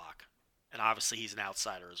the B block. And obviously he's an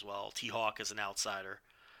outsider as well. T-Hawk is an outsider.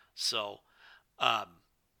 So,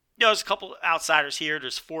 there's a couple outsiders here.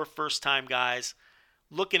 There's 4 first-time guys.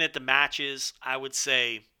 Looking at the matches, I would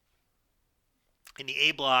say in the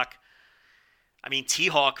A block, I mean,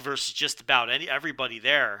 T-Hawk versus just about everybody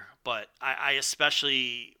there. But I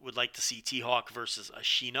especially would like to see T-Hawk versus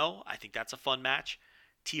Ashino. I think that's a fun match.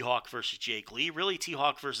 T-Hawk versus Jake Lee. Really,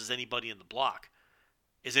 T-Hawk versus anybody in the block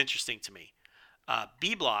is interesting to me.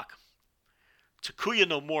 B block, Takuya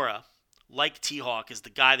Nomura, like T-Hawk, is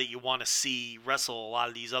the guy that you want to see wrestle a lot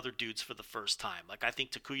of these other dudes for the first time. Like, I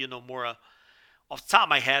think Takuya Nomura, off the top of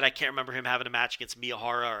my head, I can't remember him having a match against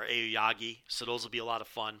Miyahara or Aoyagi, so those will be a lot of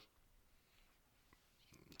fun.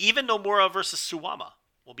 Even Nomura versus Suwama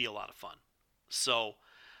will be a lot of fun. So,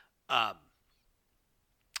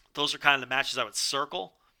 those are kind of the matches I would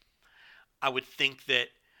circle. I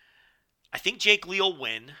think Jake Lee will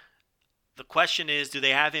win. The question is, do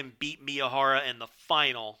they have him beat Miyahara in the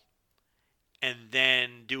final and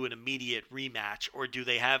then do an immediate rematch? Or do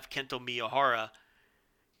they have Kento Miyahara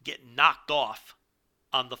get knocked off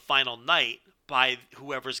on the final night by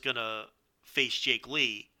whoever's going to face Jake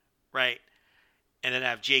Lee, right? And then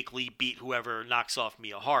have Jake Lee beat whoever knocks off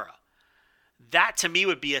Miyahara. That, to me,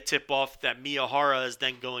 would be a tip-off that Miyahara is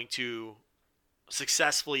then going to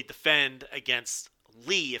successfully defend against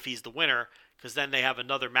Lee if he's the winner, because then they have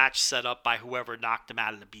another match set up by whoever knocked him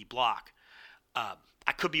out of the B block.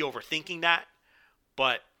 I could be overthinking that,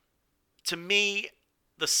 but to me,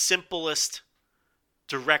 the simplest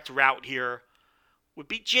direct route here would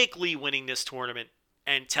be Jake Lee winning this tournament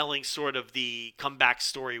and telling sort of the comeback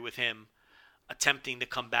story with him attempting to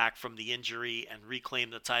come back from the injury and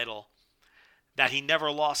reclaim the title that he never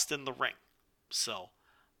lost in the ring. So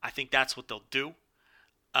I think that's what they'll do.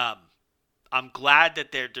 I'm glad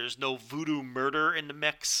that there's no voodoo murder in the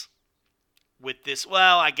mix with this.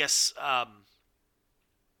 Well, I guess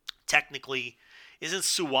technically, isn't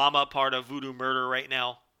Suwama part of voodoo murder right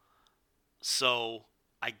now? So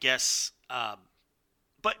I guess,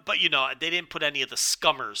 but they didn't put any of the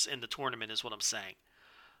scummers in the tournament, is what I'm saying.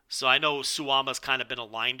 So I know Suwama's kind of been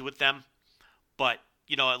aligned with them, but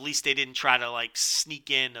at least they didn't try to like sneak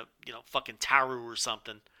in a fucking Taru or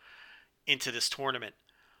something into this tournament.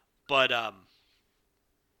 But I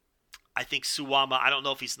think Suwama, I don't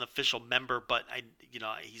know if he's an official member, but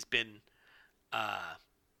he's been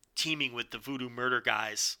teaming with the Voodoo Murder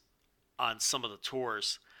guys on some of the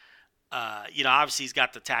tours. Obviously he's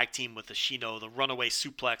got the tag team with Ashino, the Runaway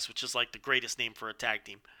Suplex, which is like the greatest name for a tag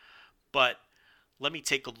team. But let me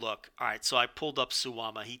take a look. All right, so I pulled up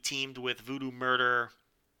Suwama. He teamed with Voodoo Murder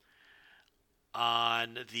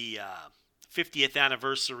on the 50th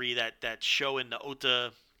anniversary, that show in the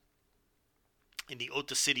Ota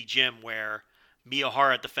City Gym where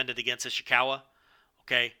Miyahara defended against Ishikawa.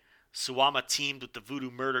 Okay, Suwama teamed with the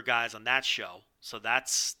Voodoo Murder guys on that show, so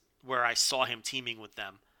that's where I saw him teaming with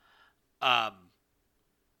them.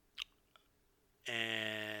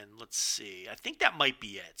 And let's see, I think that might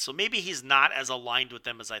be it. So maybe he's not as aligned with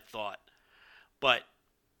them as I thought. But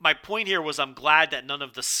my point here was I'm glad that none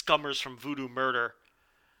of the scummers from Voodoo Murder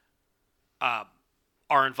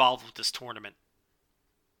are involved with this tournament.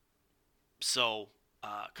 So,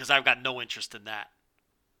 because I've got no interest in that.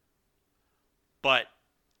 But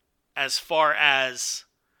as far as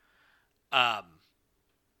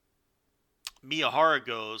Miyahara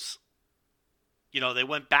goes, they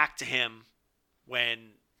went back to him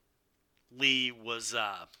when Lee was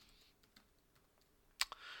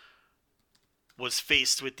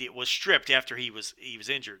stripped after he was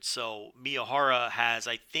injured. So Miyahara has,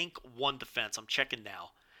 I think, one defense. I'm checking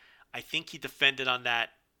now. I think he defended on that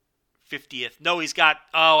 50th. No, he's got.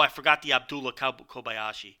 Oh, I forgot the Abdullah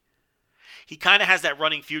Kobayashi. He kind of has that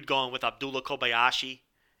running feud going with Abdullah Kobayashi,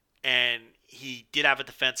 and he did have a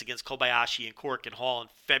defense against Kobayashi and Korakuen Hall in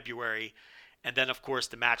February. And then, of course,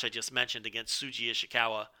 the match I just mentioned against Tsuji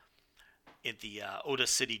Ishikawa in the Ota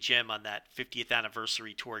City Gym on that 50th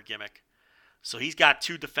anniversary tour gimmick. So he's got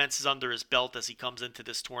 2 defenses under his belt as he comes into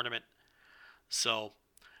this tournament. So,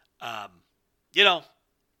 I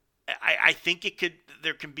think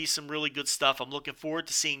there can be some really good stuff. I'm looking forward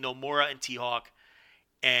to seeing Nomura and T-Hawk.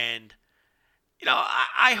 And,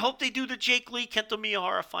 I hope they do the Jake Lee Kento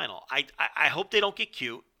Miyahara final. I hope they don't get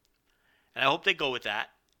cute. And I hope they go with that.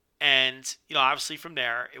 And, obviously from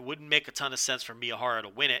there, it wouldn't make a ton of sense for Miyahara to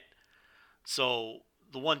win it. So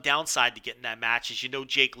the one downside to getting that match is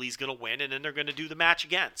Jake Lee's going to win, and then they're going to do the match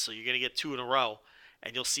again. So you're going to get 2 in a row,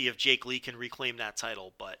 and you'll see if Jake Lee can reclaim that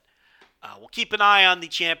title. But we'll keep an eye on the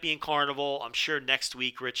Champion Carnival. I'm sure next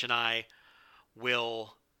week Rich and I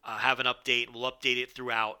will have an update. We'll update it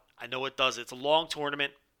throughout. I know it does. It's a long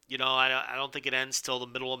tournament. I don't think it ends till the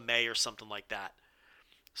middle of May or something like that.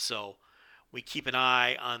 So we keep an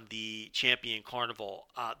eye on the Champion Carnival.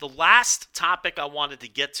 The last topic I wanted to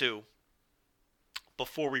get to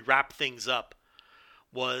before we wrap things up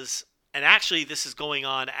was, and actually this is going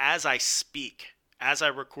on as I speak, as I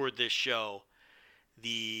record this show,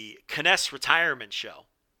 the K-ness retirement show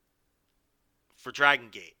for Dragon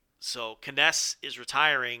Gate. So K-ness is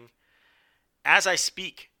retiring as I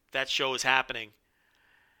speak. That show is happening.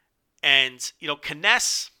 And,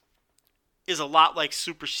 K-ness is a lot like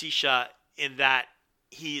Super Sisha in that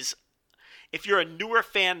if you're a newer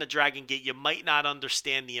fan to Dragon Gate, you might not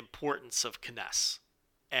understand the importance of K-ness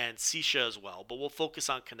and Sisha as well, but we'll focus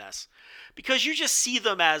on K-ness because you just see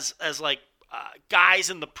them as guys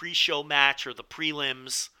in the pre-show match or the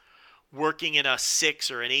prelims working in a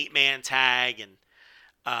 6 or an 8-man tag, and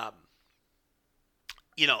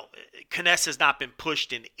K-ness has not been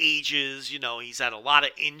pushed in ages. He's had a lot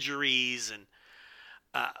of injuries, and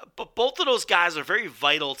but both of those guys are very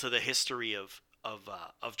vital to the history of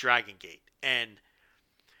Dragon Gate. And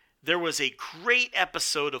there was a great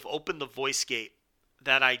episode of Open the Voice Gate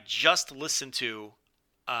that I just listened to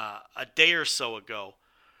a day or so ago,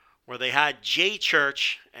 where they had Jay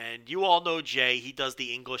Church, and you all know Jay. He does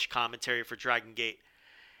the English commentary for Dragon Gate,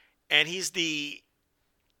 and he's the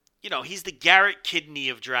Garrett Kidney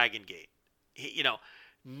of Dragon Gate.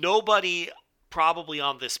 Nobody probably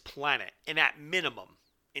on this planet, and at minimum,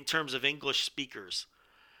 in terms of English speakers,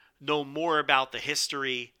 know more about the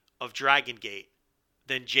history of Dragon Gate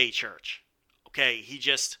than Jay Church. Okay,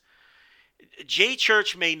 Jay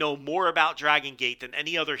Church may know more about Dragon Gate than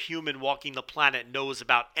any other human walking the planet knows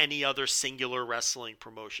about any other singular wrestling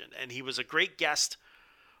promotion. And he was a great guest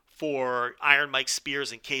for Iron Mike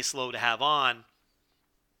Spears and Case Lowe to have on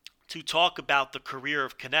to talk about the career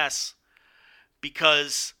of K-ness,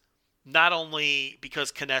 because not only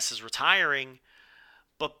because K-ness is retiring,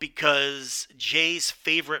 but because Jay's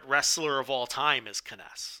favorite wrestler of all time is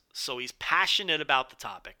K-ness. So he's passionate about the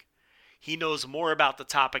topic. He knows more about the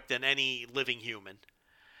topic than any living human.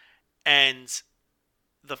 And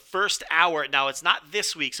the first hour, now it's not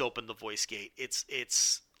this week's Open the Voice Gate,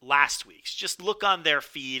 it's last week's. Just look on their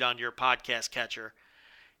feed on your podcast catcher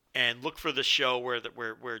and look for the show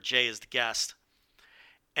where Jay is the guest.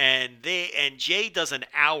 And Jay does an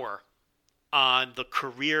hour on the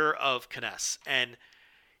career of K-ness. And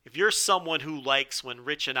if you're someone who likes when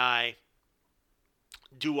Rich and I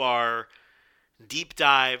do our deep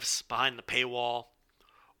dives behind the paywall,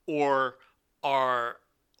 or our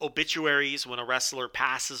obituaries when a wrestler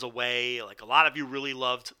passes away. Like, a lot of you really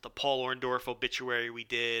loved the Paul Orndorff obituary we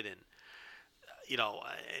did, and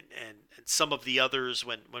and some of the others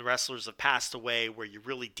when wrestlers have passed away, where you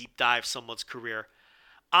really deep dive someone's career.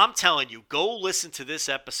 I'm telling you, go listen to this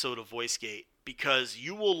episode of VoiceGate, because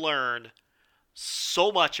you will learn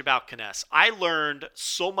so much about K-ness. I learned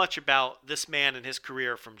so much about this man and his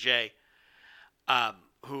career from Jay,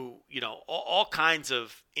 who, all kinds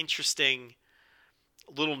of interesting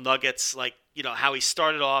little nuggets, like, how he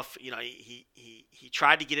started off. He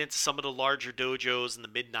tried to get into some of the larger dojos in the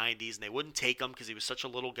mid-90s, and they wouldn't take him because he was such a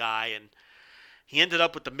little guy, and he ended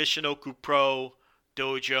up with the Michinoku Pro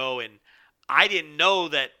dojo, and I didn't know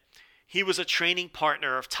that he was a training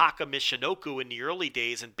partner of Taka Michinoku in the early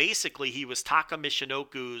days, and basically he was Taka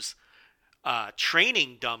Michinoku's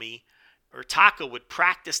training dummy, or Taka would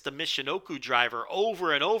practice the Michinoku driver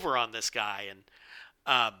over and over on this guy, and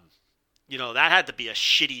that had to be a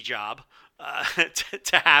shitty job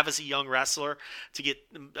to have as a young wrestler, to get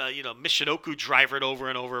Michinoku drivered over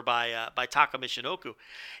and over by Taka Michinoku.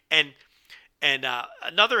 And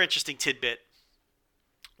another interesting tidbit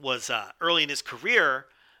was early in his career,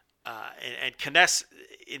 and K-ness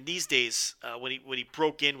in these days, when he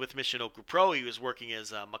broke in with Michinoku Pro, he was working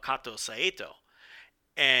as Makoto Saito,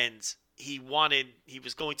 and he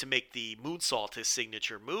was going to make the moonsault his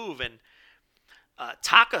signature move, and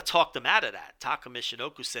Taka talked him out of that. Taka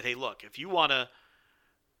Michinoku said, "Hey, look, if you want to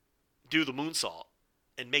do the moonsault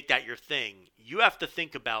and make that your thing, you have to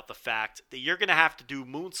think about the fact that you're going to have to do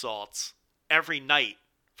moonsaults every night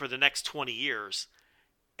for the next 20 years,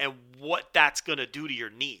 and what that's going to do to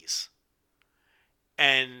your knees."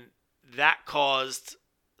 And that caused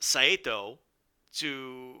Saito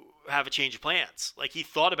to have a change of plans. Like, he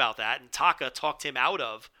thought about that, and Taka talked him out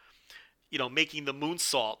of making the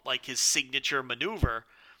moonsault like his signature maneuver.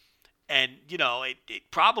 And, it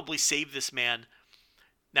probably saved this man.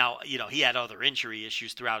 Now, he had other injury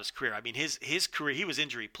issues throughout his career. I mean, his career, he was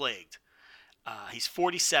injury plagued. He's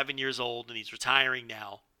 47 years old, and he's retiring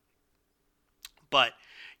now. But,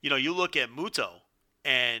 you look at Muto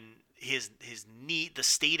and his knee, the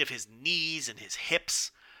state of his knees and his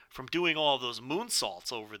hips from doing all those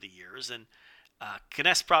moonsaults over the years. And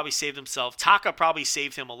K-ness probably saved himself. Taka probably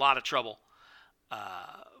saved him a lot of trouble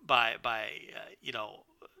by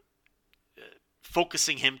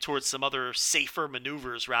focusing him towards some other safer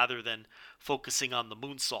maneuvers rather than focusing on the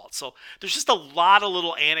moonsault. So there's just a lot of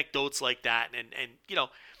little anecdotes like that. And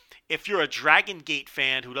if you're a Dragon Gate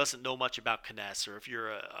fan who doesn't know much about K-ness, or if you're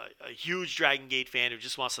a huge Dragon Gate fan who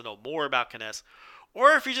just wants to know more about K-ness,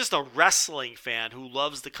 or if you're just a wrestling fan who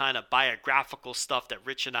loves the kind of biographical stuff that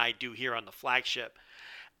Rich and I do here on the Flagship,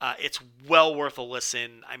 it's well worth a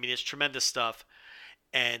listen. I mean, it's tremendous stuff.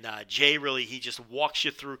 And Jay he just walks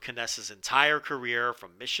you through K-ness's entire career,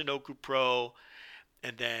 from Michinoku Pro,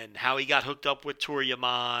 and then how he got hooked up with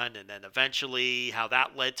Toryumon, and then eventually how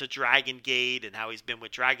that led to Dragon Gate, and how he's been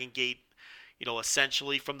with Dragon Gate,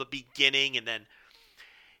 essentially from the beginning. And then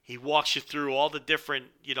he walks you through all the different,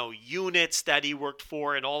 units that he worked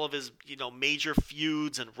for, and all of his, major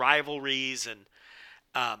feuds and rivalries. And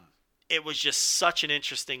it was just such an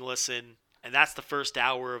interesting listen. And that's the first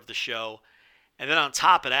hour of the show. And then on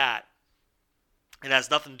top of that, it has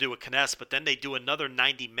nothing to do with K-ness, but then they do another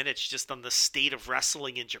 90 minutes just on the state of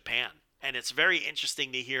wrestling in Japan. And it's very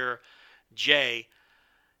interesting to hear Jay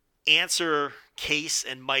answer Case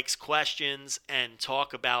and Mike's questions and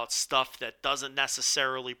talk about stuff that doesn't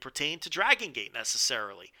necessarily pertain to Dragon Gate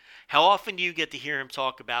necessarily. How often do you get to hear him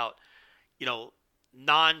talk about,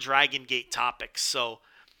 non-Dragon Gate topics? So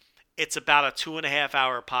it's about a 2.5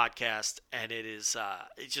 hour podcast, and it's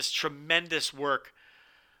just tremendous work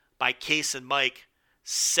by Case and Mike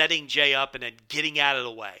setting Jay up and then getting out of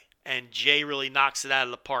the way. And Jay really knocks it out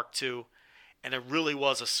of the park too. And it really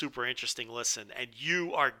was a super interesting listen. And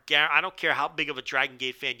I don't care how big of a Dragon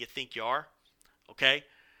Gate fan you think you are, okay?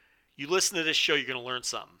 You listen to this show, you're going to learn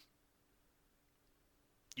something.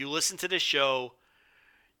 You listen to this show,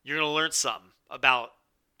 you're going to learn something about,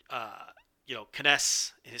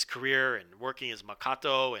 K-ness in his career and working as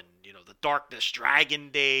Makoto, and, the Darkness Dragon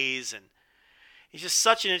days. And it's just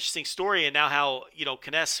such an interesting story. And now how,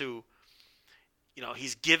 K-ness, who,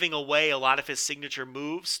 he's giving away a lot of his signature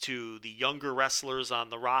moves to the younger wrestlers on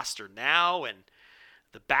the roster now, and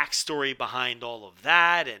the backstory behind all of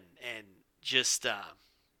that, and just,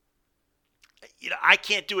 I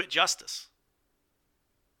can't do it justice.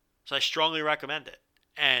 So I strongly recommend it.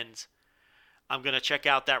 And I'm going to check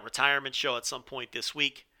out that retirement show at some point this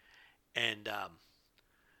week. And,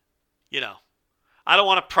 I don't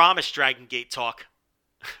want to promise Dragon Gate talk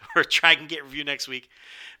or Dragon Gate review next week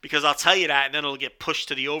because I'll tell you that and then it'll get pushed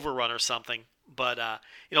to the overrun or something. But,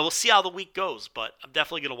 we'll see how the week goes. But I'm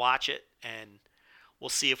definitely going to watch it, and we'll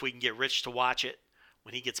see if we can get Rich to watch it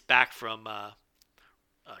when he gets back from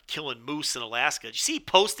killing moose in Alaska. Did you see he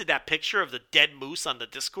posted that picture of the dead moose on the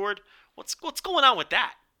Discord? What's going on with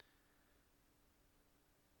that?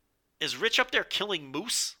 Is Rich up there killing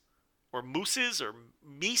moose? Or mooses? Or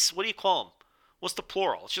meese? What do you call them? What's the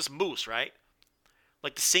plural? It's just moose, right?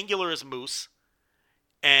 Like the singular is moose,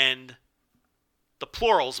 and the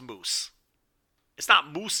plural's moose. It's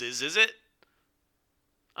not mooses, is it?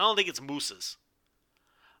 I don't think it's mooses.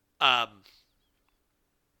 But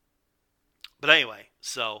anyway,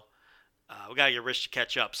 so we got to get Rich to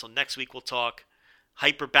catch up. So next week we'll talk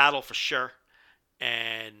Hyper Battle for sure,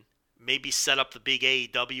 and maybe set up the big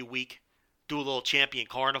AEW week, do a little Champion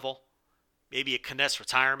Carnival, maybe a K-ness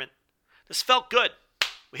retirement. This felt good.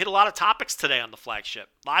 We hit a lot of topics today on the Flagship.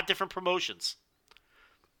 A lot of different promotions.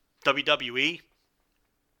 WWE,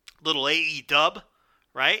 little AEW,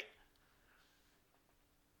 right?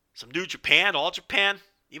 Some New Japan, All Japan,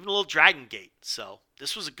 even a little Dragon Gate. So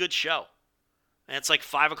this was a good show. And it's like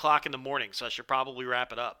 5 o'clock in the morning, so I should probably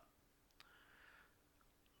wrap it up.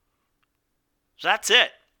 So that's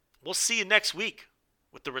it. We'll see you next week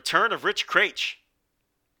with the return of Rich Craich.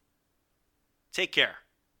 Take care.